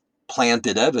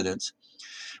 planted evidence.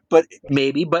 But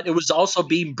Maybe, but it was also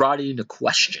being brought into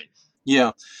question.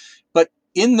 yeah, but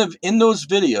in those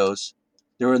videos,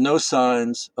 there are no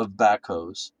signs of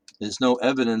backhoes. There's no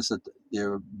evidence that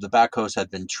the backhoes had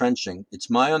been trenching. It's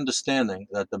my understanding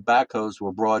that the backhoes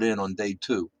were brought in on day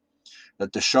 2,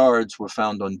 that the shards were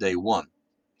found on day 1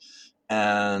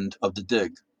 and of the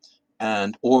dig,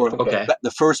 and or Okay.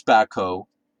 the first backhoe.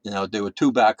 There were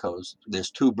 2 backhoes. There's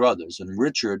 2 brothers, and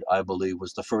Richard, I believe,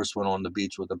 was the first one on the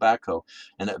beach with a backhoe,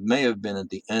 and it may have been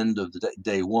at the end of the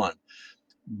day 1.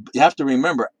 You have to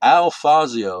remember, Al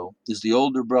Fazio is the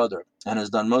older brother and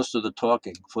has done most of the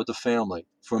talking for the family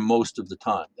for most of the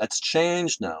time. That's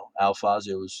changed now. Al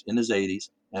Fazio is in his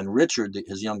 80s, and Richard,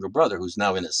 his younger brother, who's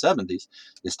now in his 70s,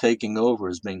 is taking over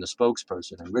as being the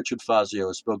spokesperson. And Richard Fazio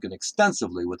has spoken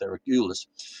extensively with Eric Eulis,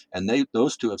 and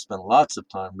those 2 have spent lots of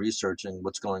time researching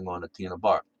what's going on at Tina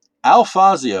Bar. Al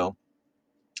Fazio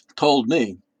told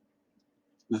me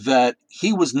that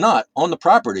he was not on the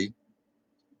property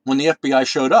when the FBI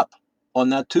showed up on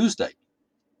that Tuesday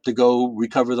to go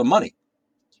recover the money.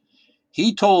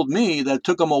 He told me that it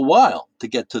took him a while to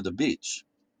get to the beach.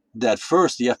 That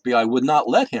first the FBI would not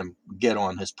let him get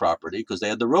on his property because they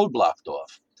had the road blocked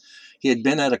off. He had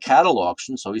been at a cattle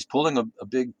auction, so he's pulling a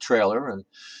big trailer and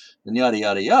yada,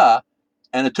 yada, yada.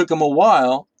 And it took him a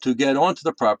while to get onto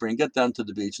the property and get down to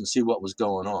the beach and see what was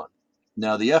going on.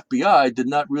 Now, the FBI did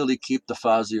not really keep the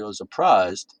Fazios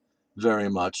apprised very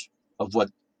much of what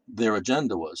their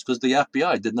agenda was, because the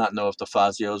FBI did not know if the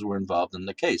Fazios were involved in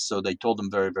the case, so they told them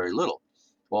very, very little.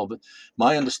 Well, but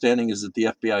my understanding is that the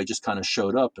FBI just kind of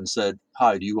showed up and said,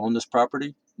 "Hi, do you own this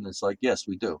property?" And it's like, "Yes,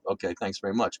 we do." "Okay, thanks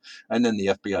very much." And then the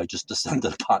FBI just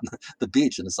descended upon the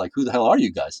beach, and it's like, "Who the hell are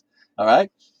you guys?" All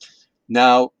right.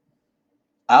 Now,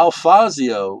 Al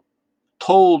Fazio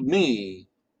told me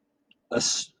a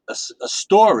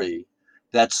story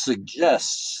that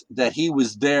suggests that he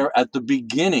was there at the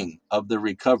beginning of the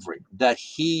recovery, that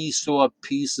he saw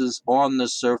pieces on the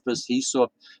surface, he saw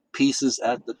pieces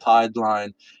at the tide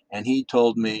line, and he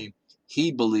told me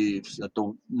he believes that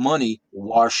the money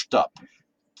washed up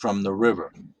from the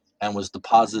river and was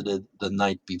deposited the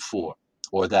night before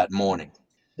or that morning.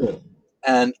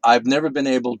 And I've never been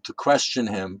able to question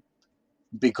him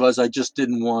because I just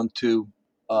didn't want to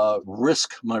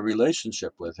risk my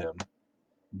relationship with him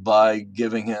by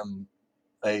giving him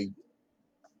a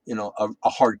a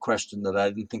hard question that I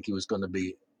didn't think he was going to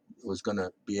be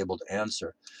able to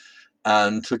answer,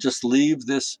 and to just leave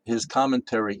his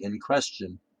commentary in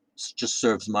question just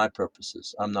serves my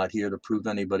purposes. I'm not here to prove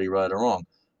anybody right or wrong.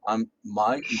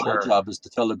 My Sure. job is to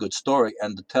tell a good story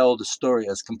and to tell the story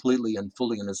as completely and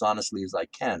fully and as honestly as I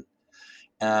can,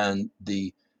 and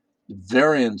the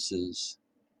variances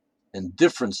and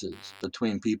differences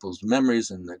between people's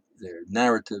memories and their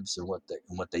narratives and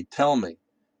what they tell me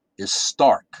is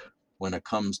stark when it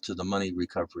comes to the money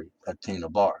recovery at Tina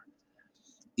Bar.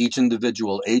 Each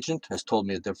individual agent has told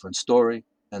me a different story,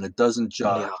 and it doesn't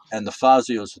jive. Yeah. And the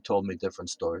Fazios have told me different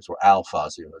stories, or Al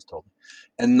Fazio has told me,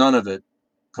 and none of it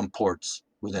comports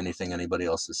with anything anybody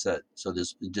else has said. So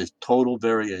there's just total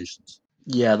variations.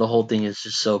 Yeah, the whole thing is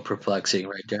just so perplexing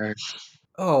right there.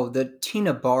 Oh, the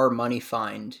Tina Bar money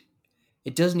find.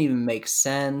 It doesn't even make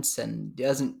sense and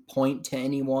doesn't point to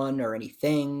anyone or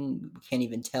anything. We can't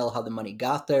even tell how the money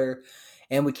got there.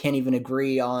 And we can't even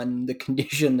agree on the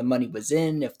condition the money was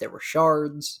in, if there were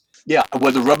shards. Yeah, were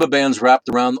the rubber bands wrapped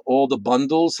around all the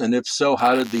bundles? And if so,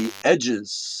 how did the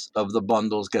edges of the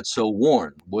bundles get so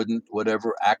worn? Wouldn't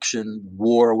whatever action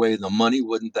wore away the money,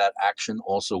 wouldn't that action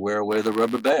also wear away the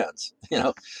rubber bands?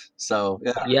 So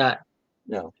yeah, Yeah,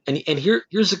 yeah. and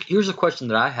here's a question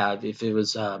that I have. If it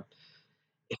was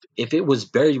if it was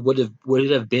buried, would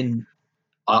it have been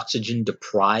oxygen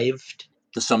deprived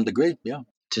To some degree, yeah.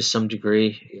 to some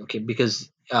degree? Okay, because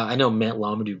I know Matt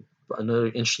Lamadou. Another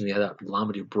interesting thing that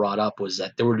Lamadou brought up was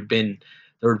that there would have been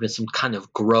some kind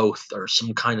of growth or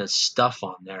some kind of stuff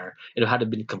on there. It had to have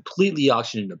been completely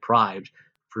oxygen deprived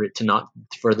for it to not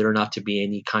for there not to be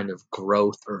any kind of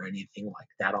growth or anything like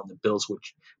that on the bills,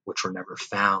 which were never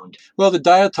found. Well, the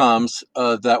diatoms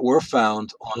that were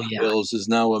found on Oh the yeah, bills is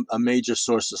now a major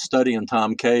source of study, and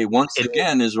Tom Kay once it is.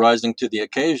 again is rising to the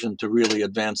occasion to really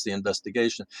advance the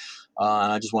investigation.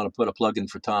 And I just want to put a plug in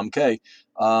for Tom Kay.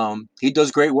 He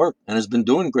does great work and has been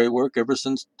doing great work ever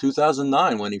since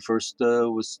 2009 when he first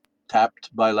was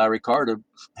tapped by Larry Carr to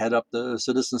head up the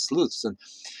Citizen Sleuths. And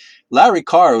Larry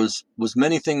Carr was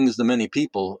many things to many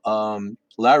people.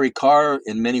 Larry Carr,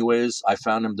 in many ways, I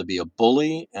found him to be a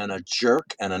bully and a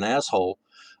jerk and an asshole.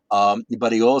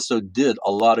 But he also did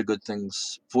a lot of good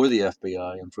things for the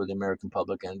FBI and for the American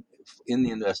public and in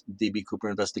the DB Cooper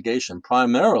investigation,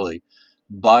 primarily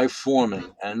by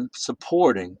forming and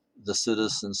supporting the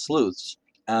citizen sleuths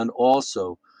and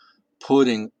also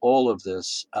putting all of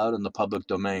this out in the public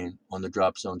domain on the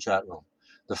Drop Zone chat room.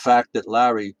 The fact that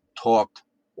Larry talked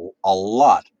a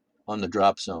lot on the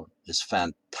Drop Zone is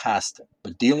fantastic.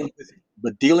 But dealing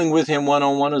with him one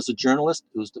on one as a journalist,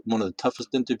 it was one of the toughest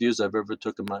interviews I've ever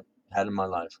had in my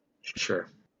life. Sure.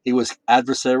 He was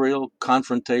adversarial,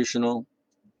 confrontational.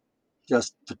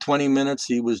 Just for 20 minutes,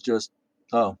 he was just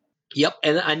oh. Yep,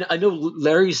 and I know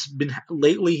Larry's been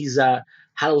lately. He's had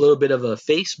a little bit of a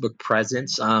Facebook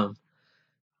presence.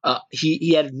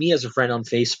 He added me as a friend on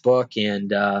Facebook,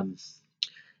 and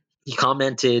he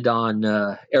commented on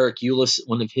Eric Eulis,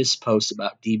 one of his posts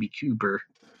about DB Cooper.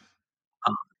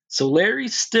 So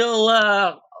Larry's still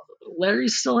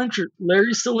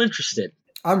interested.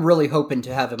 I'm really hoping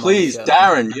to have him on the Please, show.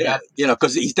 Darren, yeah, Yep.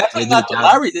 because he's definitely Maybe not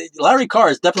Darren. Larry Carr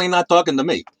is definitely not talking to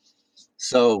me.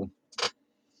 So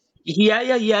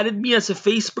Yeah, he added me as a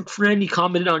Facebook friend. He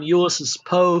commented on Eulis's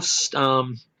post.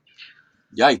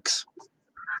 yikes.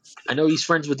 I know he's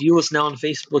friends with Eulis now on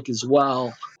Facebook as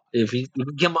well. If he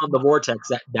can come on the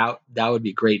Vortex, that would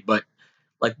be great. But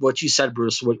like what you said,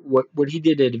 Bruce, what he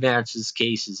did to advance his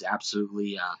case is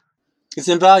absolutely It's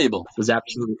invaluable. was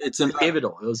absolutely It's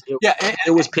invaluable. pivotal. Yeah,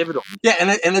 It was pivotal. yeah,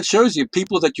 and it shows you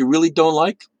people that you really don't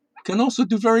like can also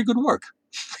do very good work.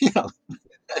 You know,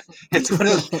 it's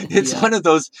Yeah. one of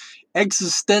those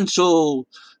existential,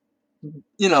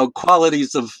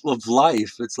 qualities of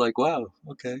life. It's like, wow,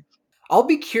 okay. I'll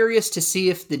be curious to see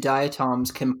if the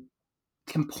diatoms can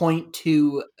point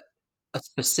to a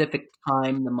specific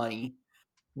time the money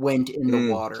went in the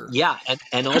water. Yeah,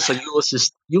 and also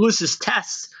Ulysses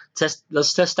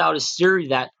let's test out his theory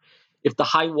that if the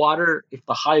high water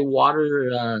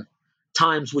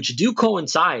times, which do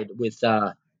coincide with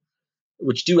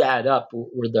which do add up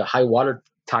where the high water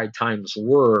tide times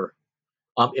were,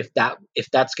 if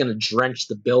that's going to drench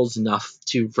the bills enough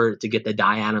to get the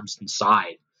diatoms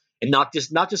inside, and not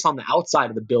just on the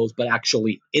outside of the bills, but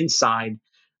actually inside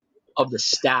of the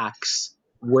stacks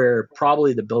where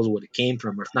probably the bills would have came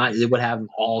from, or if not, they would have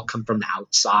all come from the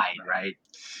outside, right?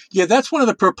 Yeah, that's one of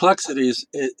the perplexities.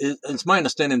 It's my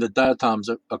understanding that diatoms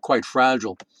are quite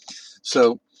fragile,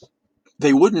 so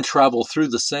they wouldn't travel through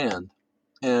the sand.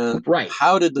 And Right.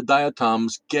 how did the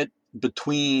diatoms get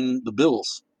between the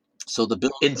bills? So the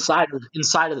bills inside of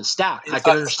the stack. I inside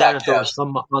can the understand stack, if there was yes.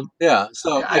 some on. Yeah.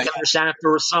 So I can understand if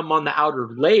there was some on the outer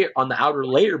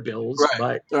layer bills, right,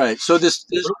 but right. So this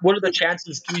what are the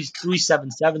chances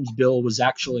 377's bill was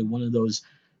actually one of those,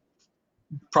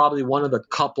 probably one of the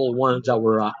couple ones that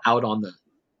were out on the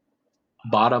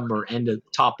bottom or end of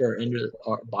top or end of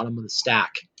or bottom of the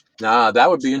stack? that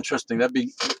would be interesting. That'd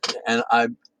be, and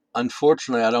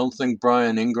unfortunately I don't think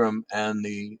Brian Ingram and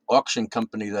the auction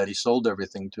company that he sold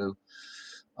everything to,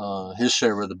 his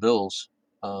share of the bills,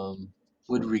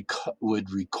 would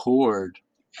record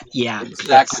Yeah,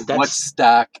 exactly what that's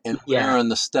stack and yeah. where in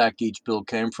the stack each bill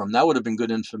came from. That would have been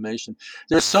good information.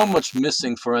 There's so much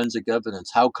missing forensic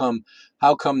evidence. How come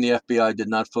the FBI did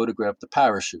not photograph the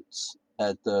parachutes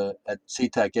at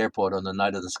SeaTac Airport on the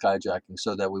night of the skyjacking,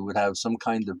 so that we would have some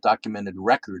kind of documented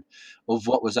record of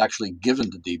what was actually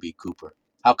given to DB Cooper?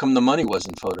 How come the money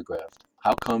wasn't photographed?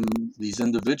 How come these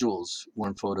individuals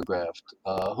weren't photographed?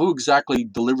 Who exactly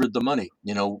delivered the money?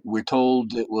 We're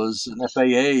told it was an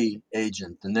FAA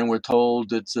agent, and then we're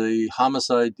told it's a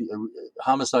homicide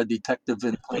detective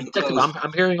in plain Detective, clothes.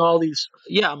 I'm hearing all these.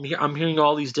 Yeah, I'm hearing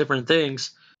all these different things.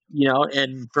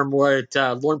 And from what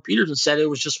Lauren Peterson said, it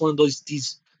was just one of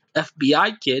these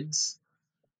FBI kids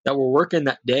that were working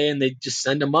that day, and they just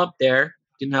send them up there.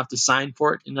 Didn't have to sign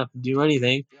for it. Didn't have to do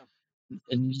anything,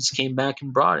 and just came back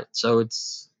and brought it. So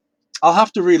it's I'll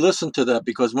have to re-listen to that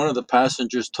because one of the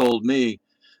passengers told me,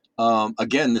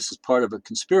 again, this is part of a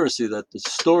conspiracy, that the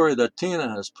story that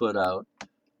Tina has put out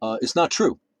is not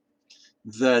true.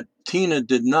 That Tina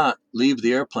did not leave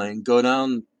the airplane, go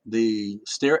down the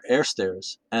air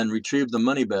stairs, and retrieve the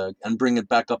money bag and bring it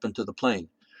back up into the plane.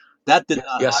 That did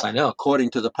not yes, I happen, know.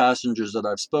 according to the passengers that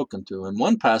I've spoken to. And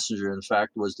one passenger, in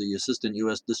fact, was the assistant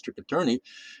U.S. District Attorney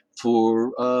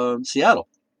for Seattle,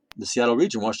 the Seattle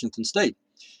region, Washington State.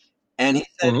 And he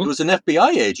said it was an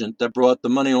FBI agent that brought the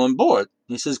money on board.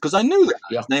 He says, because I knew the guy.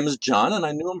 Yeah. His name is John, and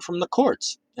I knew him from the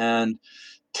courts. And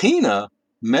Tina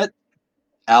met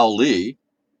Ali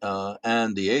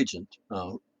and the agent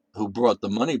who brought the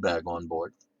money bag on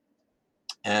board.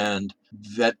 and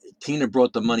that Tina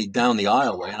brought the money down the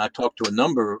aisleway. And I talked to a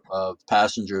number of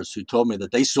passengers who told me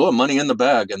that they saw money in the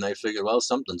bag and they figured, well,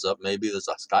 something's up. Maybe there's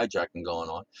a skyjacking going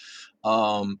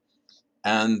on.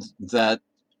 And that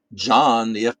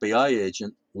John, the FBI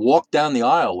agent, walked down the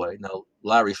aisleway. Now,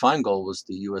 Larry Feingold was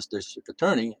the U.S. District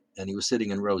Attorney, and he was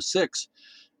sitting in row 6.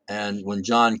 And when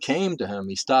John came to him,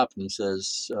 he stopped and he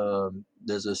says,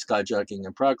 there's a skyjacking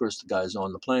in progress. The guy's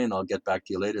on the plane. I'll get back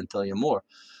to you later and tell you more.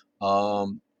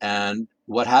 And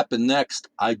what happened next,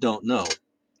 I don't know.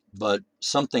 But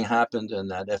something happened,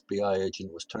 and that FBI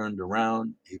agent was turned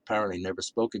around. He apparently never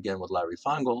spoke again with Larry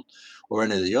Feingold or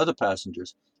any of the other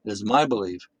passengers. It is my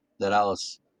belief that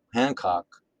Alice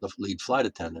Hancock, the lead flight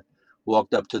attendant,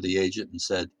 walked up to the agent and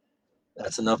said,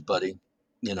 "That's enough, buddy.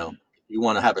 You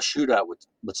want to have a shootout with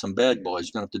some bad boys,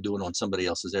 you're going to have to do it on somebody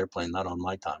else's airplane, not on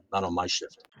my time, not on my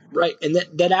shift." Right, and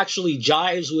that actually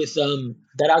jives with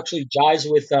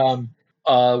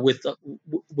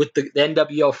with the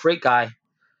NWO freight guy.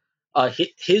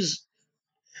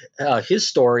 His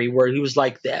story where he was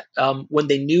like that when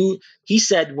they knew he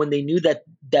said when they knew that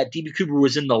DB Cooper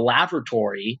was in the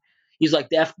laboratory, he's like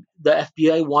the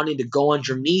FBI wanted to go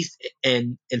underneath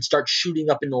and start shooting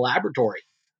up in the laboratory,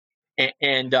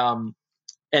 and the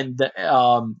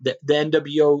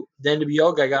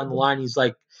NWO guy got on the line. He's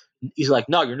like,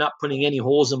 no, you're not putting any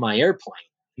holes in my airplane.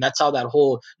 And that's how that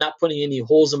whole not putting any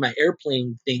holes in my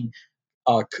airplane thing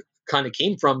kind of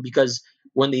came from, because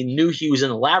when they knew he was in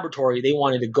the laboratory, they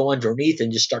wanted to go underneath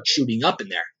and just start shooting up in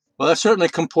there. Well, that certainly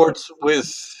comports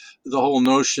with the whole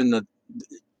notion that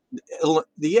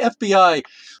the FBI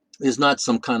is not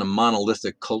some kind of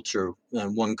monolithic culture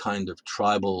and one kind of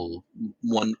tribal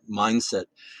one mindset.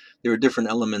 There are different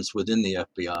elements within the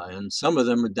FBI, and some of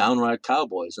them are downright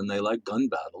cowboys, and they like gun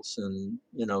battles. And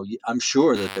I'm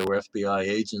sure that there were FBI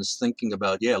agents thinking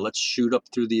about, yeah, let's shoot up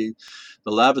through the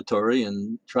lavatory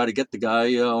and try to get the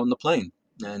guy on the plane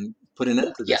and put an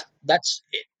end to this.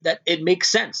 Yeah, it makes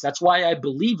sense. That's why I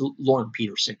believe Lauren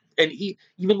Peterson, and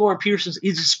even Lauren Peterson's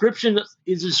his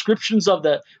descriptions of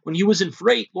the when he was in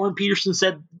freight. Lauren Peterson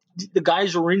said the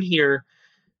guys were in here,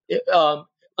 and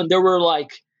they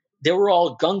were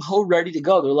all gung ho ready to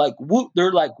go. They're like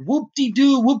whoop de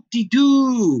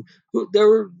doo.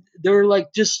 They're they're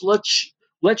like, just let's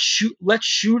shoot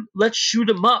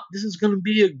them up. This is gonna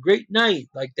be a great night.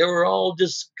 Like, they were all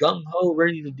just gung ho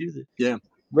ready to do this. Yeah.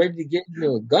 Ready to get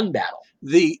into a gun battle.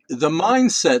 The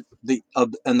mindset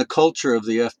and the culture of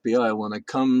the FBI when it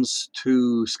comes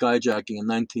to skyjacking in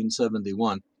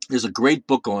 1971. There's a great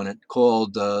book on it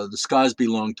called "The Skies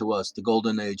Belong to Us: The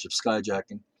Golden Age of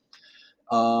Skyjacking,"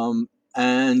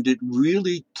 and it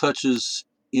really touches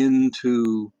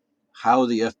into how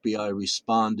the FBI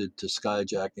responded to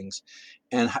skyjackings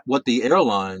and what the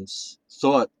airlines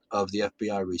thought of the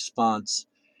FBI response,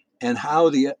 and how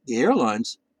the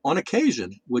airlines on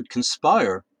occasion would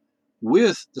conspire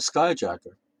with the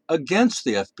skyjacker against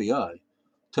the FBI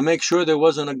to make sure there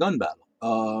wasn't a gun battle.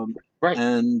 Right.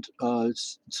 And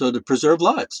so to preserve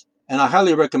lives. And I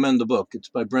highly recommend the book. It's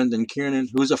by Brendan Kiernan,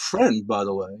 who is a friend, by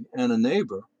the way, and a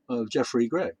neighbor of Jeffrey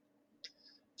Gray.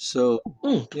 So,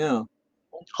 yeah.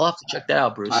 I'll have to check that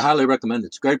out, Bruce. I highly recommend it.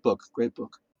 It's a great book. Great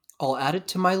book. I'll add it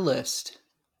to my list.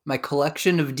 My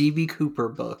collection of D.B. Cooper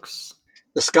books.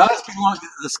 The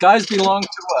Skies Belong to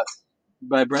Us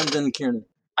by Brendan Kiernan.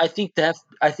 I think that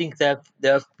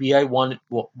the FBI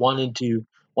wanted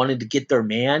to get their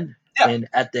man, and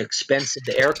at the expense of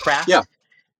the aircraft. Yeah.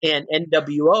 And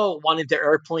NWO wanted their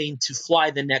airplane to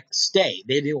fly the next day.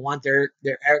 They didn't want their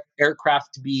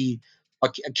aircraft to be a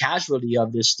casualty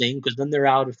of this thing, because then they're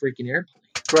out of freaking airplane.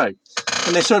 Right.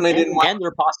 And they certainly didn't want. And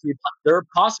they're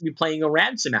possibly playing a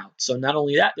ransom out. So not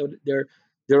only that,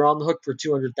 they're on the hook for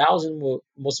 $200,000. Well,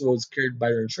 most of it was carried by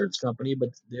their insurance company, but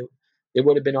they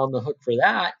would have been on the hook for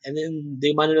that, and then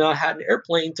they might have not had an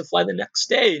airplane to fly the next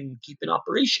day and keep in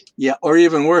operation. Yeah, or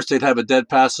even worse, they'd have a dead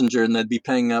passenger, and they'd be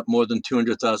paying out more than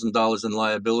 $200,000 in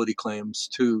liability claims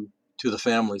to the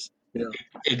families.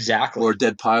 Exactly. Or a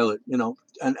dead pilot.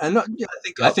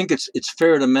 I think it's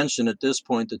fair to mention at this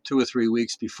point that 2 or 3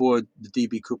 weeks before the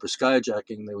D.B. Cooper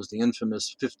skyjacking, there was the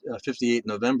infamous 58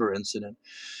 November incident,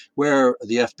 where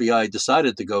the FBI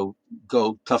decided to go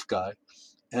tough guy.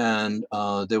 And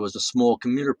there was a small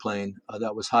commuter plane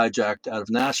that was hijacked out of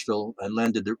Nashville and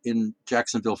landed in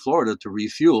Jacksonville, Florida, to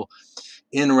refuel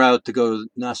en route to go to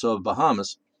Nassau,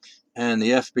 Bahamas. And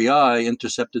the FBI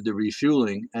intercepted the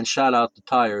refueling and shot out the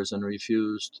tires and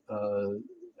refused,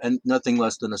 and nothing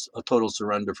less than a total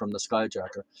surrender from the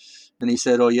skyjacker. And he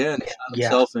said, oh, yeah, and he shot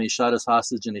himself, and he shot his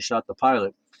hostage, and he shot the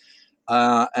pilot.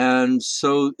 And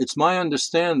so it's my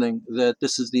understanding that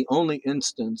this is the only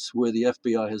instance where the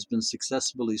FBI has been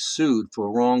successfully sued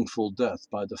for wrongful death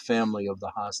by the family of the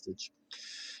hostage.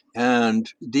 And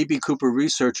D.B. Cooper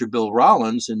researcher Bill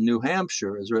Rollins in New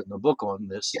Hampshire has written a book on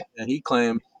this, and he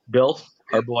claimed, Bill,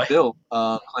 our boy. Bill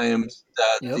claims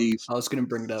that Yep. the I was going to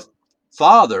bring it up.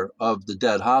 father of the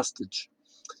dead hostage,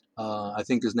 I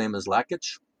think his name is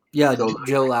Lakich, Yeah, so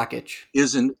Joe Lakich.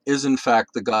 is in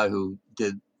fact the guy who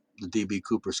did the D.B.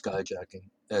 Cooper skyjacking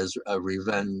as a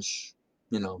revenge.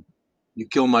 You know, you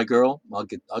kill my girl,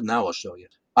 I'll show you.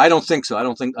 I don't think so. I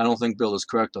don't think Bill is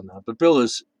correct on that. But Bill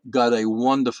has got a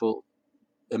wonderful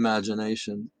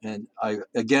imagination, and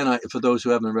for those who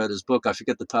haven't read his book, I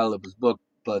forget the title of his book,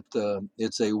 but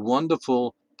it's a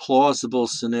wonderful, plausible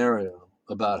scenario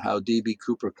about how D.B.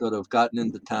 Cooper could have gotten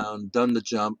into town, done the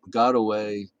jump, got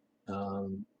away,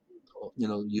 um,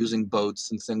 using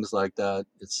boats and things like that.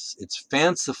 It's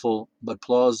fanciful but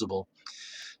plausible,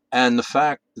 and the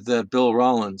fact that Bill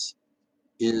Rollins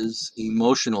is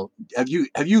emotional.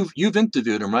 You've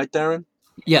interviewed him, right, Darren?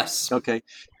 Yes. Okay.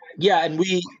 Yeah, and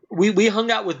we hung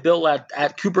out with Bill at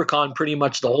CooperCon pretty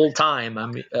much the whole time. I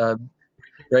mean,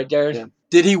 right, Darren? Yeah.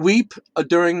 Did he weep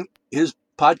during his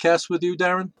podcast with you,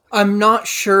 Darren? I'm not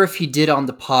sure if he did on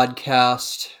the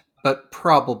podcast, but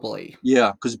probably.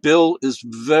 Yeah, because Bill is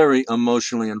very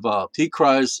emotionally involved. He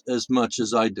cries as much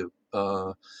as I do.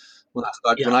 When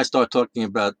Yeah, I start talking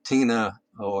about Tina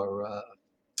or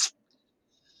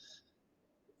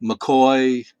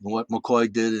McCoy and what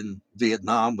McCoy did in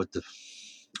Vietnam with the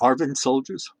ARVN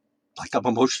soldiers, like I'm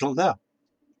emotional now.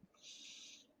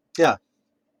 Yeah,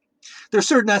 there are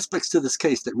certain aspects to this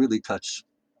case that really touch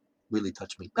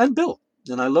me, and Bill,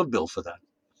 and I love Bill for that.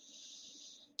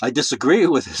 I disagree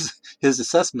with his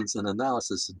assessments and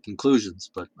analysis and conclusions,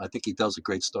 but I think he tells a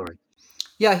great story.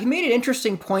 Yeah, he made an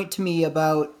interesting point to me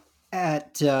about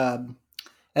at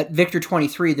at Victor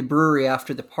 23, the brewery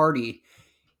after the party.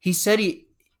 He said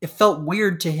it felt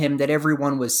weird to him that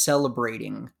everyone was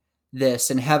celebrating this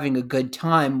and having a good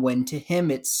time when to him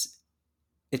it's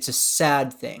a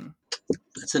sad thing.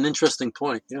 That's an interesting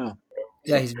point. Yeah,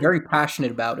 Yeah, he's very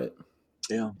passionate about it.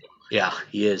 yeah. yeah,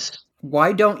 he is.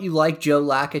 Why don't you like Joe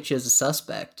Lakich as a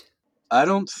suspect? I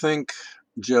don't think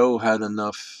Joe had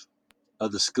enough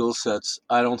of the skill sets.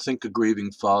 I don't think a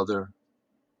grieving father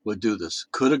would do this.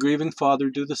 Could a grieving father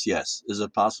do this? Yes. Is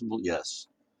it possible? Yes.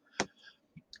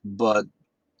 But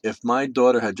if my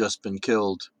daughter had just been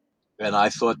killed and I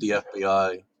thought the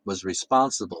FBI was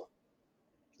responsible,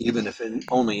 even if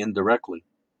only indirectly,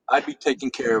 I'd be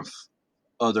taking care of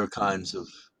other kinds of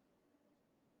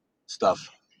stuff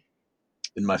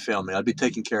in my family. I'd be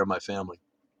taking care of my family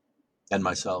and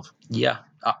myself. Yeah,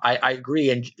 I agree,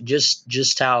 and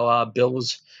just how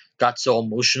Bill's got so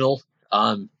emotional.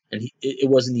 And it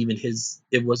wasn't even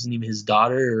his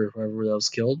daughter or whoever that was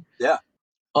killed. Yeah.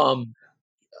 Um,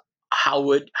 how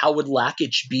would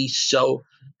Lakich be so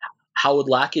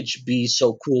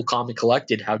cool, calm, and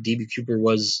collected? How DB Cooper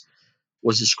was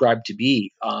described to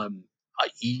be.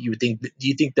 You would think? Do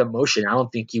you think the emotion? I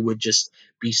don't think he would just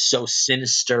be so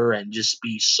sinister and just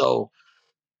be so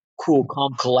cool,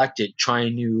 calm, collected,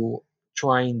 trying to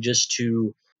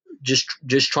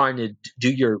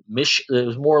do your mission. It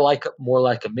was more like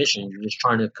a mission. You're just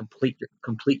trying to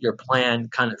complete your plan,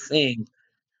 kind of thing.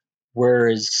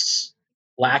 Whereas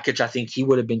Lakich, I think he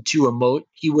would have been too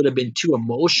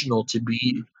emotional to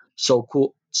be so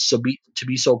cool. To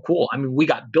be so cool. I mean, we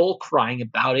got Bill crying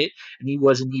about it, and he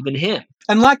wasn't even him.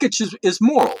 And Lakich is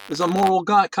a moral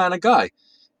guy, kind of guy.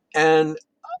 And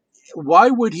why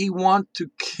would he want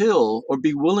to kill or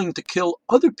be willing to kill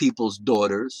other people's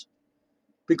daughters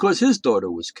because his daughter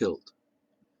was killed?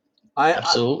 I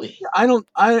Absolutely. I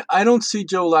don't see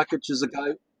Joe Lakich as a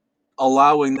guy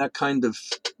allowing that kind of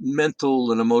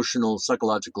mental and emotional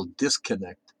psychological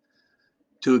disconnect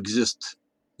to exist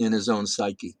in his own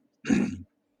psyche.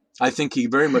 I think he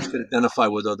very much could identify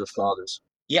with other fathers.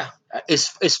 Yeah.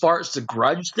 As far as the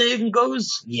grudge thing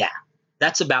goes, yeah,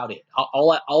 that's about it.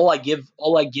 All I give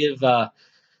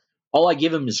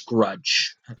him is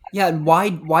grudge. Yeah, and why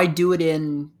do it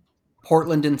in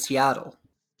Portland and Seattle?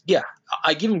 Yeah,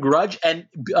 I give him grudge, and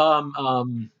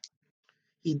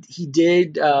he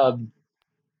did.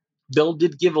 Bill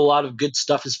did give a lot of good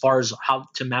stuff as far as how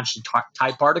to match the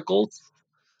tie particles.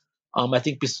 I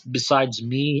think besides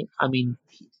me, I mean,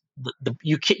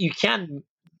 you can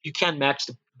match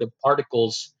the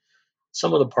particles,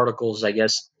 some of the particles, I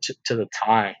guess, to the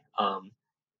tie.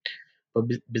 But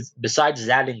besides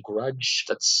that, in grudge,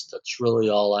 that's really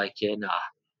all I can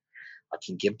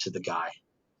give to the guy,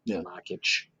 Yeah.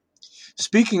 Lakic.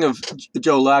 Speaking of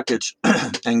Joe Lakich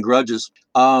and grudges,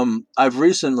 I've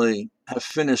recently have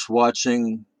finished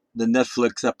watching the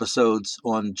Netflix episodes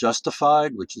on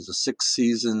Justified, which is a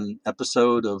 6-season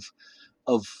episode of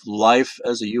life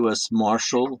as a U.S.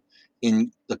 Marshal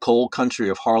in the coal country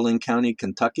of Harlan County,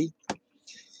 Kentucky.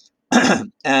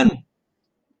 And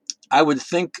I would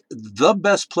think the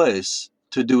best place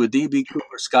to do a DB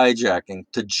Cooper skyjacking,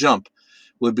 to jump,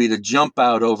 would be to jump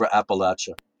out over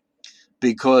Appalachia.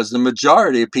 Because the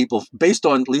majority of people, based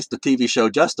on at least the TV show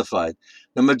Justified,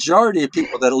 the majority of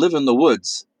people that live in the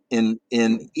woods in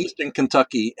eastern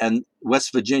Kentucky and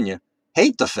West Virginia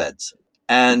hate the feds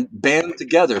and band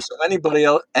together. So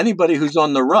anybody who's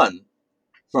on the run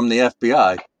from the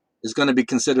FBI is going to be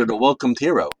considered a welcomed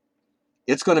hero.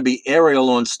 It's going to be Ariel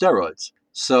on steroids.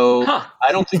 So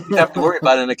I don't think you have to worry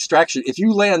about an extraction. If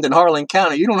you land in Harlan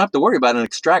County, you don't have to worry about an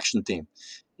extraction team.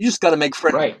 You just got to make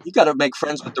friends. Right. You got to make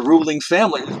friends with the ruling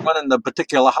family who's running the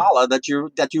particular holla that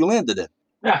you landed in.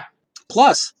 Yeah.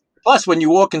 Plus, when you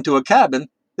walk into a cabin,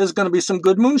 there's going to be some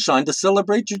good moonshine to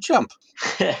celebrate your jump.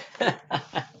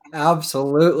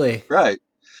 Absolutely. Right.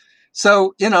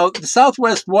 So, the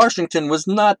Southwest Washington was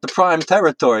not the prime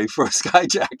territory for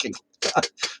skyjacking.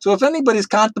 So if anybody's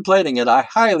contemplating it, I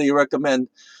highly recommend,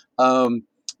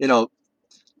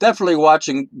 definitely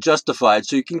watching Justified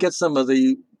so you can get some of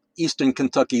the Eastern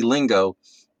Kentucky lingo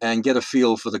and get a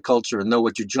feel for the culture and know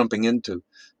what you're jumping into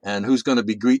and who's going to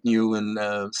be greeting you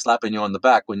and slapping you on the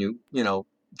back when you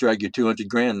drag your 200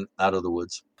 grand out of the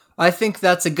woods. I think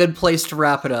that's a good place to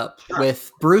wrap it up,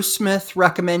 with Bruce Smith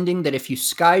recommending that if you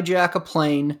skyjack a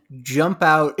plane, jump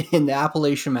out in the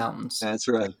Appalachian Mountains. That's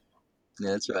right.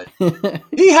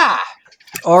 Hee-haw!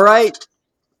 All right.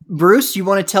 Bruce, you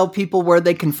want to tell people where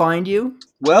they can find you?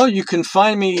 Well, you can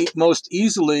find me most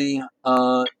easily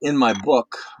in my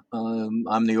book.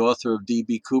 I'm the author of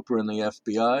D.B. Cooper and the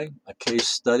FBI, a case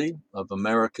study of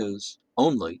America's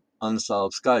only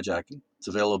unsolved skyjacking. It's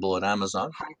available at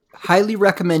Amazon. Highly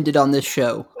recommended on this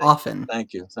show, often.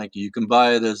 Thank you. You can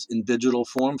buy it as in digital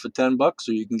form for $10,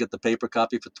 or you can get the paper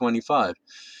copy for $25.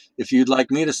 If you'd like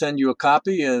me to send you a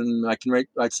copy and I can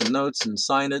write some notes and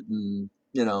sign it and,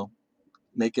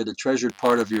 make it a treasured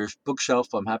part of your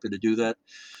bookshelf, I'm happy to do that.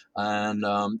 And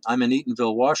I'm in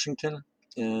Eatonville, Washington.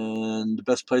 And the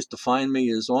best place to find me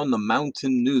is on the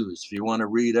Mountain News. If you want to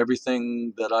read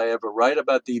everything that I ever write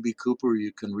about D.B. Cooper,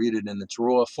 you can read it in its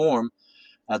raw form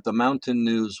at the Mountain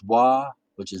News WA,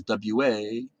 which is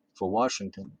WA for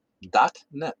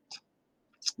Washington.net.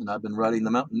 And I've been writing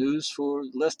the Mountain News for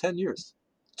the last 10 years.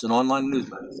 It's an online news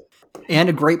magazine. And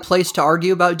a great place to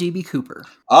argue about D.B. Cooper.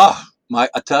 I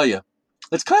tell you,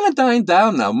 it's kind of dying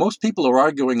down now. Most people are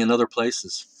arguing in other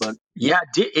places, but yeah,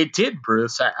 it did,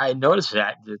 Bruce. I noticed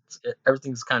that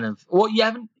everything's kind of you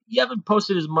haven't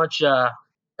posted as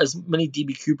many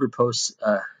DB Cooper posts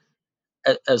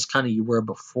as kind of you were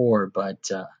before, but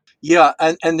yeah,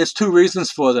 and there's two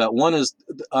reasons for that. One is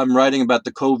I'm writing about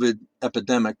the COVID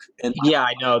epidemic, and yeah,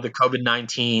 I know the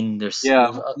COVID-19. There's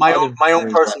my own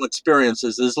personal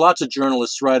experiences. There's lots of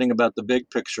journalists writing about the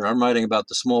big picture. I'm writing about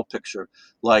the small picture,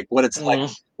 like what it's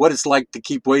like to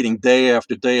keep waiting day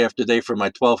after day after day for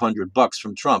my $1,200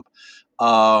 from Trump.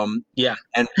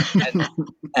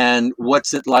 And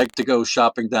what's it like to go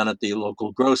shopping down at the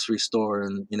local grocery store,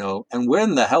 and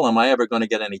when the hell am I ever going to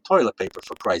get any toilet paper,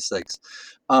 for Christ's sakes?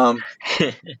 So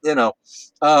the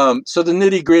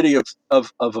nitty gritty of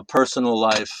a personal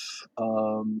life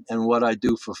and what I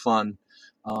do for fun.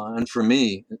 And for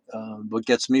me, what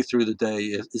gets me through the day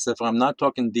is if I'm not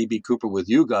talking DB Cooper with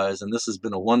you guys, and this has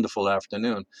been a wonderful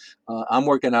afternoon, I'm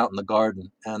working out in the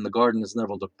garden, and the garden has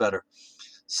never looked better.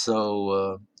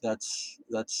 So that's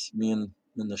me in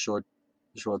the short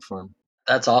form.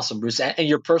 That's awesome, Bruce. And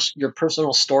your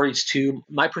personal stories too.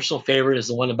 My personal favorite is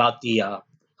the one about the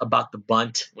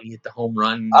bunt when you hit the home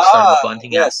run. You started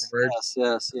bunting afterwards.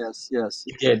 Yes.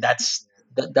 Yeah, that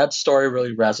story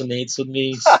really resonates with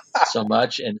me so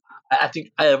much, and I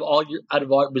think I have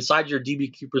besides your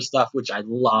DB Cooper stuff, which I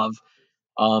love.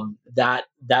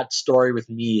 That story with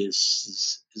me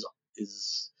is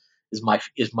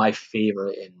my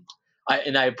favorite,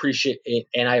 and I appreciate it,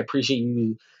 and I appreciate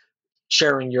you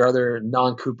sharing your other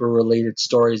non-Cooper related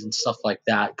stories and stuff like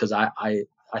that, because I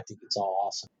think it's all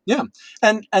awesome. Yeah,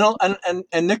 and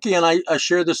Nicky and I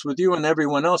share this with you and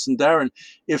everyone else. And Darren,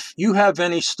 if you have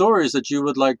any stories that you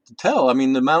would like to tell, I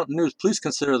mean, the Mountain News, please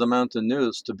consider the Mountain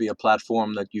News to be a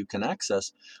platform that you can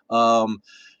access.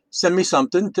 Send me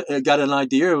something, got an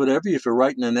idea or whatever. If you're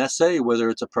writing an essay, whether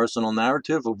it's a personal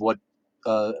narrative of what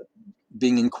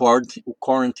being in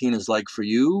quarantine is like for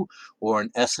you, or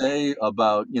an essay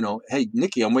about, hey,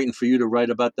 Nicky, I'm waiting for you to write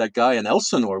about that guy in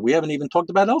Elsinore. We haven't even talked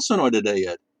about Elsinore today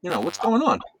yet. What's going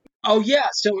on? Oh yeah,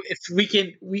 so if we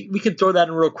can throw that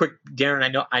in real quick,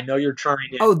 Darren. I know you're trying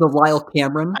to Oh, the Lyle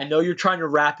Cameron. I know you're trying to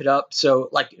wrap it up. So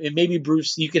like maybe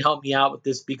Bruce, you can help me out with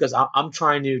this because I'm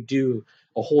trying to do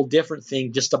a whole different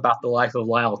thing just about the life of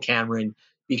Lyle Cameron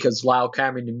because Lyle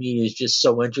Cameron to me is just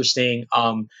so interesting.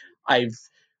 I've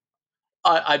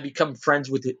I become friends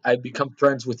with it. I've become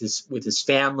friends with his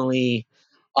family,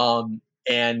 um,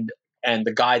 and and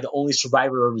the guy, the only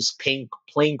survivor of his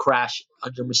plane crash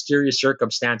under mysterious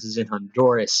circumstances in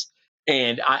Honduras.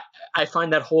 And I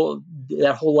find that whole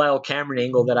Lyle Cameron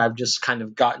angle that I've just kind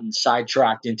of gotten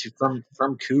sidetracked into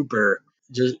from Cooper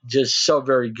just so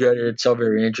very good. It's so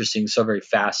very interesting, so very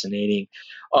fascinating.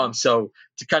 So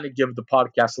to kind of give the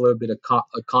podcast a little bit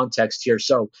of context here,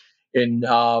 so in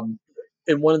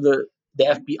in one of the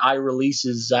FBI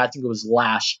releases, I think it was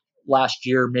last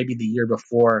year, maybe the year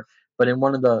before, but in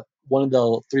one of the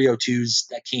 302s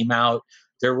that came out,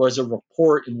 there was a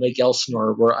report in Lake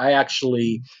Elsinore where I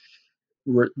actually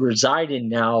reside in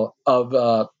now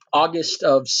of August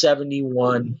of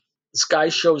 71. This guy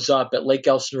shows up at Lake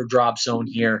Elsinore drop zone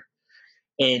here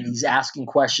and he's asking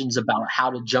questions about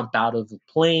how to jump out of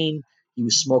a plane. He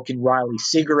was smoking Riley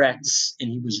cigarettes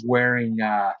and he was wearing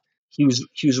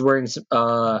some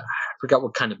I forgot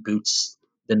what kind of boots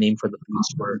the name for the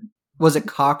boots were. Was it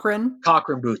Cochrane?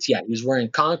 Cochrane boots, yeah. He was wearing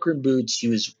Cochrane boots. He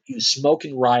was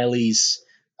smoking Riley's,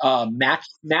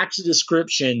 matched the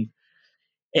description,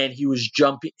 and he was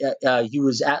jumping. He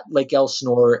was at Lake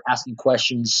Elsinore asking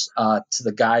questions to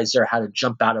the guys there how to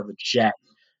jump out of a jet.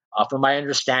 From my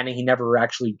understanding, he never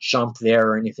actually jumped there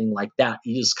or anything like that.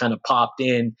 He just kind of popped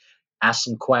in, asked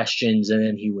some questions, and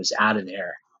then he was out of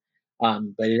there.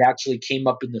 But it actually came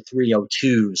up in the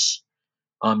 302s.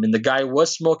 And the guy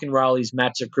was smoking Riley's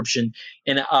match description,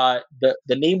 and the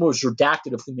name was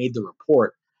redacted of who made the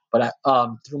report. But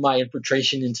through my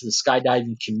infiltration into the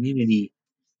skydiving community,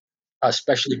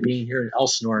 especially being here in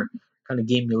Elsinore, kind of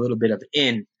gave me a little bit of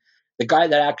in. The guy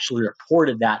that actually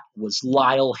reported that was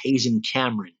Lyle Hazen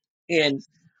Cameron, and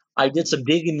I did some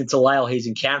digging into Lyle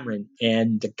Hazen Cameron,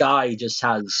 and the guy just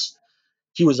has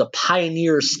he was a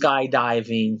pioneer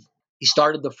skydiving. He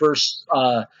started the first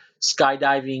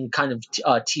skydiving kind of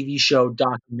TV show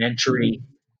documentary.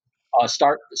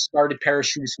 Started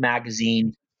Parachutist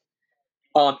magazine.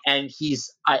 And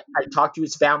I talked to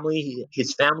his family.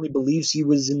 His family believes he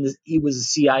was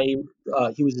a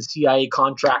CIA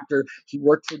contractor. He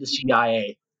worked for the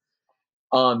CIA.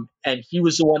 And he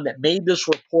was the one that made this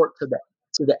report to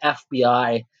the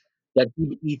FBI that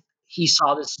he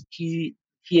saw this he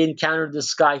encountered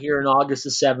this guy here in August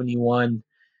of 71,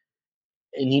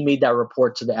 and he made that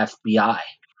report to the FBI.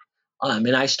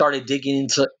 And I started digging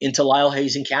into Lyle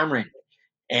Hazen Cameron,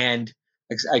 and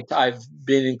I've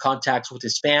been in contact with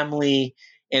his family,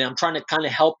 and I'm trying to kind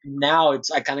of help him now.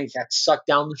 I kind of got sucked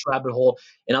down this rabbit hole,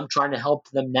 and I'm trying to help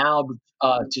them now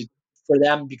for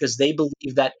them because they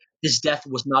believe that his death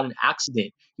was not an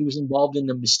accident. He was involved in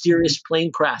a mysterious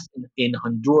plane crash in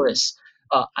Honduras,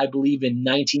 I believe in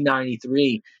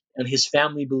 1993, and his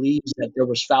family believes that there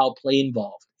was foul play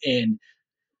involved. And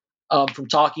from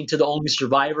talking to the only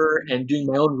survivor and doing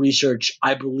my own research,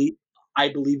 I believe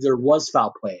there was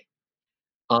foul play.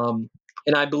 Um,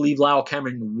 and I believe Lyle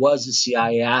Cameron was a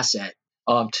CIA asset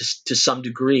to some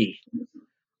degree.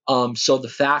 So the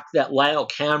fact that Lyle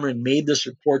Cameron made this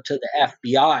report to the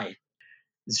FBI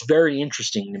is very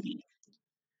interesting to me,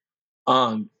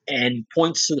 and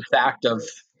points to the fact of,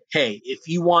 hey, if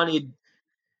you wanted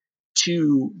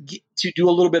to do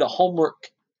a little bit of homework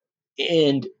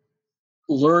and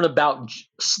learn about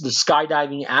the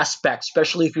skydiving aspect,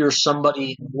 especially if you're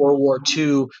somebody in World War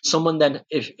II, someone that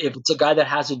if it's a guy that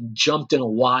hasn't jumped in a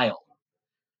while,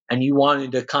 and you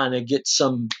wanted to kind of get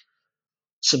some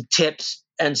tips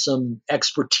and some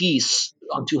expertise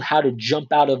onto how to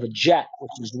jump out of a jet,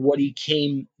 which is what he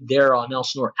came there on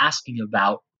Elsinore asking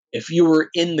about. If you were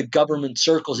in the government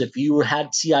circles, if you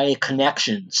had CIA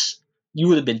connections, you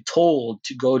would have been told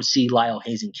to go to see Lyle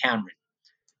Hazen Cameron.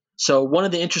 So one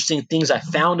of the interesting things I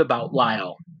found about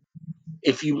Lyle,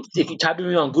 if you type him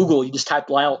in on Google, you just type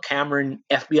Lyle Cameron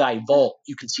FBI Vault,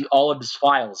 you can see all of his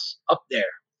files up there.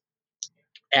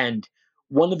 And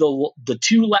one of the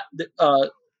two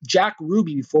Jack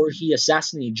Ruby, before he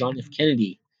assassinated John F.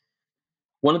 Kennedy,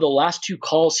 one of the last two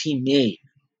calls he made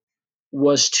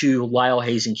was to Lyle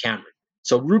Hazen Cameron.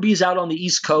 So Ruby's out on the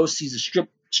East Coast. He's a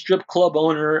strip club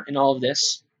owner and all of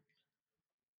this.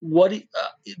 What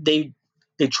they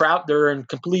travel, they're in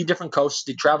completely different coasts.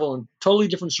 They travel in totally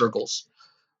different circles.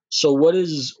 So what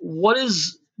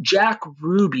is Jack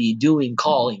Ruby doing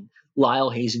calling Lyle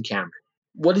Hayes and Cameron?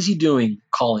 What is he doing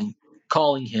calling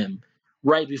him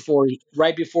right before he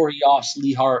offs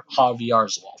Harvey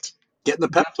Arswalt? Getting the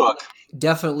pep talk.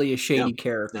 Definitely a Yeah, shady yeah.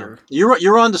 character.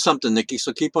 You're onto something, Nicky.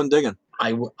 So keep on digging.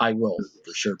 I will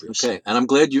for sure, Bruce. Okay, and I'm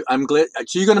glad. So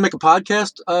you're going to make a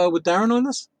podcast with Darren on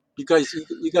this? You guys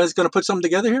going to put something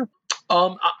together here?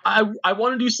 I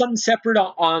want to do something separate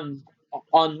on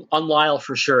Lyle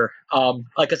for sure.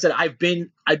 Like I said, I've been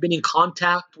in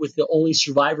contact with the only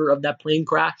survivor of that plane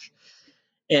crash,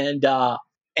 and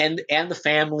the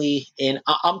family, and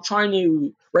I'm trying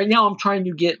to right now. I'm trying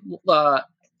to get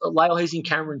Lyle Hayes and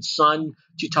Cameron's son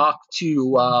to talk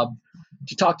to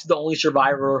the only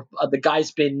survivor. The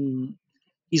guy's been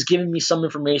he's given me some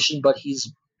information, but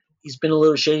he's been a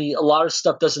little shady. A lot of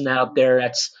stuff doesn't add up there.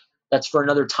 That's for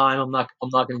another time. I'm not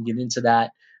going to get into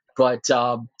that. But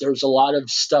there's a lot of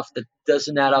stuff that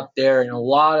doesn't add up there, and a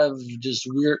lot of just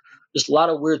a lot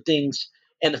of weird things.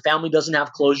 And the family doesn't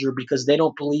have closure because they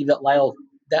don't believe that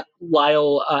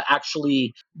Lyle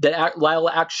actually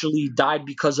died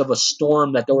because of a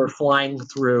storm that they were flying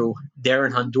through there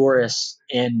in Honduras,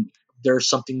 and there's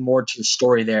something more to the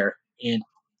story there. And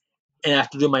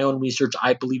after doing my own research,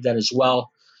 I believe that as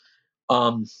well.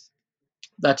 Um,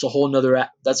 that's a whole nother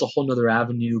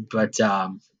avenue, but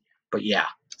yeah,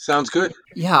 Sounds good.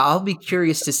 Yeah, I'll be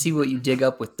curious to see what you dig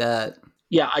up with that.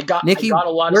 yeah. I Nikki,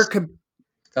 got where could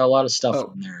a lot of stuff oh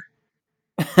on there.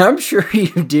 I'm sure you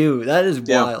do. That is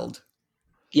Yeah. wild.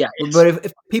 Yeah, But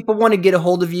if people want to get a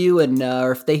hold of you and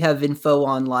or if they have info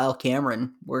on Lyle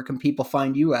Cameron, where can people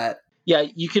find you at? yeah.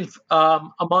 You can.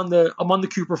 I'm on the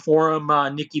Cooper forum,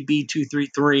 Nicky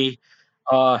B233.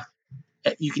 Uh,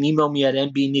 you can email me at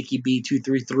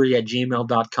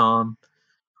nbnickyb233@gmail.com.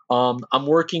 I'm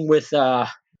working with a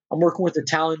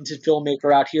talented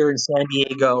filmmaker out here in San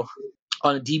Diego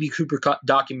on a DB Cooper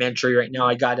documentary right now.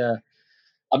 I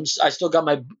still got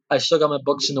my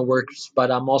books in the works,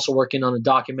 but I'm also working on a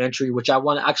documentary which I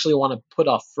want to put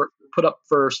up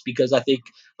first because I think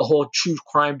the whole true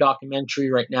crime documentary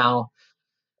right now,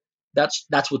 that's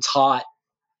what's hot.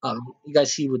 You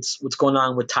guys see what's going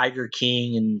on with Tiger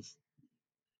King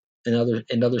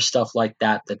and other stuff like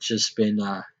that that's just been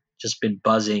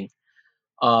buzzing.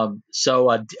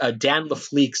 So Dan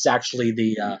LaFleek's actually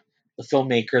the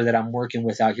filmmaker that I'm working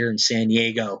with out here in San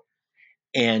Diego,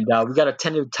 and we got a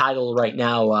tentative title right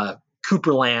now,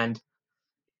 Cooperland,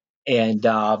 and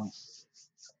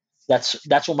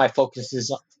that's what my focus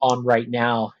is on right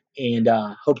now. And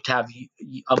hope to have you.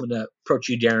 I'm gonna approach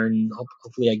you, Darren.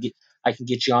 Hopefully, I can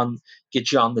get you on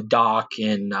the dock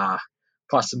and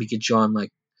possibly get you on like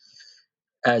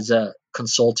as a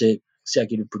consultant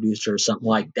executive producer or something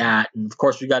like that. And of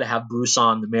course, we got to have Bruce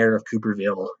on, the mayor of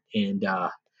Cooperville. And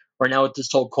right now with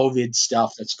this whole COVID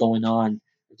stuff that's going on,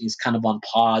 everything's kind of on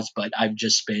pause. But I've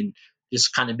just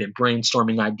kind of been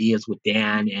brainstorming ideas with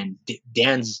Dan, and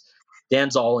Dan's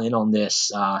all in on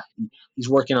this. He's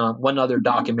working on one other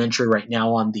documentary right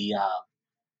now on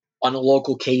a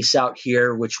local case out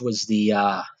here, which was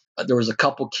there was a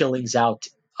couple killings out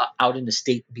in the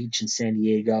state beach in San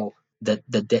Diego that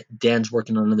Dan's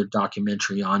working on another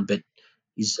documentary on, but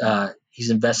he's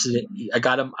invested in. I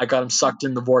got him sucked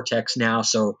in the vortex now,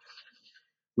 so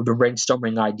we've been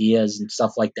brainstorming ideas and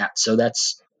stuff like that. So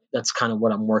that's kind of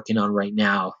what I'm working on right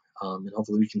now, and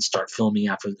hopefully we can start filming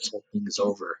after this whole thing is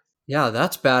over. Yeah,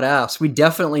 that's badass. We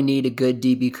definitely need a good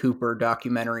DB Cooper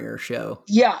documentary or show.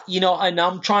 Yeah, and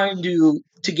I'm trying to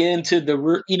get into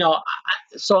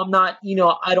so I'm not,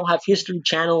 I don't have History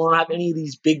Channel. I don't have any of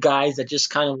these big guys that just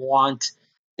kind of want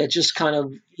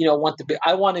the big.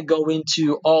 I want to go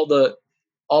into all the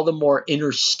more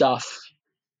inner stuff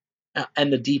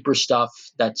and the deeper stuff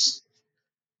that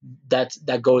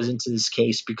goes into this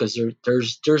case because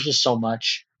there's just so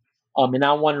much. And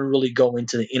I want to really go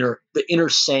into the inner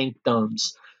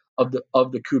sanctums of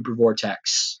the Cooper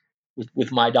Vortex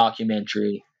with my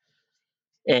documentary,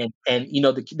 and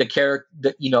the character,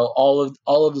 all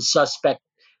of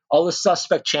the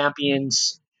suspect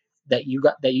champions that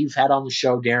you've had on the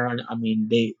show, Darren. I mean,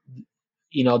 they,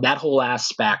 that whole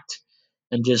aspect,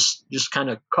 and just kind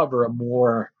of cover a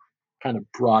more kind of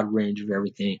broad range of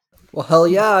everything. Well, hell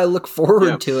yeah, I look Yeah.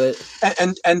 forward to it.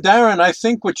 And Darren, I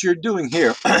think what you're doing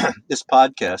here, this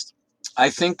podcast, I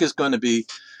think is going to be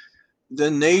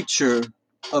the nature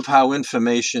of how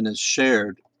information is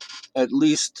shared, at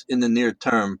least in the near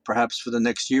term, perhaps for the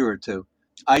next year or two.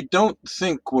 I don't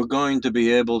think we're going to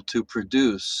be able to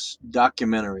produce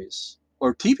documentaries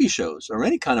or TV shows or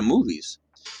any kind of movies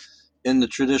in the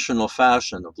traditional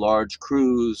fashion of large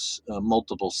crews,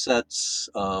 multiple sets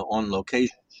on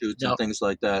location. shoots and No. things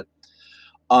like that.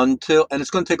 And it's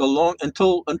going to take a long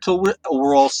until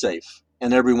we're all safe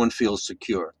and everyone feels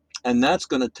secure. And that's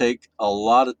going to take a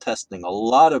lot of testing. A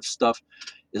lot of stuff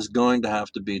is going to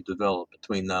have to be developed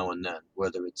between now and then,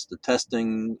 whether it's the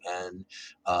testing and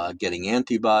getting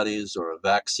antibodies or a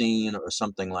vaccine or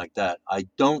something like that. I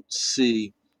don't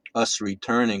see us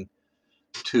returning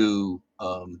to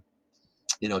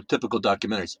typical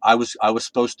documentaries. I was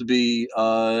supposed to be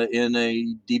in a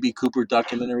DB Cooper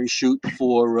documentary shoot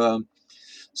for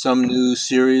some new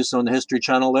series on the History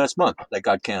Channel last month that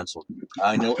got canceled.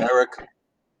 I know Eric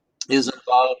is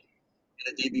involved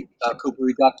in a DB Cooper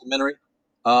documentary,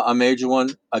 a major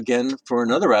one, again, for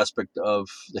another aspect of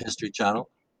the History Channel.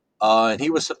 And he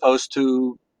was supposed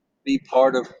to be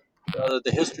part of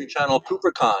the History Channel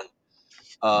CooperCon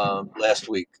last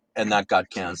week, and that got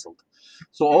canceled.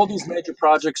 So all these major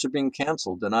projects are being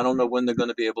canceled, and I don't know when they're going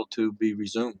to be able to be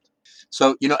resumed.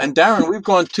 So, and Darren, we've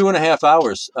gone 2.5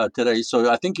 hours today,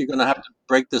 so I think you're going to have to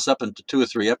break this up into 2 or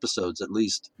 3 episodes at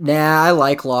least. Nah, I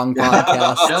like long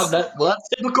podcasts. No, that's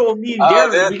typical of me and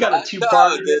Darren. We got a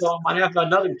two-parter, so I might have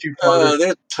another two-parter.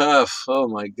 They're tough. Oh,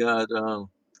 my God.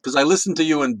 Because I listened to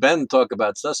you and Ben talk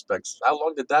about Suspects. How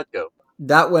long did that go?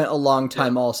 That went a long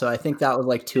time also. I think that was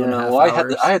like 2.5 hours.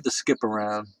 I had to skip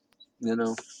around,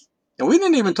 And we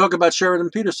didn't even talk about Sheridan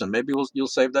Peterson. Maybe you'll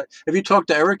save that. Have you talked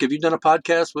to Eric? Have you done a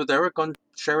podcast with Eric on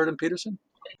Sheridan Peterson?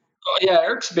 Oh yeah,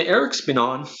 Eric's been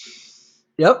on.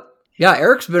 Yep. Yeah,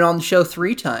 Eric's been on the show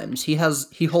 3 times. He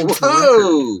holds the record.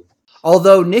 Whoa!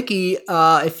 Although Nicky,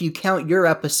 if you count your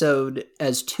episode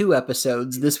as 2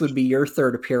 episodes, this would be your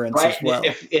 3rd appearance Right. as well.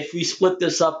 If we split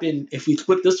this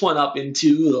one up in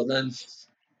 2, then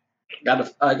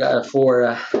I got a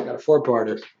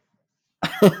 4-parter.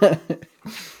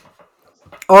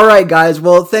 All right, guys.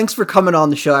 Well, thanks for coming on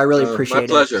the show. I really appreciate it.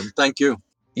 My pleasure. Thank you.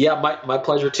 Yeah, my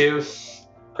pleasure too.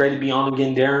 Great to be on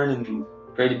again, Darren, and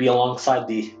great to be alongside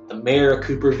the mayor of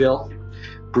Cooperville,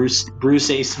 Bruce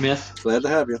A. Smith. Glad to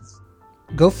have you.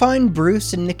 Go find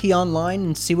Bruce and Nicky online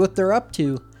and see what they're up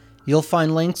to. You'll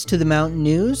find links to the Mountain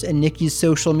News and Nicky's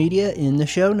social media in the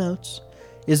show notes.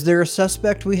 Is there a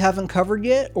suspect we haven't covered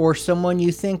yet, or someone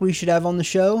you think we should have on the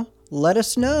show? Let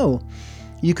us know.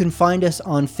 You can find us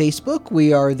on Facebook.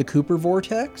 We are The Cooper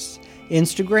Vortex.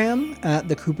 Instagram at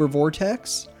The Cooper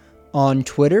Vortex. On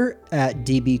Twitter at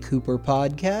DB Cooper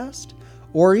Podcast.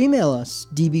 Or email us,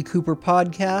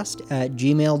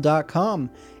 dbcooperpodcast@gmail.com.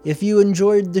 If you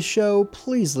enjoyed the show,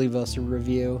 please leave us a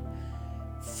review.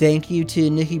 Thank you to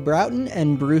Nicky Broughton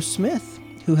and Bruce Smith,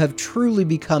 who have truly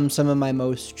become some of my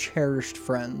most cherished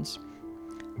friends.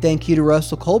 Thank you to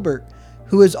Russell Colbert,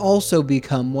 who has also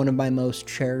become one of my most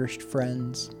cherished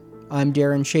friends. I'm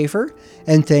Darren Schaefer,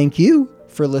 and thank you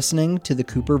for listening to the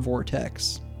Cooper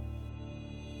Vortex.